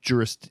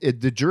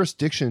the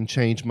jurisdiction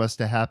change must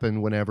have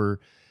happened whenever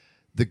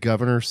the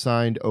governor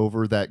signed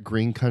over that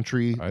green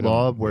country I don't-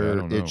 law yeah, I where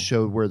don't know. it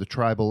showed where the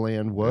tribal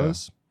land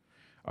was.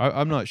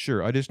 I'm not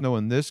sure. I just know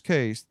in this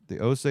case, the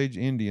Osage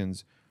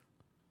Indians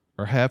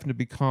are having to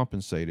be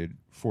compensated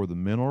for the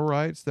mineral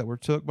rights that were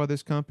took by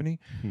this company.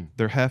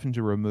 They're having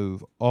to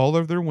remove all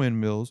of their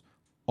windmills,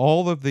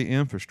 all of the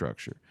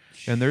infrastructure.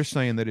 And they're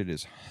saying that it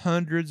is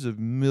hundreds of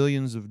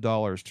millions of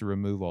dollars to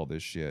remove all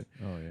this shit.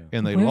 Oh yeah.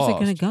 And they Where's lost.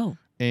 it going to go?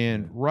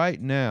 And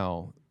right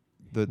now,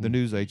 the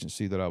news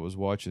agency that I was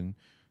watching,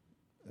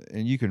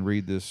 and you can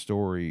read this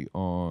story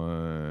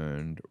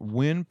on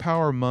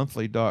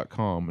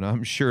windpowermonthly.com, and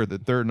I'm sure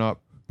that they're not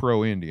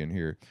pro-Indian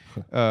here.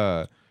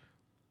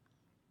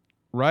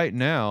 Right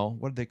now,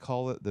 what did they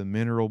call it? The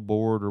Mineral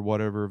Board or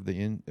whatever of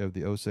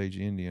the Osage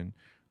Indian.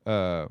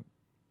 It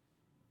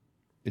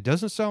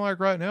doesn't sound like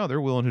right now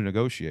they're willing to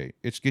negotiate.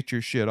 It's get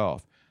your shit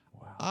off.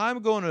 Wow.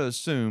 I'm going to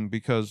assume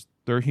because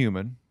they're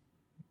human.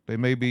 They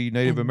may be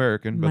Native And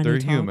American, but money they're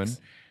talks. human.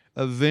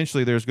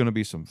 Eventually, there's going to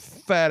be some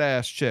fat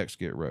ass checks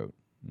get wrote.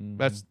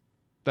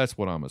 That's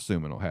what I'm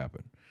assuming will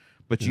happen.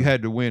 But you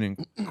had to win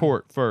in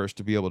court first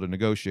to be able to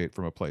negotiate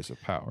from a place of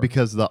power.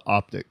 Because of the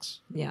optics.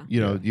 Yeah. You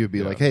know, you'd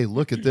be like, hey,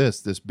 look at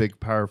this big,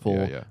 powerful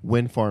Yeah.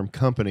 wind farm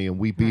company, and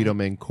we beat Right.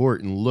 them in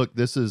court. And look,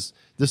 this is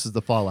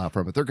the fallout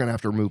from it. They're going to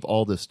have to remove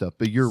all this stuff.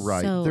 But you're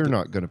right. So- They're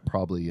not going to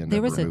probably end There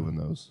up was a- removing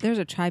those. There's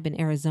a tribe in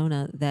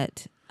Arizona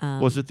that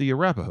Was it the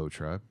Arapaho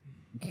tribe?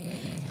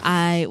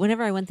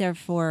 whenever I went there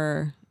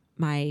for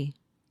my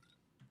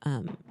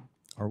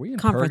Are we in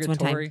Conference one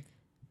time. purgatory?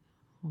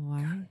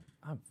 why?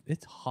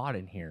 It's hot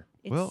in here.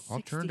 It's Well,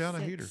 I'll turn down a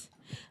 66.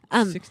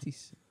 heater. 60.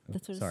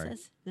 That's what Sorry. it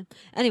says. No.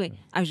 Anyway,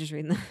 I was just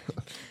reading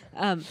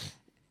that.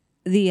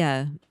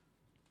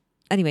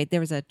 Anyway, there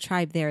was a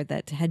tribe there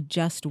that had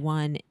just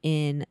won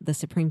in the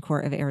Supreme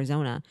Court of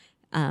Arizona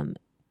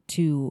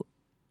to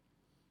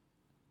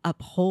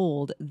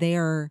uphold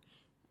their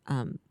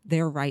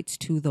rights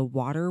to the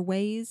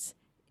waterways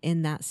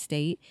in that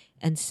state,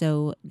 and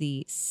so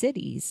the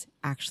cities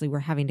actually were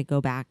having to go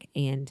back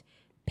and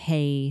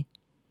pay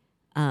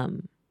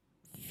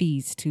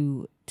fees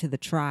to the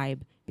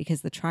tribe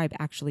because the tribe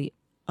actually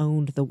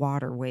owned the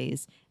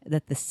waterways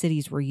that the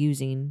cities were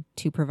using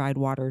to provide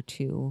water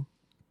to,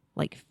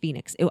 like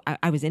Phoenix.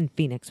 I was in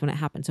Phoenix when it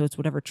happened, so it's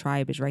whatever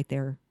tribe is right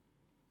there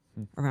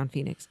around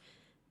Phoenix.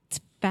 It's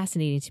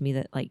fascinating to me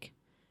that like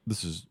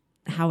This is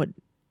how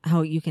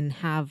you can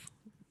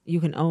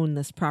own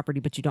this property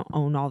but you don't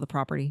own all the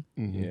property.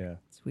 Yeah,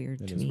 It's weird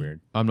that to is me.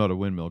 weird. I'm not a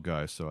windmill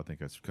guy, so I think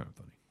that's kind of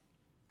funny.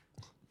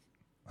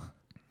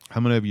 How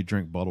many of you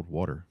drink bottled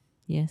water?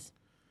 Yes.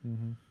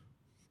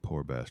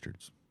 Poor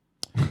bastards.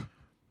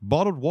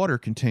 Bottled water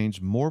contains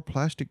more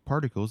plastic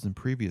particles than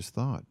previous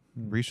thought.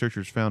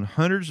 Researchers found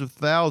hundreds of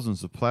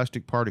thousands of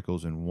plastic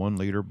particles in 1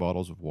 liter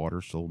bottles of water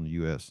sold in the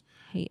U.S.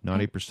 Hey,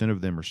 90%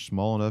 of them are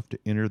small enough to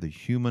enter the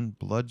human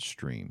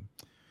bloodstream.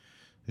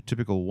 A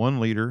typical 1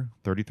 liter,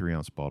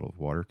 33-ounce bottle of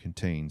water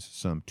contains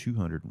some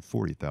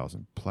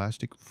 240,000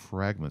 plastic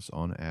fragments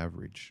on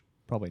average.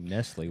 Probably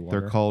Nestle water.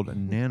 They're called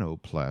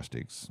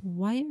nanoplastics.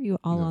 why are you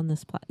all on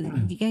this?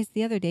 You guys,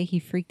 the other day he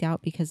freaked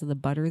out because of the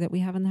butter that we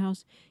have in the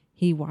house.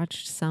 He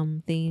watched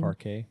something.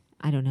 Parquet.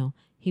 I don't know.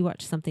 He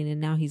watched something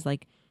and now he's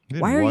like, I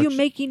didn't "Why are you watch-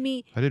 making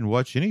me?" I didn't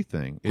watch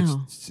anything.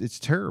 Oh. It's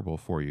terrible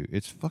for you.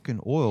 It's fucking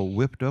oil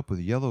whipped up with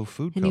yellow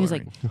food And coloring. he was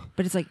like,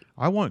 "But it's like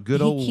I want good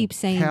he old keeps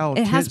saying cow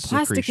it has tit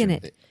plastic secretion. in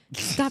it.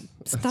 Stop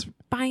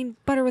buying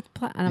butter with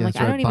plastic." And I'm Yeah, like,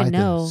 that's I right. don't even Buy the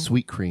know.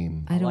 sweet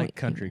cream. I don't like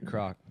Country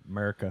Crock,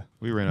 America.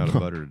 We ran out of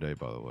butter today,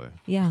 by the way.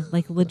 Yeah,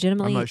 like I'm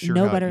legitimately not sure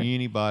no how butter.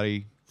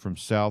 anybody from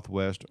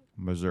Southwest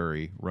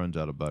Missouri runs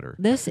out of butter.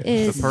 This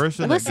is The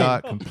person listen,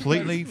 that got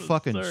completely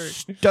fucking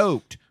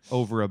stoked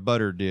over a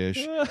butter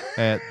dish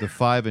at the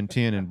 5 and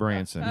 10 in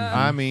Branson.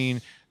 I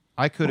mean,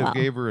 I could have Wow.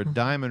 gave her a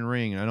diamond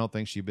ring, and I don't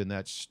think she'd been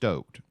that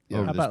stoked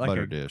over How this about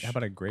butter like dish. How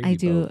about a gravy I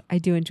do boat? I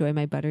do enjoy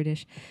my butter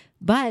dish,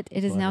 but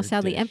it is now Butter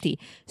sadly dish. empty.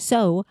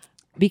 So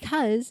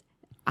because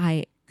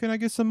Can I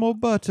get some more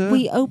butter?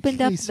 we opened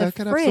up Please, sir, the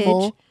can I have some fridge,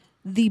 more?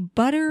 the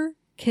butter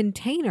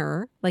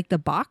container, like the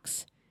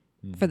box,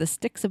 for the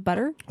sticks of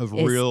butter Of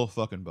is real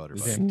fucking butter.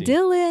 Is buddy. empty.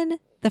 still in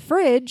the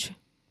fridge,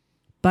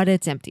 but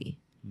it's empty.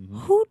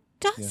 Who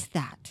does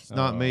that? It's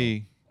not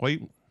me.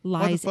 Wait.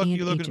 Why the Lies fuck and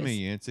you looking ages. at me,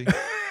 Yancey?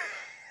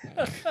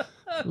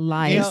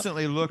 Lies.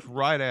 Instantly looked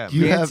right at me.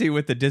 You have- Nancy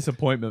with the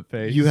disappointment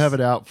face. You have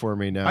it out for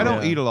me now. I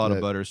don't eat a lot of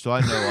That- butter, so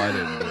I know I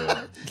didn't do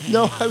it.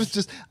 No,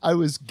 I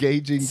was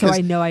gauging So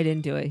I know I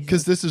didn't do it.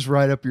 because this is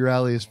right up your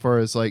alley as far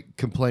as like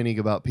complaining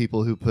about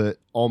people who put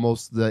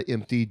almost the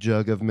empty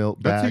jug of milk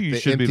That's who back, you the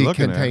should be empty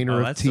looking at. container Oh,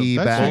 of that's some- tea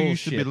That's back. who you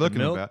should be Bullshit. looking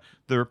Milk? about.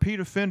 The repeat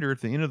offender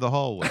at the end of the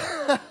hallway.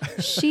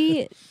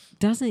 She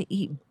doesn't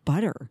eat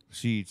butter.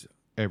 She eats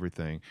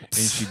everything, and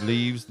she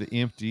leaves the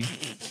empty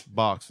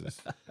boxes.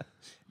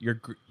 Your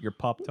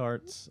Pop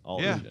Tarts.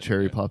 All Yeah. of it.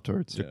 Cherry Pop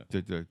Tarts. Yeah.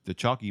 The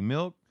chalky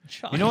milk.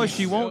 You know what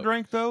she won't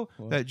drink though?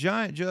 What? That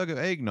giant jug of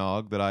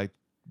eggnog that I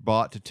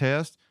bought to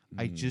test.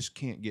 I Mm. just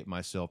can't get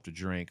myself to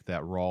drink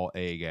that raw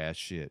egg ass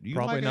shit. Do you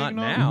Probably like not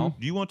eggnog? now.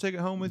 Do you want to take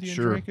it home with you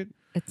Sure. and drink it?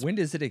 It's When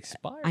does it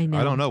expire? I know.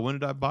 I don't know. When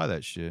did I buy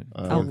that shit?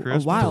 A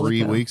Christmas? while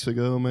 3 ago. weeks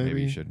ago, maybe.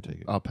 Maybe you shouldn't take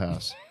it. I'll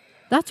pass.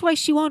 That's why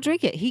she won't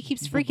drink it. He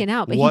keeps freaking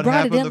out, but What he brought it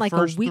happened in the like a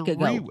first week three-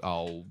 ago.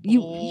 Oh,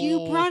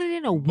 You brought it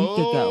in a week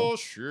ago.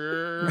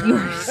 Bullshit.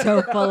 You're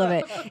so full of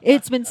it.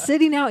 It's been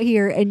sitting out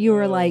here, and you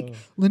were like,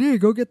 Linnea,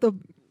 go get the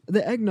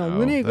eggnog. No,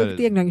 Linnea, go that get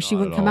the is eggnog. She not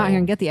wouldn't at come out here all.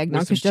 and get the eggnog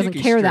With because she some doesn't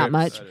cheeky care that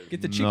strips. much.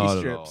 Get the cheeky Not at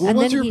strips. all. Well, And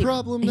what's then your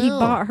problem He now?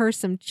 bought her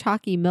some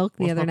chalky milk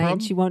the What's other my night, and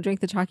problem? she won't drink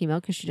the chalky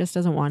milk because she just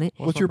doesn't want it.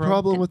 What's my your problem?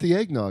 problem with the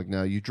eggnog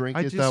now? You drank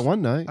I it that just-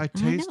 one night. I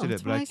tasted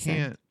that's it, but what I I said.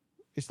 can't.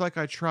 It's like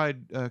I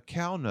tried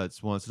cow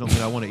nuts once. I don't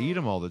mean I want to eat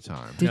them all the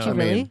time. Did No, you I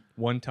mean, really?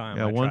 One time.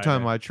 Yeah, I one tried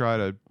time it. I tried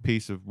a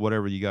piece of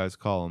whatever you guys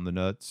call them, the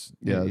nuts.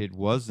 Yeah. It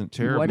wasn't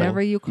terrible.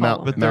 Whatever you call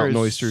Mount- it. But Mountain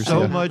there's oysters,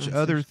 so yeah. much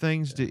other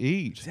things to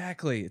eat.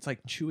 Exactly. It's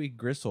like chewy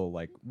gristle.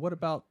 Like, what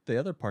about the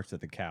other parts of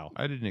the cow?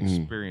 I didn't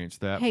experience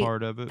that Hey,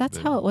 part of it. That's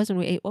but how it was when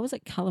we ate. What was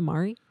it?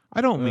 Calamari? I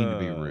don't mean to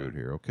be Uh, rude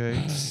here, okay?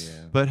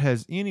 Yeah. But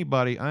has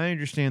anybody? I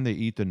understand they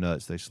eat the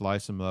nuts. They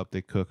slice them up.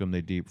 They cook them. They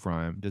deep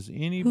fry them. Does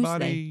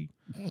anybody?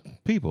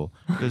 People.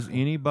 Does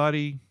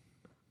anybody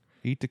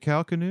eat the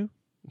cow canoe?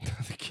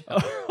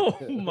 Oh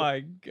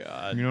my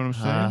God. You know what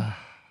I'm saying?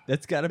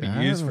 That's got to be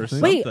I used don't for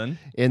think- Wait. something.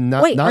 And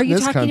not Wait, not are in you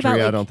this talking country, about,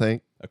 I like- don't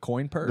think. A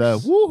coin purse.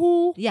 The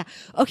woohoo. Yeah.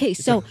 Okay,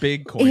 It's so a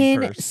big coin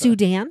in purse.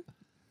 Sudan.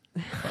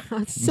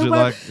 Is so it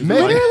we're- like- is it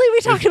literally, like- we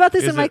talked about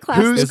this is in my it- class.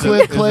 Who's Is it-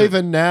 Cliff is it-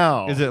 Clavin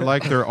now? Is it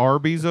like their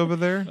Arby's over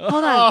there?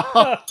 Hold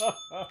on.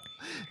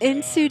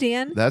 In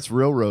Sudan, That's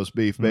real roast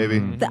beef, baby.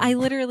 Mm. I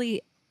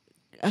literally.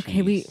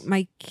 Okay,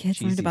 my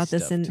kids learned Cheesy about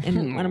this in, stuffed.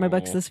 in one of my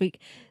books this week.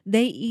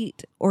 They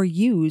eat or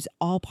use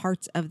all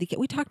parts of the.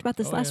 We talked about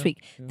this Oh, last yeah,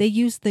 week. yeah. They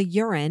use the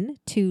urine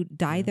to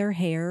dye their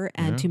hair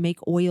and Yeah. to make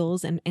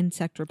oils and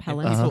insect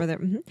repellents Uh-huh. for their.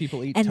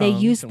 People eat And they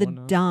tongues use and the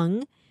whatnot.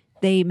 dung.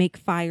 They make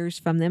fires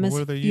from them What as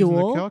are they using the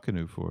fuel. cow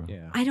canoe for?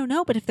 Yeah. I don't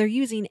know, but if they're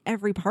using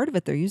every part of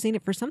it, they're using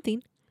it for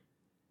something.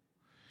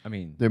 I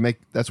mean,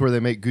 That's where they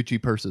make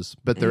Gucci purses,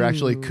 but they're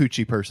actually Ooh.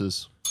 coochie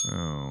purses.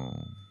 Oh,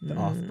 the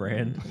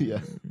off-brand.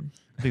 Yeah,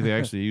 I think they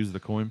actually use the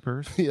coin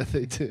purse. yeah,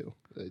 they do.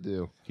 They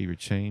do. Keep your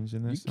change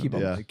in You this. keep,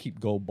 Yeah. they keep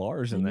gold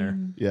bars in there.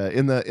 Yeah,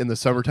 in the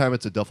summertime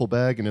it's a duffel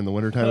bag, and in the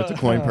wintertime it's a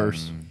coin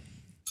purse.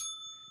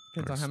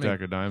 Depends A on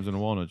stack of dimes and a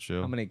walnut how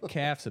shell. many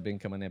calves have been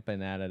coming up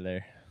and out of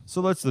there. So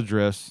let's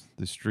address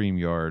the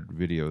StreamYard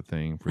video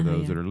thing for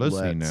those yeah. that are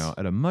listening Let's. now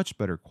at a much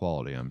better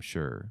quality, I'm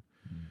sure.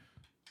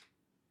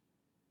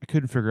 I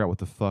couldn't figure out what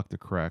the fuck the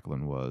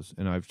crackling was,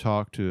 and I've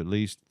talked to at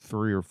least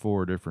 3 or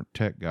 4 different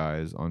tech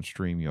guys on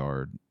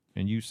StreamYard,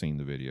 and you've seen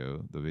the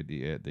video, the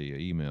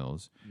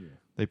emails.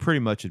 They pretty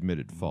much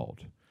admitted fault.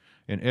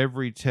 And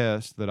every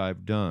test that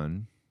I've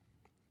done,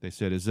 they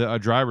said, "Is a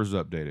driver's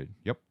updated?"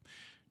 Yep.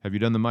 Have you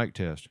done the mic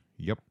test?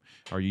 Yep.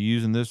 Are you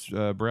using this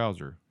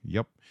browser?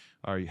 Yep.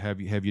 Have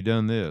you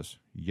done this?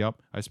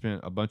 Yep. I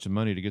spent a bunch of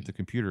money to get the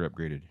computer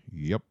upgraded.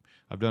 Yep.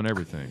 I've done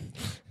everything.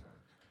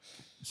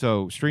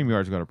 So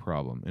StreamYard's got a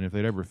problem, and if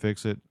they'd ever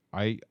fix it,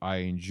 I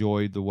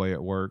enjoyed the way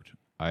it worked.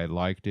 I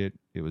liked it.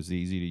 It was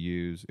easy to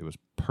use. It was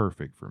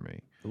perfect for me.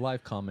 The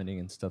live commenting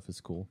and stuff is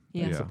cool.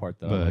 Yeah. That's the part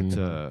that I like.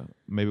 But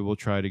maybe we'll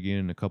try it again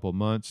in a couple of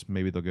months.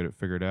 Maybe they'll get it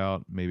figured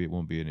out. Maybe it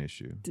won't be an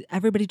issue.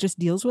 Everybody just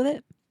deals with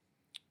it.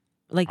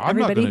 Like I'm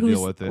not everybody going to who's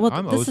deal with it. well,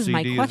 I'm this is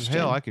my OCD as question.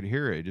 hell. I could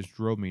hear it. It just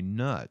drove me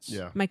nuts.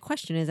 Yeah. My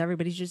question is,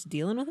 everybody's just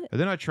dealing with it. And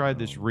then I tried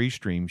this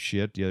restream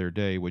shit the other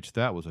day, which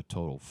that was a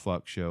total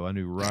fuck show. I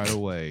knew right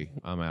away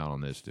I'm out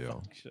on this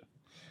deal.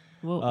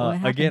 What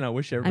happened? Again, I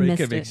wish everybody missed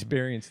could have it.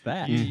 experienced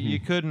that. You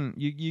couldn't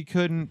you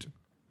couldn't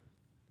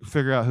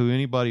figure out who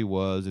anybody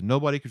was, and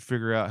nobody could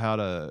figure out how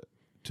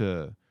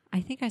to I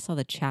think I saw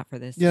the chat for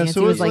this. Yeah, Yancey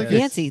so was it's like, like-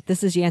 Yancey,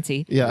 this is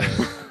Yancey. Yeah.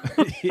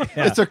 Yeah.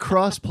 It's a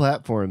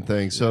cross-platform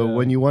thing. So Yeah.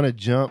 when you want to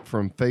jump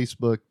from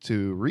Facebook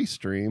to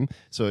Restream,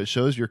 so it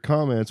shows your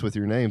comments with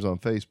your names on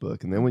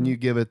Facebook, and then when you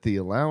give it the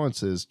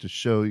allowances to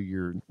show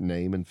your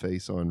name and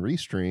face on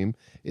Restream,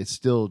 it's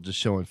still just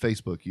showing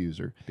Facebook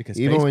user. Because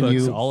Even when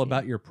Facebook's you- all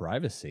about your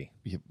privacy.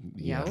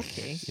 Yeah,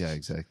 okay. Yeah,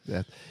 exactly.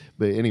 That.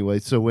 But anyway,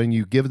 so when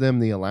you give them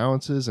the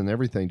allowances and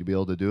everything to be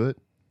able to do it,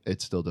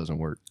 it still doesn't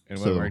work. And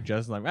So- we're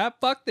just like,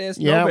 fuck this.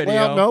 Yeah, no video.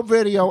 well, no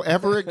video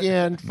ever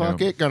again. Fuck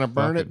Yeah, it. Gonna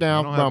burn fuck it it.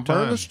 down. I don't Gonna have burn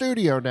time. the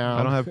studio down.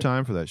 I don't have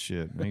time for that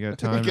shit. I ain't got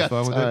time to got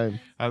fuck with time.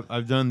 it.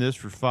 I've done this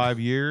for 5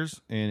 years,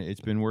 and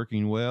it's been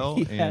working well,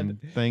 He and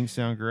had- things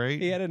sound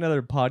great. He had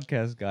another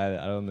podcast guy that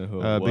I don't know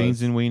who it was.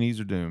 Beans and Weenies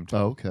are doomed.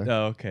 Oh, okay.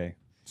 Oh, okay.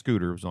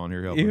 Scooter was on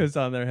here helping. He was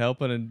on there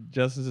helping, and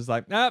Justice is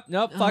like, nope,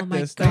 Oh fuck my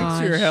this. Thanks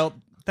for your gosh. help.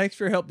 Thanks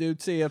for your help,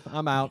 dude. See ya.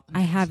 I'm out.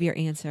 I have your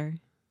answer.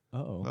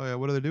 Uh-oh. Oh yeah,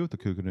 what do they do with the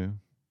Kookanoo?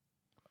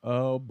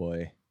 Oh,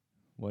 boy.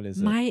 What is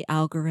it? My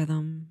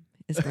algorithm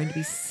is going to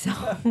be so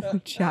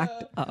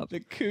jacked up. The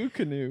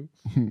Kookanoo.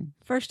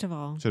 First of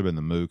all, Should have been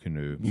the Moo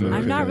Canoe. Moo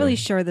I'm not Canoe. really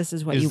sure this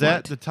is what Is you that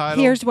want. the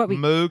title? Here's what we.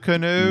 Moo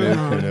Canoe.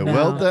 No.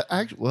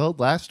 Canoe. Well,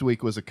 last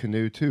week was a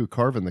canoe too,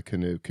 carving the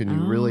canoe. Can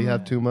you really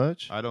have too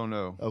much? I don't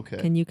know. Okay.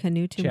 Can you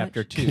canoe too Chapter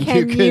much? 2.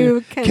 Can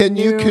you Can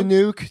you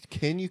canoe?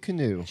 Can you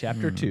canoe?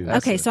 Chapter 2.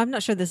 Okay, so I'm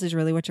not sure this is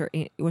really what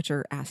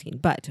you're asking,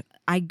 but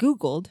I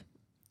googled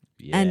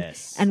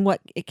Yes. and what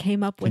it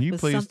came up with Can you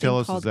was please something tell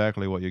us called.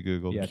 exactly what you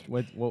Googled? Yeah,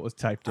 what was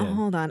typed Oh, in?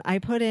 hold on, I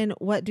put in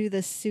what do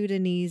the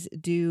Sudanese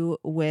do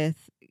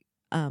with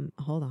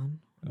hold on,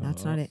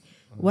 that's not it.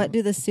 What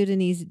do the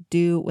Sudanese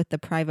do with the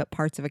private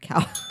parts of a cow?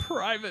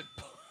 Private.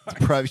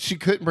 Private. She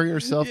couldn't bring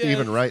herself to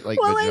even write like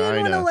well,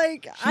 vagina.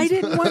 I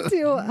didn't want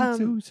to I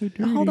didn't want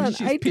to hold on,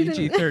 She's I didn't.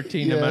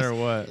 PG-13 no Yes. matter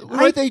what.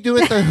 What they do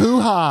at the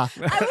hoo ha?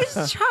 I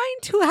was trying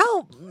to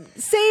help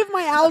save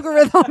my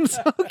algorithms.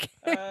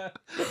 Okay.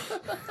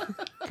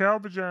 Cow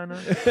vagina.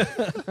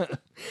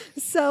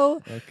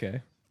 So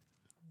Okay.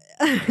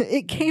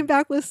 it came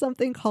back with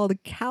something called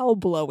cow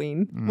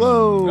blowing.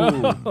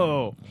 Whoa.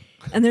 Oh.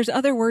 And there's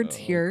other words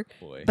here,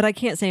 boy. but I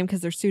can't say them because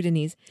they're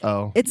Sudanese.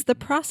 Oh. It's the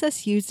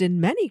process used in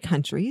many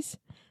countries,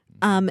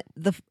 in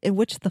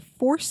which the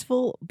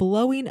forceful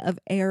blowing of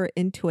air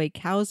into a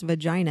cow's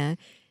vagina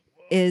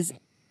is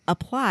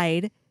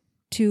applied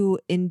to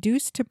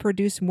induce to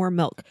produce more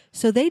milk.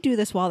 So they do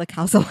this while the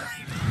cow's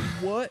alive.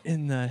 What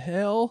in the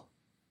hell?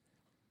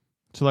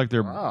 So like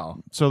they're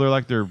Wow.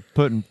 they're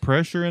putting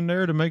pressure in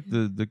there to make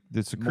the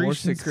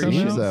secretions come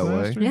secretions out that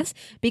way. faster? Yes,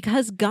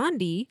 because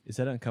Gandhi. Is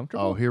that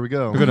uncomfortable? Oh, here we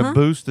go. We're gonna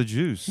boost the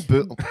juice.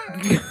 Bo-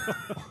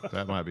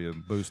 That might be a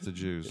boost the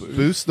juice.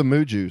 boost the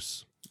moo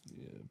juice.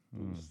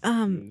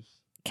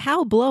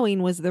 Cow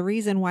blowing was the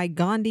reason why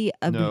Gandhi.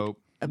 No.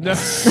 No.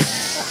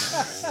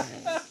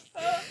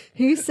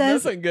 He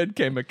says. Nothing good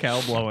came of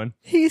cow blowing.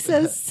 He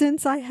says,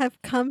 since I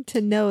have come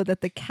to know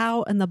that the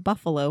cow and the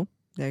buffalo,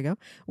 there you go,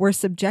 were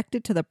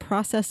subjected to the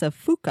process of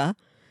fuka.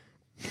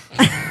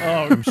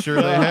 Oh, I'm sure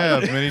they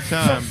have many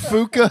times.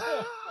 Fuka.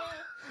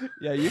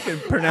 yeah, you can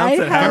pronounce I it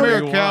have- Come however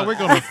here, you cow. want.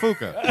 We're gonna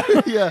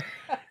fuka. Yeah.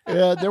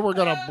 Yeah, then we're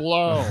gonna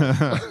blow.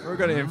 We're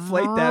gonna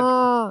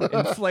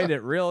inflate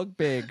it real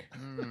big.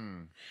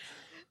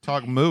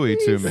 Talk mooey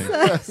to me.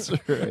 That's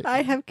right.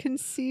 I have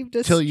conceived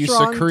a Till you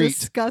strong secrete.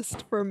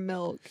 disgust for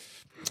milk.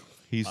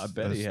 He's I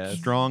bet he a has.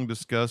 strong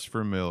disgust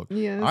for milk.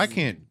 Yes. I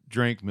can't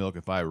drink milk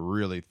if I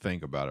really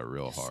think about it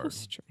real So hard.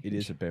 strange. It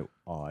is a bit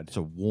odd. It's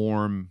a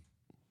warm,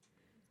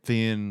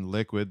 thin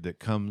liquid that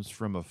comes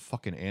from a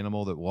fucking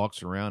animal that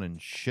walks around and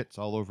shits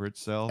all over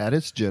itself. At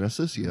its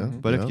genesis, yeah.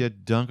 But yeah. if you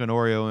dunk an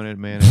Oreo in it,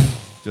 man,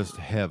 it's just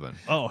heaven.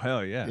 Oh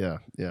hell yeah! Yeah,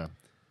 yeah.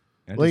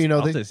 I Well, just, you know,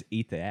 I'll they- just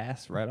eat the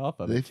ass right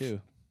off of they- it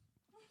too.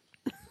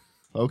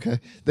 Okay.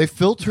 They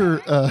filter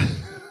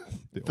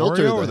The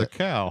Filter Oreo or that. the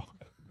cow?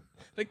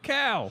 The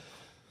cow.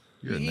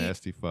 You're a You eat-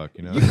 nasty fuck,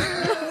 you know.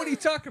 What are you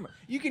talking about?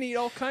 You can eat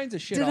all kinds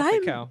of shit Did off I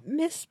the cow.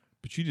 miss?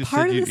 But you just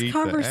Part said of you'd this eat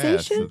conversation? The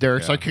ass of the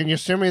Derek's cow. like, can you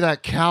send me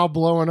that cow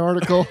blowing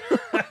article?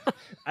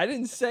 I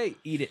didn't say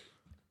eat it.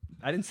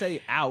 I didn't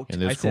say out.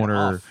 In I this said corner,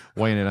 off.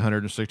 weighing in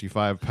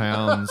 165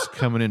 pounds,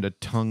 coming in to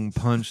tongue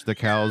punch the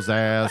cow's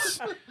ass,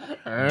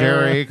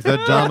 Derek the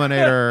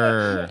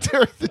Dominator.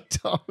 Derek the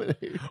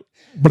Dominator.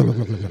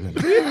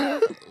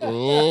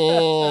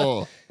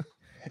 Oh.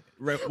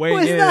 Weighing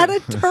Was in, that a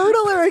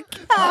turtle or a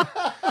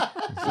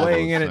cow?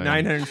 weighing in at Thing.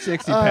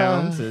 960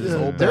 pounds is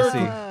old Derek,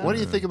 Bessie. what do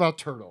you think about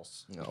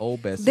turtles?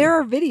 Old Bessie. There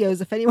are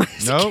videos if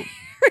anyone's Nope.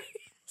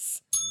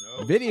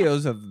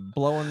 videos of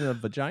blowing the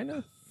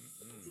vagina.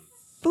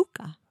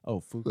 fuka.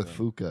 Oh, The fuka.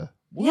 Fuka.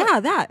 Yeah,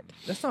 that.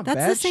 That's not That's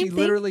the bad. same She thing.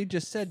 literally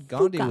just said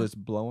Gandhi Fuka. was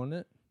blowing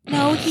it.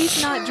 No,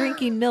 he's not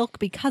drinking milk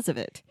because of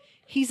it.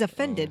 He's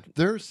offended.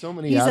 There are so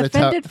many He's out of,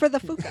 offended for the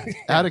fuka.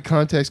 out of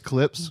context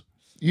clips.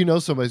 You know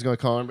somebody's going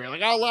to call and be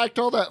like, I liked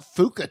all that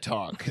Fuka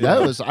talk. That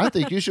was, I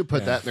think you should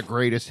put that in the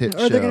greatest hit Or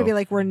show. they're going to be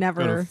like, we're Gonna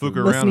never fuck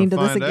around listening and to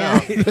this find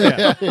again. out.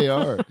 Yeah, they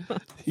are.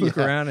 Look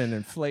Yeah. around and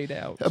inflate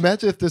out.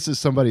 Imagine if this is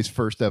somebody's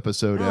first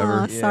episode Aw,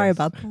 ever. sorry Yes.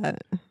 about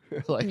that.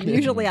 Like,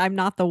 Usually I'm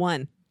not the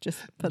one. Just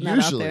putting that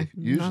Usually, out there.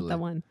 Not usually. the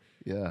one.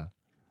 Yeah.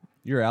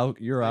 Your I think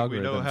we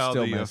algorithm know how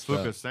still the messed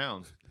fuka up.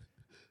 sounds.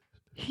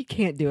 He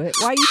can't do it.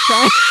 Why are you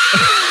trying?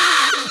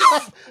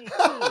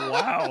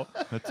 Wow,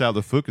 That's how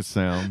the fuka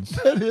sounds.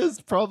 That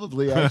is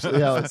probably actually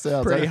how it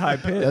sounds. pretty That- high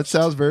pitched. That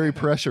sounds very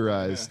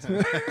pressurized.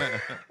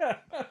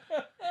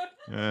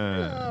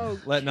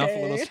 Letting off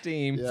a little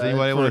steam. Yeah. So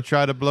anybody want to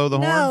try to blow the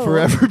horn? No. For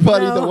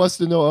everybody No. that wants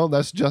to know, oh,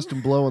 that's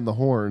Justin blowing the The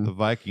horn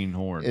Viking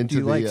horn. Do into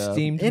you the. like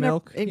steamed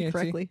milk? Nancy?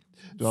 Incorrectly.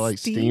 Do I like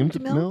steamed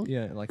milk?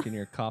 Yeah, like in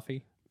your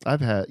coffee. I've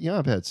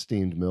had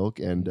steamed milk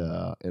and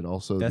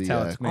also That's the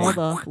how it's made. All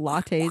the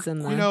lattes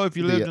and the. You know, if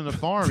you The- lived on the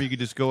farm, you could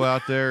just go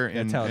out there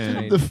and, That's how it's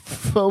made. the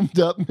foamed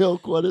up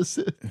milk. What is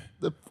it?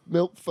 The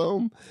milk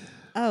foam.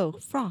 oh,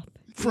 froth.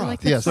 You Froth,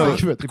 like the yes, froth?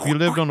 thank you. if you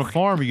lived on a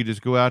farm, you could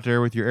just go out there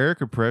with your air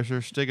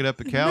compressor, stick it up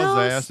the cow's No,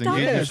 ass, and stop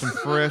get you it. some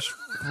fresh,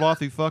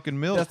 frothy fucking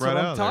milk That's right what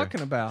out I'm of there.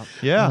 talking about.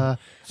 Yeah.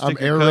 I'm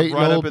Stick your cup aerating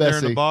right up old in there in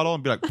the Bessie. bottle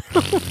and be like,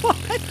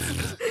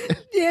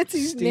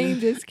 Nancy's Steamed-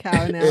 named his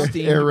cow now.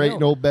 Steamed Aerating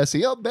milk. old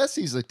Bessie. Oh,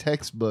 Bessie's a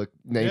textbook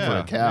name for Yeah,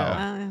 a cow.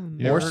 yeah. More you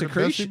never heard of Bessie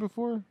secretion.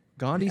 before?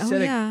 Gandhi Oh,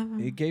 said yeah.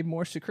 it gave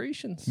more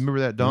secretions. Remember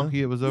that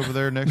donkey that was over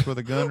there next with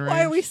a gun range?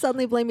 Why are we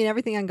suddenly blaming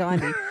everything on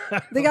Gandhi?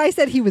 The guy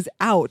said he was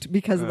out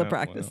because of the Oh,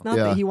 practice, well. not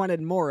Yeah. that he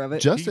wanted more of it.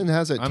 Justin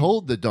hasn't I'm-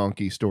 told the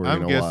donkey story I'm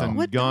in a guessing while.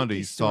 What Gandhi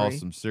donkey saw story?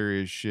 some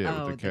serious shit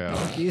oh, with the cow.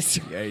 donkeys.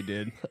 Yeah, he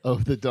did. Oh,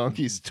 the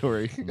donkey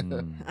story.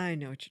 Mm, I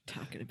know what you're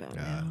talking about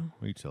God, now.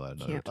 we tell that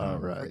another Can't time. All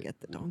right. forget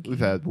the donkey. We've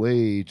had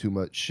way too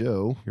much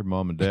show. Your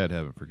mom and dad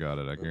haven't forgot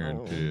it, I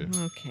guarantee you.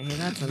 Okay,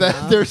 that's That,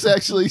 enough. there's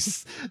actually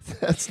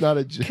that's not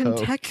a joke.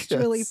 Contextually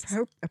Yes.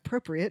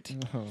 appropriate.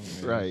 Oh,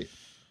 man. Right.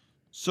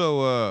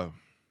 So,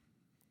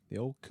 The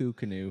old coo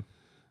canoe.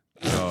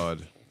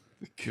 God,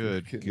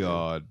 good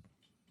God,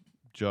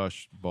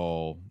 Josh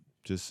Ball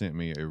just sent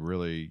me a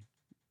really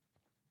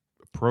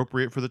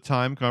appropriate for the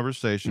time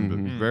conversation, but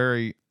Mhm.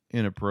 very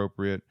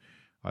inappropriate.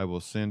 I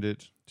will send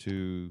it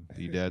to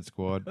the Dad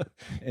Squad.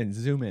 And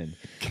zoom in.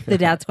 The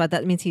dad squad.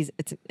 That means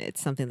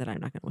it's something that I'm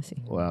not going to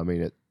see. Well, I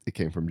mean, it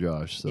came from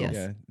Josh. So Yes.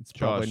 Yeah, it's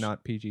probably Josh.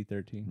 not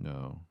PG-13.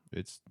 No,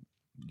 it's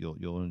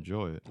you'll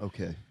enjoy it.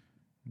 okay.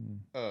 Wait,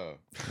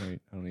 I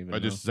don't even I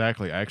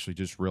know. actually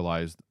just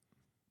realized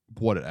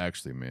what it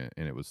actually meant,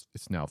 and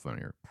it's now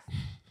funnier.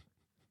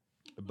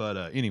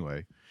 But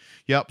anyway,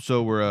 yep.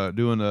 So we're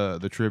doing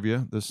the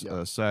trivia this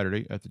Yep.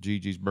 Saturday at the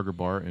GG's Burger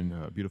Bar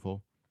in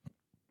beautiful,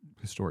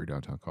 historic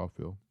downtown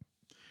Coffeyville,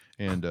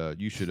 and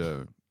you should.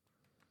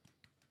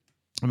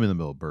 I'm in the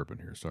middle of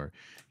burping here. Sorry.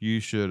 You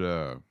should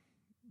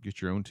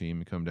get your own team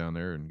and come down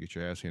there and get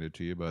your ass handed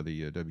to you by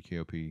the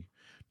WKOP.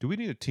 Do we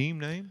need a team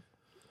name?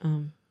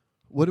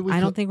 What do we? I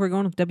don't think we're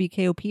going with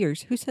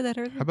WKOPers. Who said that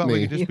earlier? How about we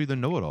Me. could just be the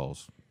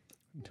know-it-alls?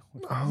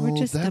 Oh, We're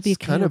just that's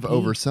kind of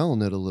WKOP.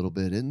 overselling it a little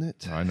bit, isn't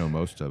it? I know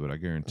most of it. I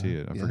guarantee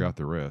it. I yeah. forgot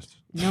the rest.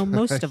 No,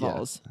 most of Yeah.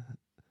 alls.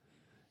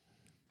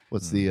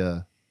 What's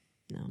the?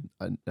 No.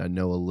 I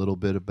know a little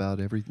bit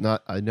about everything.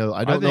 Not I know.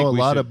 I I don't think know a we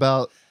lot should-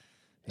 about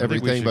I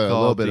think we everything, should but a call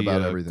little it bit the,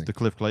 about everything. The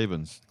Cliff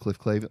Clavens. Cliff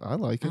Clavin. I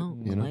like it. Oh,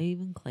 you know,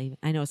 Clavin.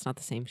 I know it's not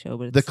the same show,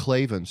 but the it's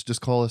Clavins.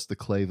 Just call us the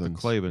Clavins.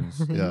 Clavens.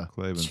 Yeah.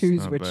 Clavens.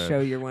 choose Not which bad. show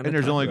you want. And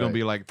there's only going Right. to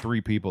be like 3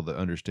 people that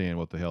understand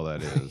what the hell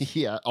that is.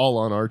 Yeah, all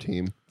on our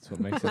team. That's what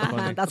makes it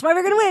funny. That's why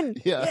we're gonna win.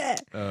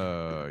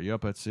 Yeah.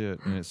 Yep, that's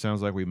it. And it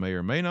sounds like we may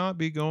or may not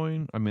be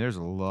going. I mean, there's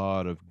a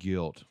lot of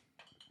guilt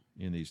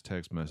in these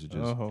text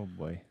messages. Oh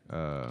boy.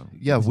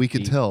 Yeah, we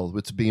could deep. tell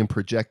it's being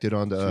projected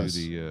onto to us.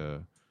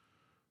 the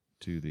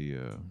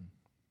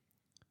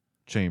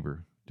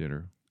chamber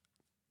dinner.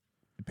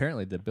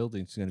 Apparently, the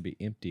building's going to be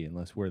empty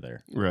unless we're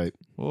there. Right.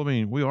 Well, I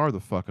mean, we are the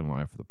fucking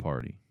life of the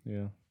party.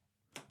 Yeah.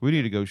 We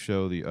need to go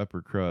show the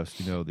upper crust,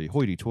 the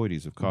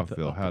hoity-toities of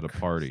Coffeyville how to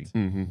party.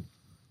 Mm-hmm.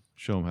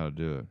 Show them how to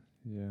do it.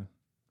 Yeah.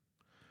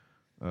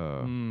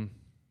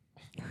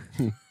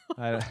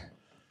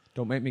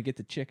 Don't make me get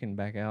the chicken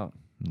back out.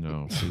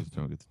 No, please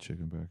don't get the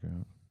chicken back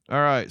out.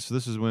 All right, so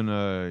this is when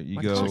you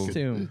My go.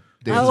 costume.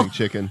 Dancing Oh.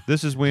 chicken.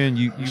 This is when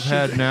you've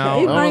had In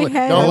now my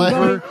head, Don't I'm let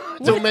going, her.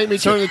 Don't make me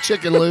turn the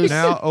chicken loose.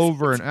 now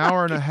over an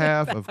hour and a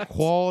half of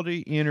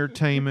quality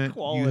entertainment.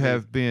 You Quality.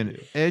 have been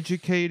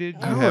educated.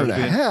 You Hour have and a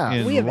been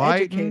half. We have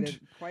enlightened.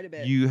 educated quite a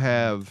bit. You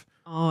have,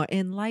 Oh,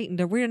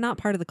 enlightened. We're not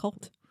part of the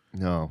cult.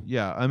 No.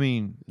 yeah. I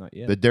mean, Not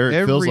yet. But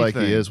Derek feels like he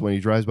Everything. is when he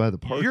drives by the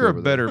park. you're a over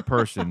there. better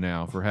person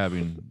now for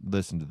having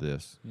listened to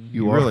this.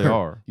 You really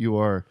are. You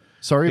are.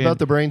 Sorry And- about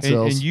the brain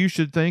cells. And you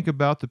should think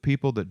about the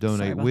people that Sorry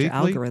donate about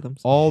your weekly,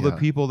 algorithms. all the Yeah.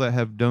 people that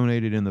have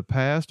donated in the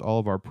past, all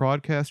of our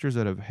broadcasters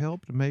that have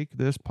helped make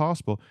this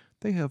possible.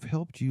 They have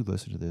helped you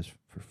listen to this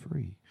for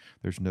free.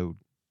 There's no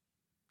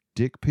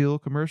dick pill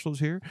commercials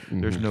here.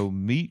 There's Mhm. no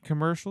meat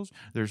commercials.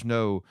 There's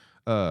no,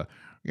 I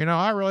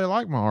really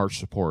like my arch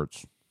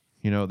supports.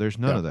 There's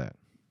none Yeah. of that.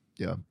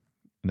 Yeah.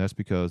 And that's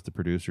because the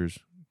producers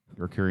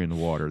are carrying the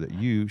water that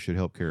you should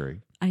help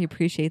carry. I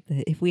appreciate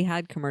that. If we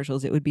had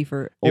commercials, it would be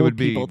for old It would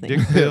be people dick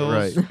things.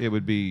 pills. Right. It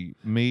would be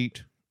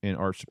meat and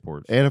arch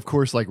supports. And of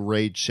course, like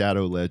Raid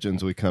Shadow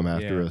Legends, we come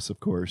after Yeah. us, of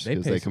course, they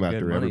because pay they some come good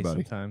after money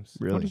everybody. sometimes.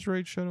 What Really, is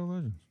Raid Shadow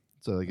Legends?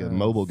 it's like a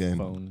mobile game.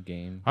 Phone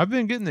game. I've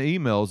been getting the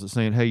emails that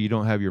saying, "Hey, you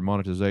don't have your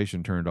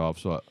monetization turned off."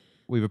 So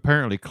we've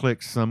apparently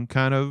clicked some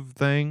kind of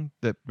thing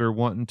that they're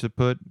wanting to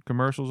put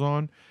commercials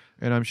on,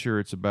 and I'm sure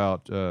it's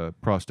about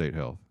prostate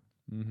health,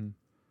 Mm-hmm.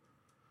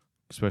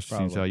 especially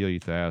since how Probably. you'll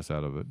eat the ass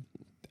out of it.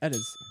 That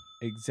is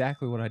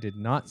exactly what I did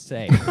not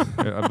say.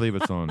 I believe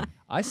it's on.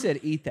 I said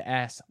eat the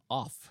ass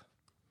off.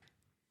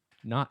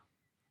 Not.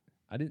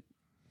 I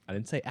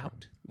didn't say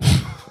out.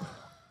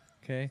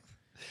 Okay.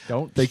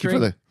 Don't. Thank you for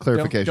the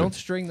clarification. Don't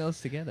string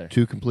those together.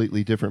 Two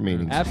completely different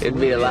meanings.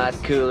 Absolutely. It'd be a lot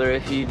cooler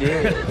if you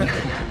did.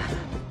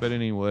 But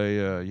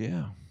anyway,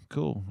 yeah,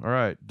 cool. All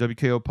right.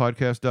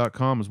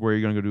 WKOpodcast.com is where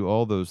you're going to go do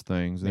all those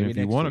things. And Maybe if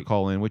you next want to week.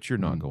 call in, which you're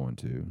not going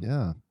to.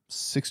 Yeah.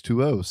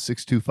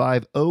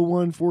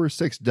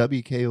 620-625-0146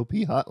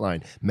 WKOP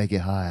hotline. Make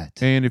it hot.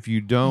 And if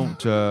you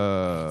don't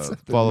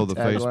follow the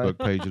tagline. Facebook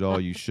page at all,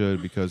 you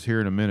should, because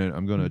here in a minute,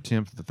 I'm going to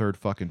attempt the third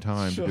fucking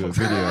time to do a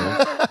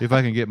video. If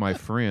I can get my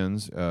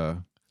friends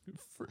to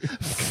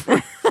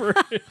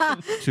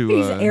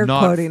He's air not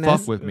quoting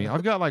fuck us. with me.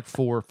 I've got like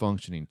 4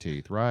 functioning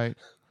teeth, right?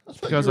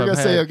 It's you were gonna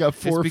say I've got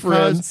 4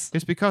 friends.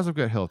 It's because I've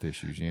got health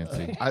issues,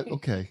 Yancey. I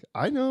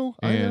know.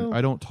 And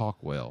I don't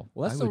talk well.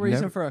 Well, that's I the would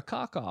reason never- for a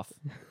cock off.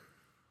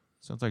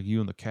 Sounds like you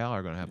and the cow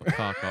are going to have a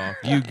cock off.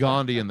 You,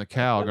 Gandhi, and the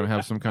cow are going to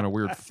have some kind of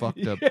weird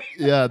fucked up.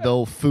 Yeah, the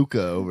old Fuka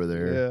over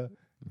there.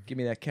 Give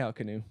me that cow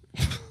canoe.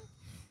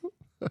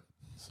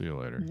 See you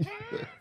later.